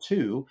okay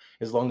too,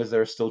 as long as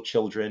there are still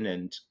children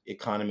and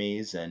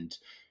economies and,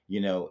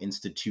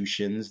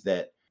 institutions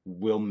that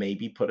will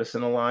maybe put us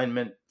in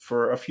alignment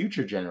for a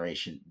future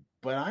generation.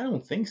 But I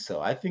don't think so.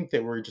 I think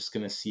that we're just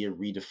going to see a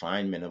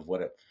redefinement of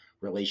what a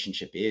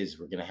relationship is.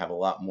 We're going to have a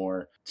lot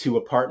more two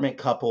apartment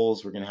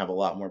couples. We're going to have a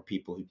lot more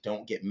people who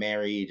don't get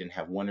married and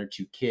have one or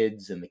two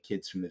kids. And the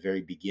kids from the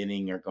very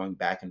beginning are going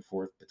back and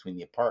forth between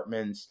the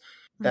apartments.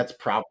 That's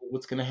probably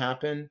what's going to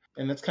happen.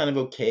 And that's kind of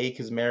okay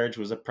because marriage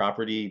was a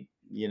property,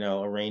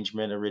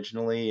 arrangement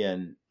originally.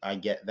 And I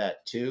get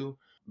that too.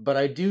 But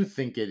I do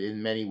think it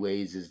in many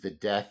ways is the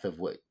death of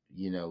what,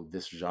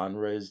 this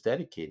genre is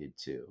dedicated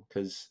to.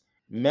 Because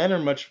men are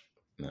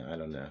I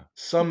don't know.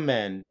 Some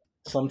men,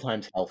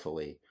 sometimes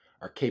healthily,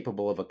 are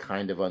capable of a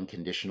kind of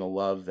unconditional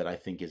love that I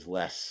think is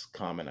less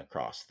common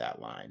across that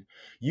line.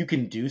 You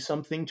can do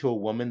something to a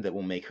woman that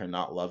will make her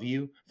not love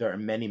you. There are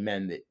many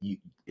men that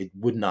it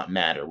would not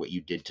matter what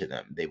you did to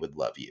them. They would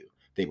love you.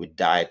 They would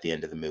die at the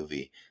end of the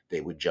movie. They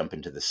would jump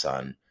into the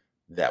sun.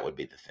 That would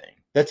be the thing.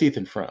 That's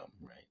Ethan Frome,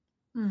 right?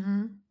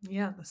 Mm-hmm.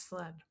 Yeah, the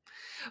sled.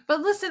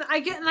 But listen, I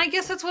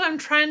guess that's what I'm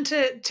trying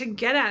to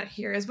get at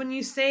here is when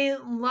you say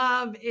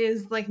love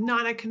is like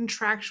not a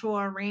contractual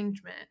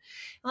arrangement.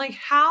 Like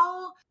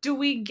how do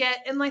we get,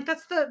 and like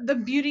that's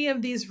the beauty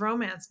of these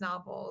romance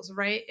novels,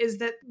 right? Is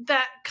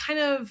that kind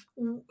of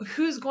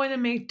who's going to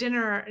make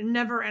dinner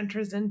never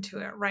enters into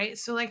it, right?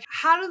 So like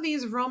how do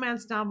these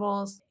romance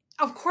novels,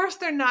 of course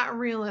they're not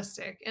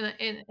realistic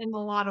in a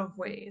lot of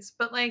ways,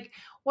 but like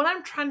what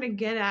I'm trying to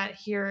get at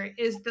here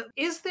is that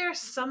is there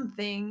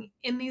something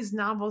in these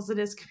novels that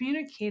is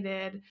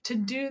communicated to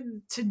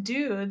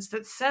dudes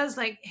that says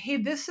like, hey,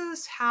 this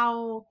is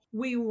how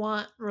we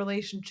want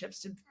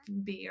relationships to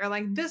be, or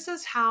like this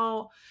is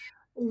how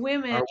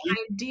women Are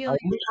ideally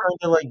we trying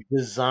to like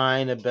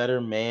design a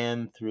better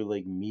man through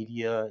like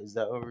media? Is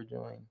that what we're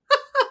doing?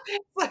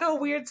 it's like a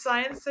weird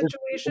science There's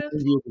situation.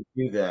 media to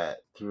do that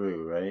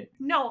through, right?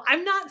 No,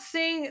 I'm not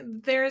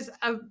saying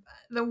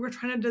that we're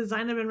trying to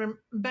design a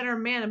better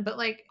man, but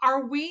like,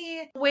 are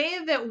we the way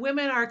that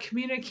women are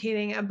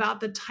communicating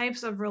about the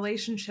types of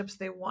relationships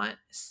they want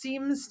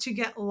seems to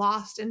get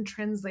lost in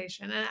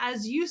translation. And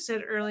as you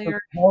said So earlier,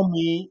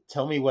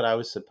 tell me what I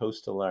was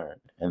supposed to learn,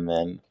 and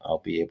then I'll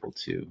be able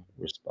to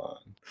respond.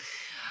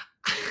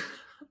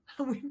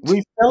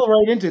 We fell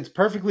right into it's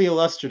perfectly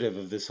illustrative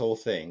of this whole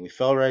thing. We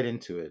fell right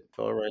into it.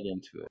 Fell right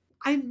into it.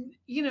 I,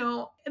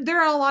 there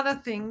are a lot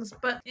of things,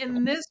 but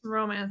in this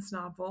romance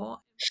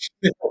novel,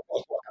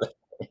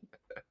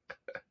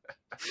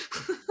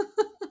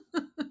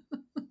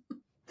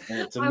 And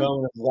it's a I'm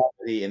moment of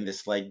levity in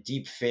this like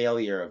deep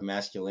failure of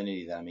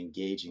masculinity that I'm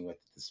engaging with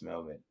at this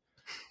moment.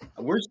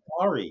 We're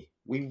sorry.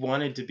 We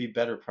wanted to be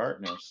better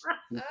partners.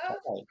 We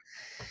tried.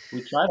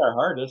 We tried our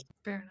hardest.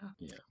 fair enough.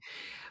 Yeah.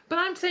 But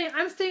I'm saying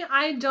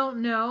I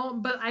don't know,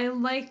 but I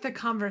like the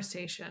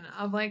conversation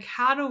of like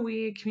how do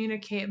we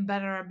communicate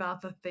better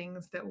about the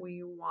things that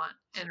we want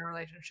in a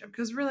relationship?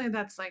 Because really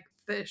that's like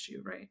the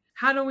issue, right?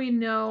 How do we I don't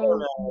know we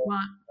know.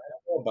 want I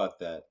don't know about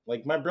that.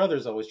 Like my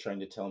brother's always trying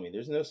to tell me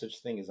there's no such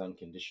thing as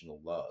unconditional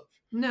love.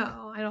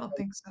 no, I don't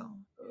think so.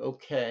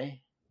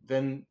 Okay.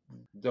 Then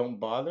don't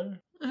bother.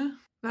 Eh,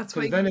 that's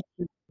what Because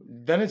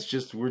then it's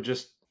just we're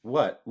just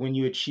what when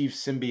you achieve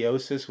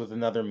symbiosis with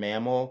another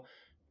mammal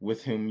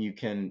with whom you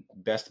can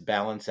best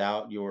balance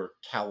out your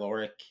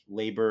caloric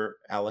labor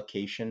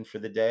allocation for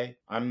the day.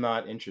 I'm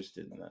not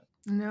interested in that.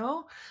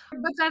 no,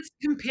 but that's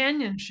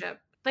companionship.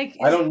 Like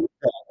I is don't need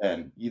that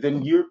then.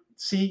 Then you're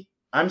see,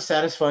 I'm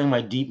satisfying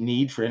my deep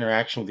need for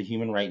interaction with a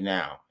human right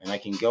now, and I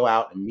can go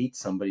out and meet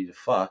somebody to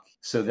fuck.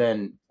 So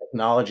then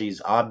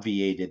technology's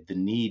obviated the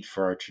need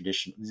for our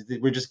tradition.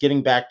 We're just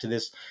getting back to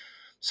this.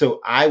 So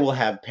I will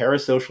have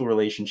parasocial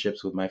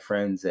relationships with my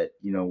friends at,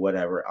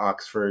 whatever,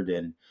 Oxford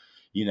and,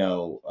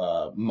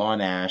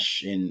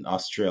 Monash in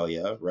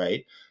Australia,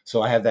 right?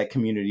 So I have that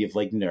community of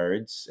like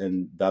nerds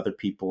and the other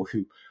people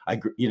who I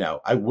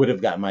would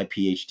have gotten my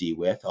PhD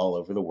with all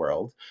over the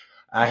world.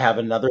 I have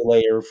another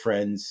layer of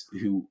friends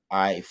who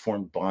I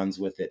formed bonds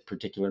with at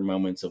particular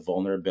moments of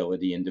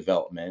vulnerability and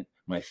development.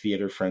 My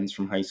theater friends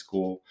from high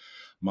school,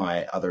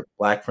 my other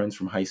Black friends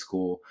from high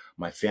school,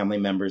 my family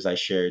members I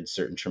shared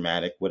certain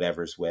traumatic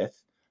whatevers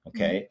with. Mhm,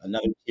 Okay.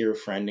 Another tier of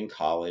friend in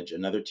college,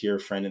 another tier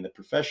of friend in the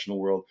professional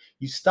world.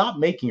 You stop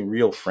making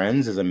real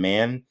friends as a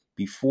man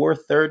before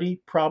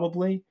 30,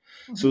 probably.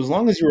 So mhm, as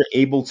long as you're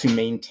able to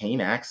maintain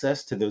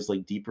access to those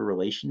like deeper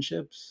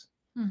relationships,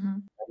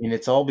 mhm, I mean,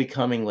 it's all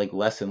becoming like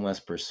less and less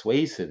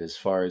persuasive as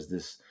far as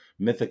this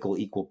mythical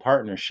equal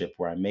partnership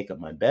where I make up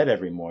my bed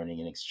every morning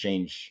in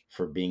exchange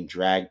for being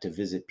dragged to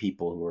visit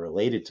people who are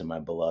related to my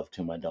beloved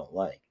whom I don't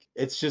like.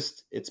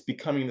 It's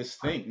becoming this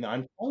thing. Now,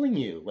 I'm telling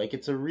you, like,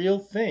 it's a real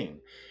thing.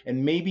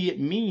 And maybe it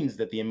means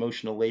that the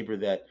emotional labor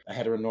that a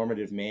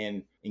heteronormative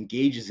man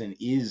engages in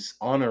is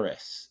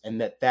onerous and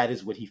that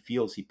is what he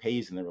feels he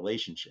pays in the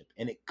relationship.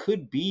 And it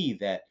could be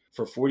that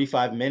for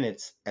 45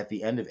 minutes at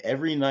the end of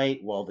every night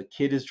while the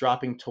kid is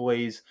dropping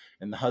toys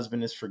and the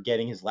husband is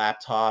forgetting his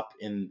laptop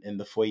in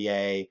the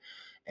foyer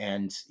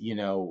and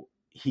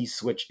he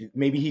switched,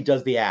 maybe he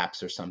does the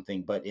apps or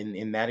something, but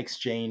in that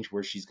exchange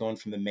where she's going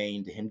from the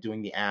main to him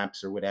doing the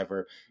apps or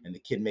whatever and the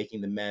kid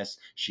making the mess,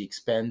 she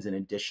expends an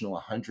additional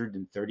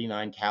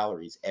 139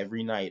 calories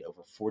every night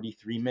over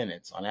 43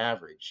 minutes on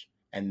average.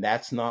 And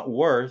that's not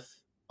worth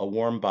a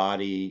warm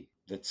body,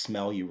 that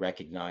smell you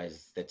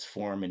recognize, that's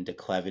form and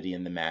declivity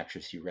in the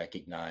mattress you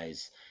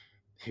recognize,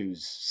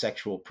 whose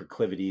sexual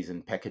proclivities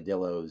and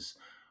peccadillos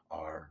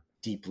are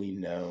deeply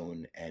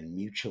known and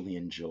mutually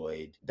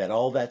enjoyed, that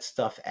all that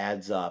stuff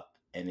adds up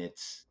and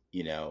it's,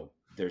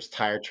 there's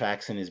tire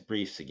tracks in his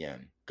briefs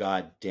again.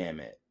 God damn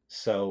it.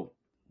 So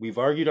we've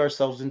argued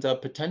ourselves into a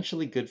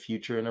potentially good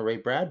future in a Ray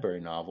Bradbury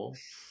novel,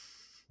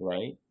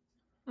 right?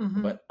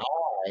 mhm. But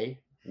I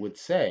would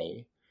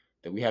say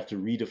that we have to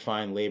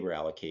redefine labor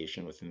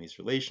allocation within these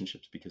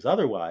relationships, because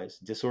otherwise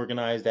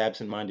disorganized,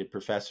 absent-minded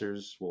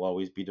professors will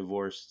always be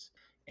divorced,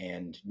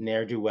 and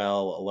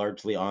ne'er-do-well,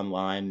 largely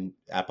online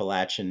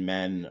Appalachian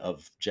men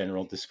of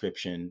general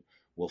description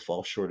will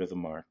fall short of the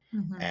mark.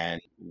 Mhm.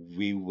 And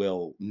we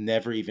will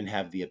never even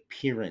have the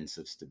appearance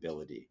of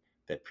stability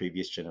that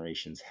previous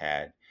generations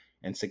had,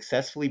 and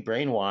successfully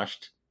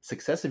brainwashed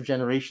successive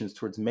generations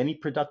towards many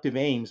productive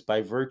aims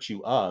by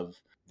virtue of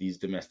these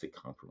domestic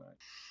compromise.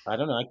 I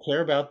don't know. I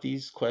care about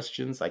these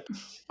questions. Phil,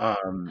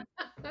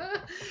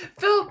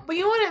 but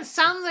you know what it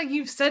sounds like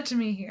you've said to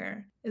me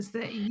here is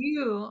that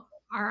you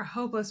are a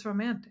hopeless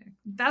romantic.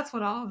 That's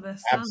what all of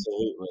this sounds like.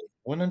 Absolutely,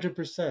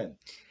 100%.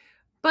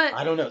 But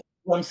I don't know.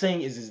 What I'm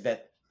saying is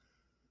that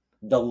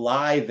the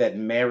lie that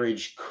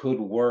marriage could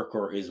work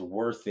or is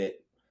worth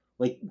it.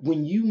 Like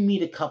when you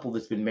meet a couple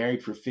that's been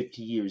married for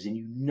 50 years and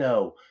you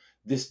know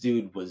this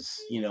dude was,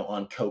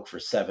 on coke for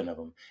 7 of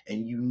them,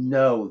 and you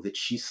know that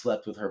she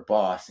slept with her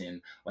boss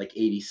in like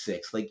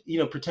 86. Like,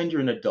 pretend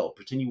you're an adult,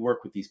 pretend you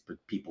work with these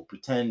people,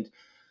 pretend,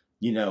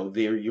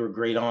 they're your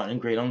great aunt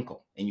and great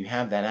uncle, and you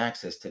have that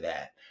access to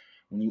that.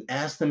 When you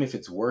ask them if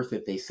it's worth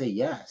it, they say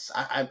yes.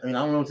 I mean,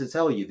 I don't know what to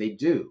tell you. They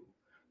do.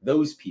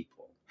 Those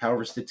people,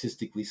 however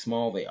statistically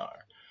small they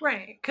are.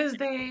 right, because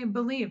they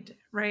believed it,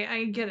 right?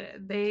 I get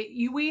it.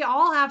 We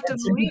all have to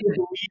And some believe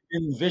people it.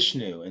 believe in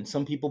Vishnu, and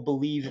some people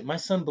believe. My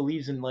son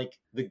believes in like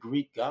the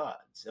Greek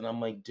gods, and I'm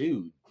like,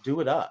 dude,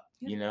 do it up.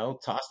 Yeah.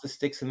 Toss the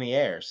sticks in the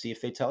air, see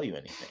if they tell you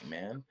anything,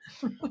 man.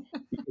 Because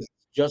it's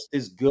just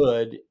as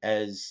good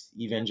as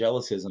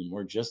evangelicism,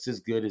 or just as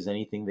good as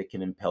anything that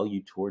can impel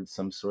you towards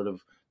some sort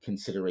of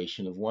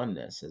consideration of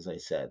oneness. As I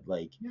said,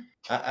 like, Yeah.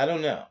 I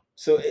don't know.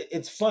 So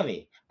it's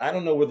funny. I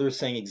don't know whether they're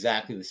saying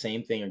exactly the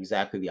same thing or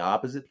exactly the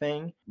opposite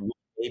thing.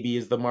 Maybe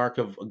is the mark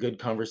of a good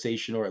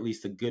conversation, or at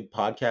least a good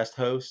podcast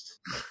host.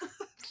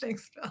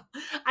 Thanks, Phil.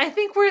 I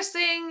think we're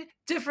saying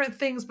different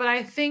things, but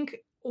I think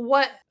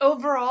what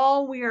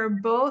overall we are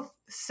both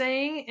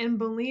saying and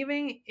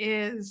believing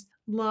is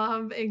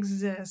love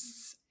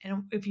exists,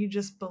 and if you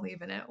just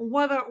believe in it,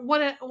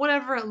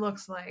 whatever it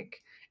looks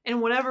like, and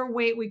whatever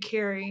weight we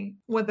carry,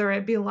 whether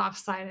it be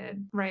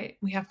lopsided, right?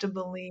 We have to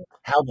believe.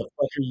 How the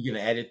fuck are you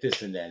going to edit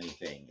this into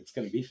anything? It's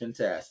going to be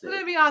fantastic. It's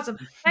gonna be awesome.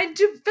 Philly,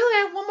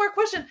 I have one more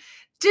question.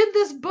 Did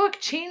this book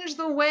change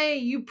the way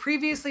you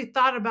previously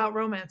thought about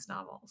romance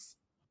novels?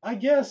 I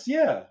guess,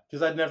 yeah,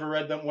 because I'd never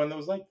read one that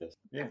was like this.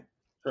 Yeah,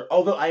 sure.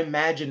 Although I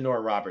imagine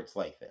Nora Roberts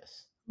like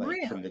this,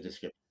 Really? from the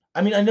description.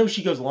 I mean, I know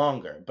she goes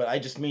longer, but I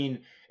just mean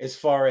as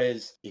far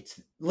as it's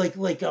like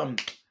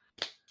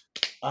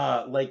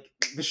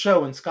the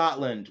show in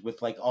Scotland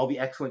with like all the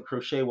excellent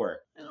crochet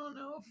work. I don't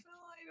know, Phil.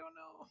 I don't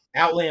know.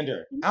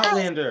 Outlander.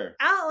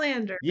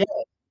 Outlander. Yeah.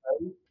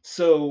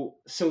 So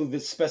the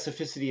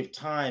specificity of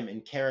time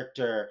and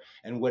character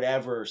and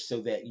whatever,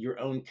 so that your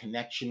own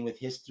connection with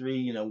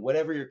history,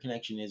 whatever your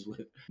connection is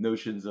with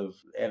notions of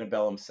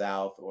antebellum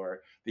South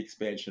or the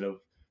expansion of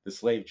the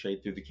slave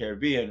trade through the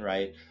Caribbean,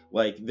 right?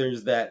 Like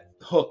there's that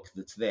hook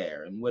that's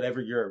there, and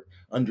whatever your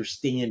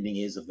understanding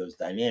is of those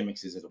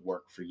dynamics is at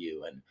work for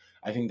you. And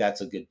I think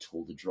that's a good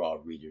tool to draw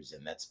readers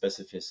in, that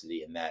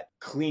specificity and that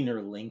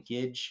cleaner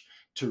linkage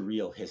to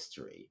real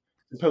history.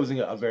 Imposing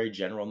a very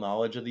general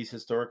knowledge of these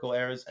historical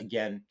eras,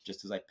 again,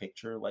 just as I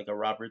picture like a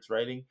Roberts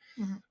writing,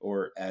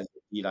 or as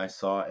indeed I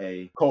saw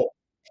a Cole.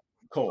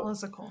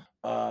 Alyssa Cole.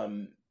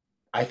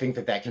 I think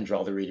that can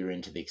draw the reader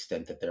in to the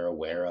extent that they're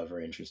aware of or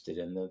interested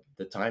in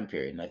the time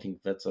period. And I think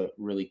that's a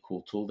really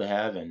cool tool to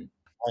have. And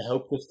I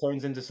hope this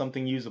turns into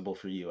something usable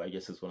for you, I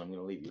guess is what I'm going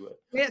to leave you with.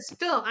 Yes,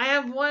 Phil, I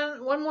have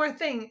one more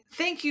thing.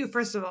 Thank you,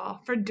 first of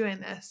all, for doing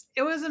this.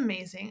 It was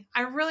amazing.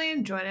 I really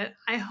enjoyed it.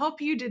 I hope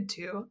you did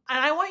too. And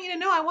I want you to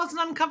know I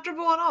wasn't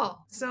uncomfortable at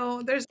all.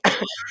 So there's...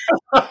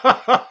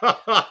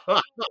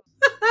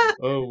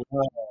 Oh,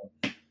 wow.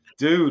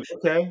 Dude,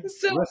 okay.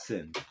 So,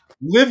 listen,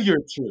 live your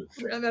truth.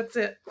 That's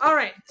it. All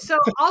right. So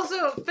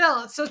also,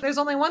 Phil, so there's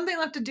only one thing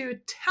left to do.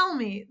 Tell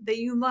me that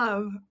you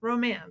love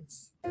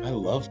romance. I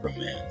love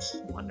romance.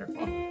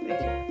 Wonderful.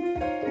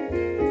 Thank you.